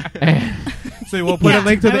 And So we'll put a Yeah,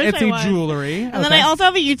 link to I the wish I Etsy was. jewelry. And then I also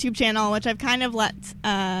have a YouTube channel, which I've kind of let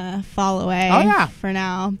fall away Oh, yeah. for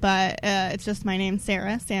now. But it's just my name,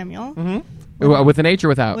 Sarah Samuel, with an H or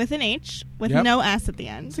without? with an H, with Yep. no S at the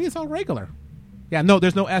end. See, it's all regular. Yeah, no,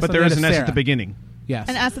 there's no S. But on there the is end an of S Sarah. at the beginning. Yes.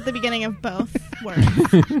 An S at the beginning of both words.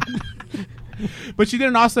 But she does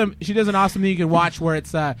an awesome thing you can watch where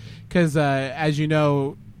it's because as you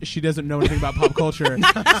know, she doesn't know anything about pop culture,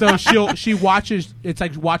 so she watches. It's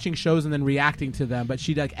like watching shows and then reacting to them, but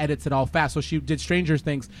she like edits it all fast. So she did Stranger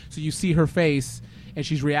Things, so you see her face and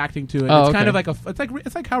she's reacting to it. Oh, It's okay. kind of like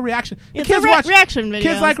it's like how reaction. It's kids a watch reaction videos.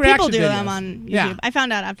 Kids like People reaction do videos. them on YouTube. Yeah. I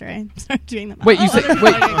found out after I started doing them. Wait, you Oh, said other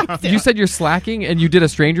people do you too. said you're slacking, and you did a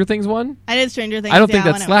Stranger Things one? I did Stranger Things. I don't think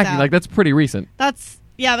yeah, that's when it was slacking. out. Like that's pretty recent. That's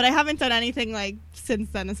yeah, but I haven't done anything like since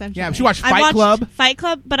then. Essentially, Yeah, but you watched I Fight watched Club? Fight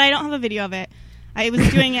Club, but I don't have a video of it. I was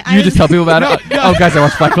doing it. You just tell people about it. Oh, guys, I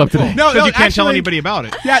watched Fight Club today. No, Because you can't tell actually- anybody about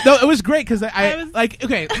it. Yeah, no, it was great because I was- like.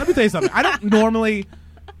 Okay, let me tell you something. I don't normally.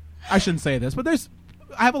 I shouldn't say this, but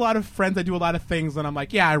I have a lot of friends that do a lot of things, and I'm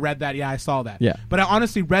like, yeah, I read that, yeah, I saw that. Yeah. But I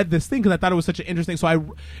honestly read this thing because I thought it was such an interesting. So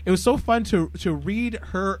it was so fun to read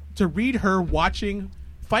her watching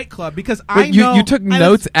Fight Club because I Wait, know you took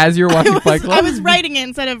notes as you were watching Fight Club? I was writing it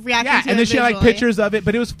instead of reacting yeah, to and it then she had like visually. pictures of it,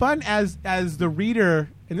 but it was fun as the reader.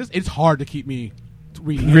 And it's hard to keep me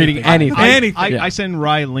Reading anything. I, Yeah. I send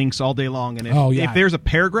Rye links all day long, and if, Oh, yeah. if there's a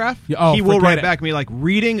paragraph, Yeah, oh, he will forget write it. back to me like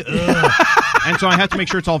reading, ugh. And so I have to make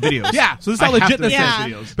sure it's all videos. Yeah, so this is I how have legit to this make is. those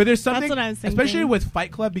Yeah. videos. But there's something, what I was thinking. especially with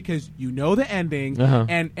Fight Club, because you know the ending, Uh-huh.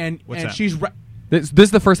 and What's that? she's This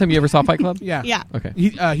is the first time you ever saw Fight Club? yeah. Yeah. Okay. He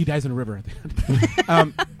dies in a river at the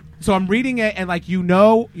end. So I'm reading it, and like you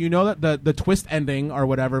know that the twist ending or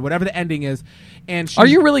whatever the ending is, and she's, Are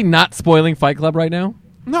you really not spoiling Fight Club right now?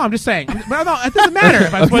 No, I'm just saying. But no, it doesn't matter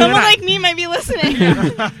if I spoil it or Someone not. like me might be listening.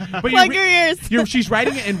 But Plug your ears. She's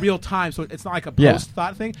writing it in real time, so it's not like a Yeah. post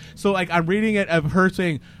thought thing. So like I'm reading it of her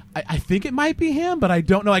saying, I think it might be him, but I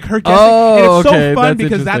don't know. Like her guessing, Oh, and it's okay, so fun that's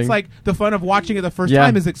because that's interesting. like the fun of watching it the first Yeah.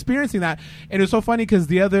 time is experiencing that. And it was so funny because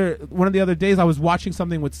one of the other days I was watching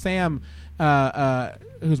something with Sam,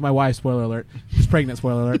 who's my wife. Spoiler alert, she's pregnant.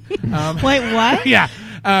 Spoiler alert. Wait, what? Yeah.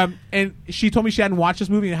 And she told me she hadn't watched this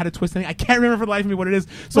movie and had a twist ending. I can't remember for the life of me what it is.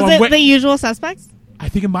 So Was I'm it The Usual Suspects? I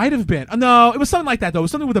think it might have been. No, it was something like that though. It was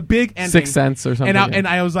something with a big ending. Sixth Sense or something. And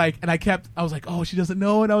I was like, I was like, oh, she doesn't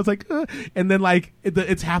know, and I was like, and then like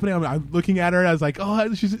it's happening. I'm looking at her, and I was like,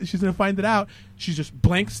 oh, she's gonna find it out. She's just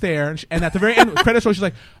blank stare, and at the very end, credits roll, she's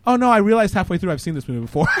like, oh no, I realized halfway through I've seen this movie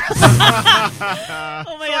before.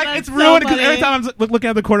 Oh my god, Like, that's it's so ruined because every funny. time I'm looking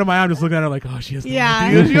at the corner of my eye, I'm just looking at her like, oh, she has no Yeah.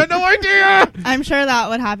 idea. She had no idea. I'm sure that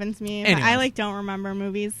would happen to me. But Anyways. I like don't remember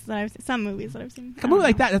movies that I've some movies that I've seen. A movie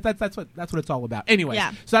like that's what it's all about. Anyway,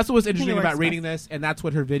 Yeah. so that's what was it interesting works about reading this, and that's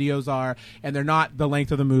what her videos are. And they're not the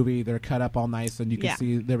length of the movie; they're cut up all nice, and you can Yeah.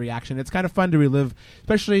 see the reaction. It's kind of fun to relive,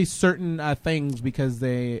 especially certain things because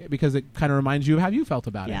it kind of reminds you of how you felt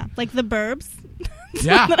about Yeah, it. like The Burbs.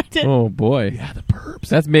 Yeah. That I did. Oh boy. Yeah, the Burbs.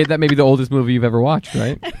 That may be the oldest movie you've ever watched,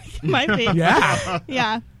 right? Might be. Yeah,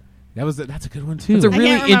 Yeah. that's a good one too. It's a can't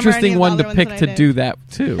really remember any interesting of the one other to ones pick that I to did. do that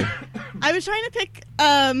too. I was trying to pick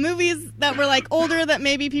movies that were like older that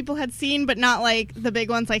maybe people had seen, but not like the big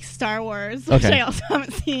ones like Star Wars, which Okay. I also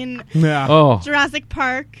haven't seen. yeah. Oh, Jurassic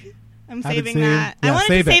Park. I'm Haven't saving seen. that. Yeah, I wanted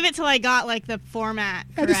save to it. save it till I got like the format.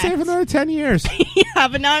 I just save correct. another 10 years. Yeah,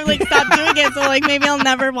 but now I've like stopped doing it, so like maybe I'll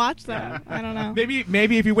never watch them. I don't know.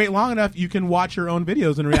 Maybe if you wait long enough, you can watch your own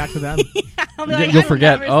videos and react to them. I'll be like, you'll I've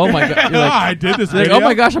forget. never Oh seen my it. god! You're like, I did this. like, Video. oh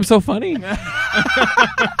my gosh, I'm so funny.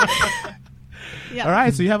 Yeah. All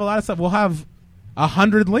right, so you have a lot of stuff. We'll have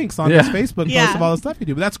 100 links on Yeah. his Facebook post of all the stuff you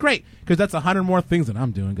do. But that's great because that's 100 more things that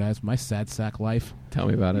I'm doing, guys. My sad sack life. Tell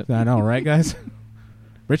me about it. I know, right, guys?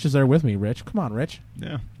 Rich is there with me. Rich, come on, Rich.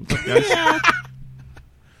 Yeah. What's up, guys?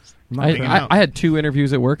 I'm not picking I out. had 2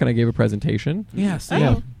 interviews at work and I gave a presentation. Yeah, see,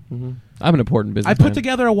 Yeah. I'm an important business. I put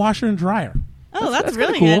together a washer and dryer. Oh, that's kinda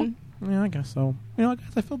really cool. good. Yeah, I guess so. You know, guys,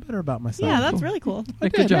 I feel better about myself. Yeah, that's really cool.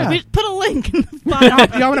 Good did, job. yeah. We put a link in the Yeah,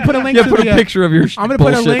 bottom. I'm going to put a link Yeah, to put the a picture of your I'm going to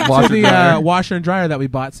put a bullshit link to washer the dryer. washer and dryer that we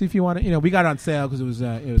bought. See if you want to. You know, we got it on sale because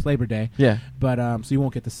it was Labor Day. Yeah. But so you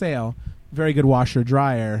won't get the sale. Very good washer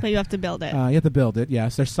dryer. But you have to build it. You have to build it.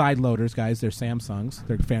 Yes, they're side loaders, guys. They're Samsungs.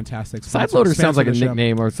 They're fantastic. Side loader sounds like a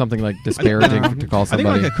nickname or something like disparaging to call I think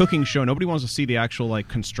somebody. like a cooking show, nobody wants to see the actual like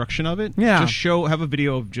construction of it. Yeah. Just have a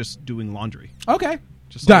video of just doing laundry. Okay,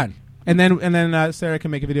 Just done. And then Sarah can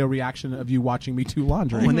make a video reaction of you watching me do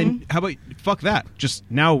laundry. Oh, and then how about fuck that? Just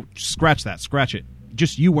now scratch it.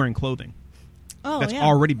 Just you wearing clothing oh, that's yeah.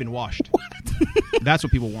 already been washed. That's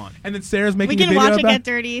what people want. And then Sarah's making We a can video watch it about get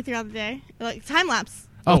dirty throughout the day. Like time lapse.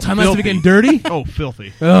 Oh, time lapse of it filthy. getting dirty. Oh,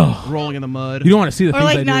 filthy. Ugh. Rolling in the mud. You don't want to see the Or things I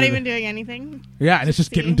like do not with even it. doing anything. Yeah, and it's just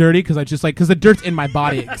See. getting dirty because the dirt's in my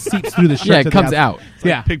body. It seeps through the shirt. Yeah, to it the comes outside. out.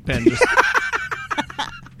 Yeah. Pig pen. Just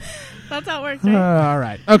That's how it works, right? All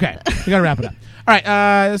right. Okay. We got to wrap it up. All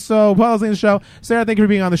right. So, Paul is in the show. Sarah, thank you for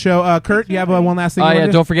being on the show. Kurt, you have one last thing? Oh, you yeah,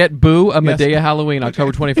 wanna do? don't forget Boo, a Yes. Medea Halloween,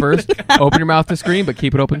 October 21st. Open your mouth to scream, but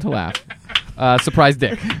keep it open to laugh. Surprise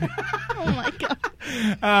dick. Oh my god.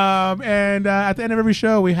 And at the end of every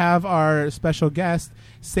show, we have our special guest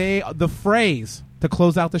say the phrase to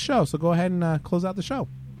close out the show. So go ahead and close out the show.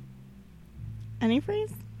 Any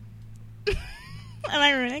phrase? Am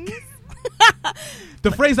I ruining this?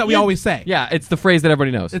 The phrase that we always say. Yeah, it's the phrase that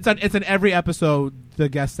everybody knows. It's in every episode. The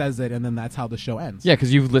guest says it, and then that's how the show ends. Yeah,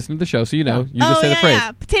 because you've listened to the show, so you know. You just oh, say yeah, the phrase.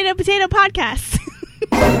 yeah. Potato podcast.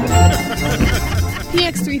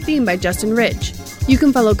 PX3 theme by Justin Ridge. You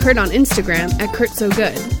can follow Kurt on Instagram at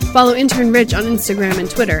KurtSoGood. Follow intern Rich on Instagram and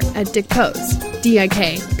Twitter at DickPose,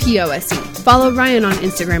 DIKPOSE. Follow Ryan on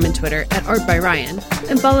Instagram and Twitter at ArtByRyan.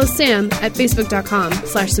 And follow Sam at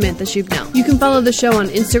Facebook.com/Samantha Shubnell. You can follow the show on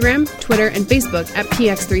Instagram, Twitter, and Facebook at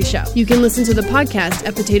PX3 Show. You can listen to the podcast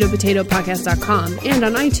at PotatoPotatoPodcast.com and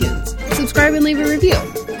on iTunes. Subscribe and leave a review.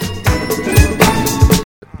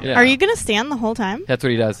 Yeah. Are you going to stand the whole time? That's what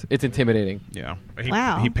he does. It's intimidating. yeah.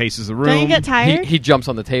 Wow. He paces the room. Don't you get tired? He jumps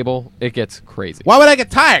on the table. It gets crazy. Why would I get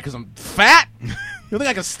tired? Because I'm fat? You think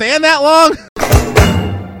I can stand that long?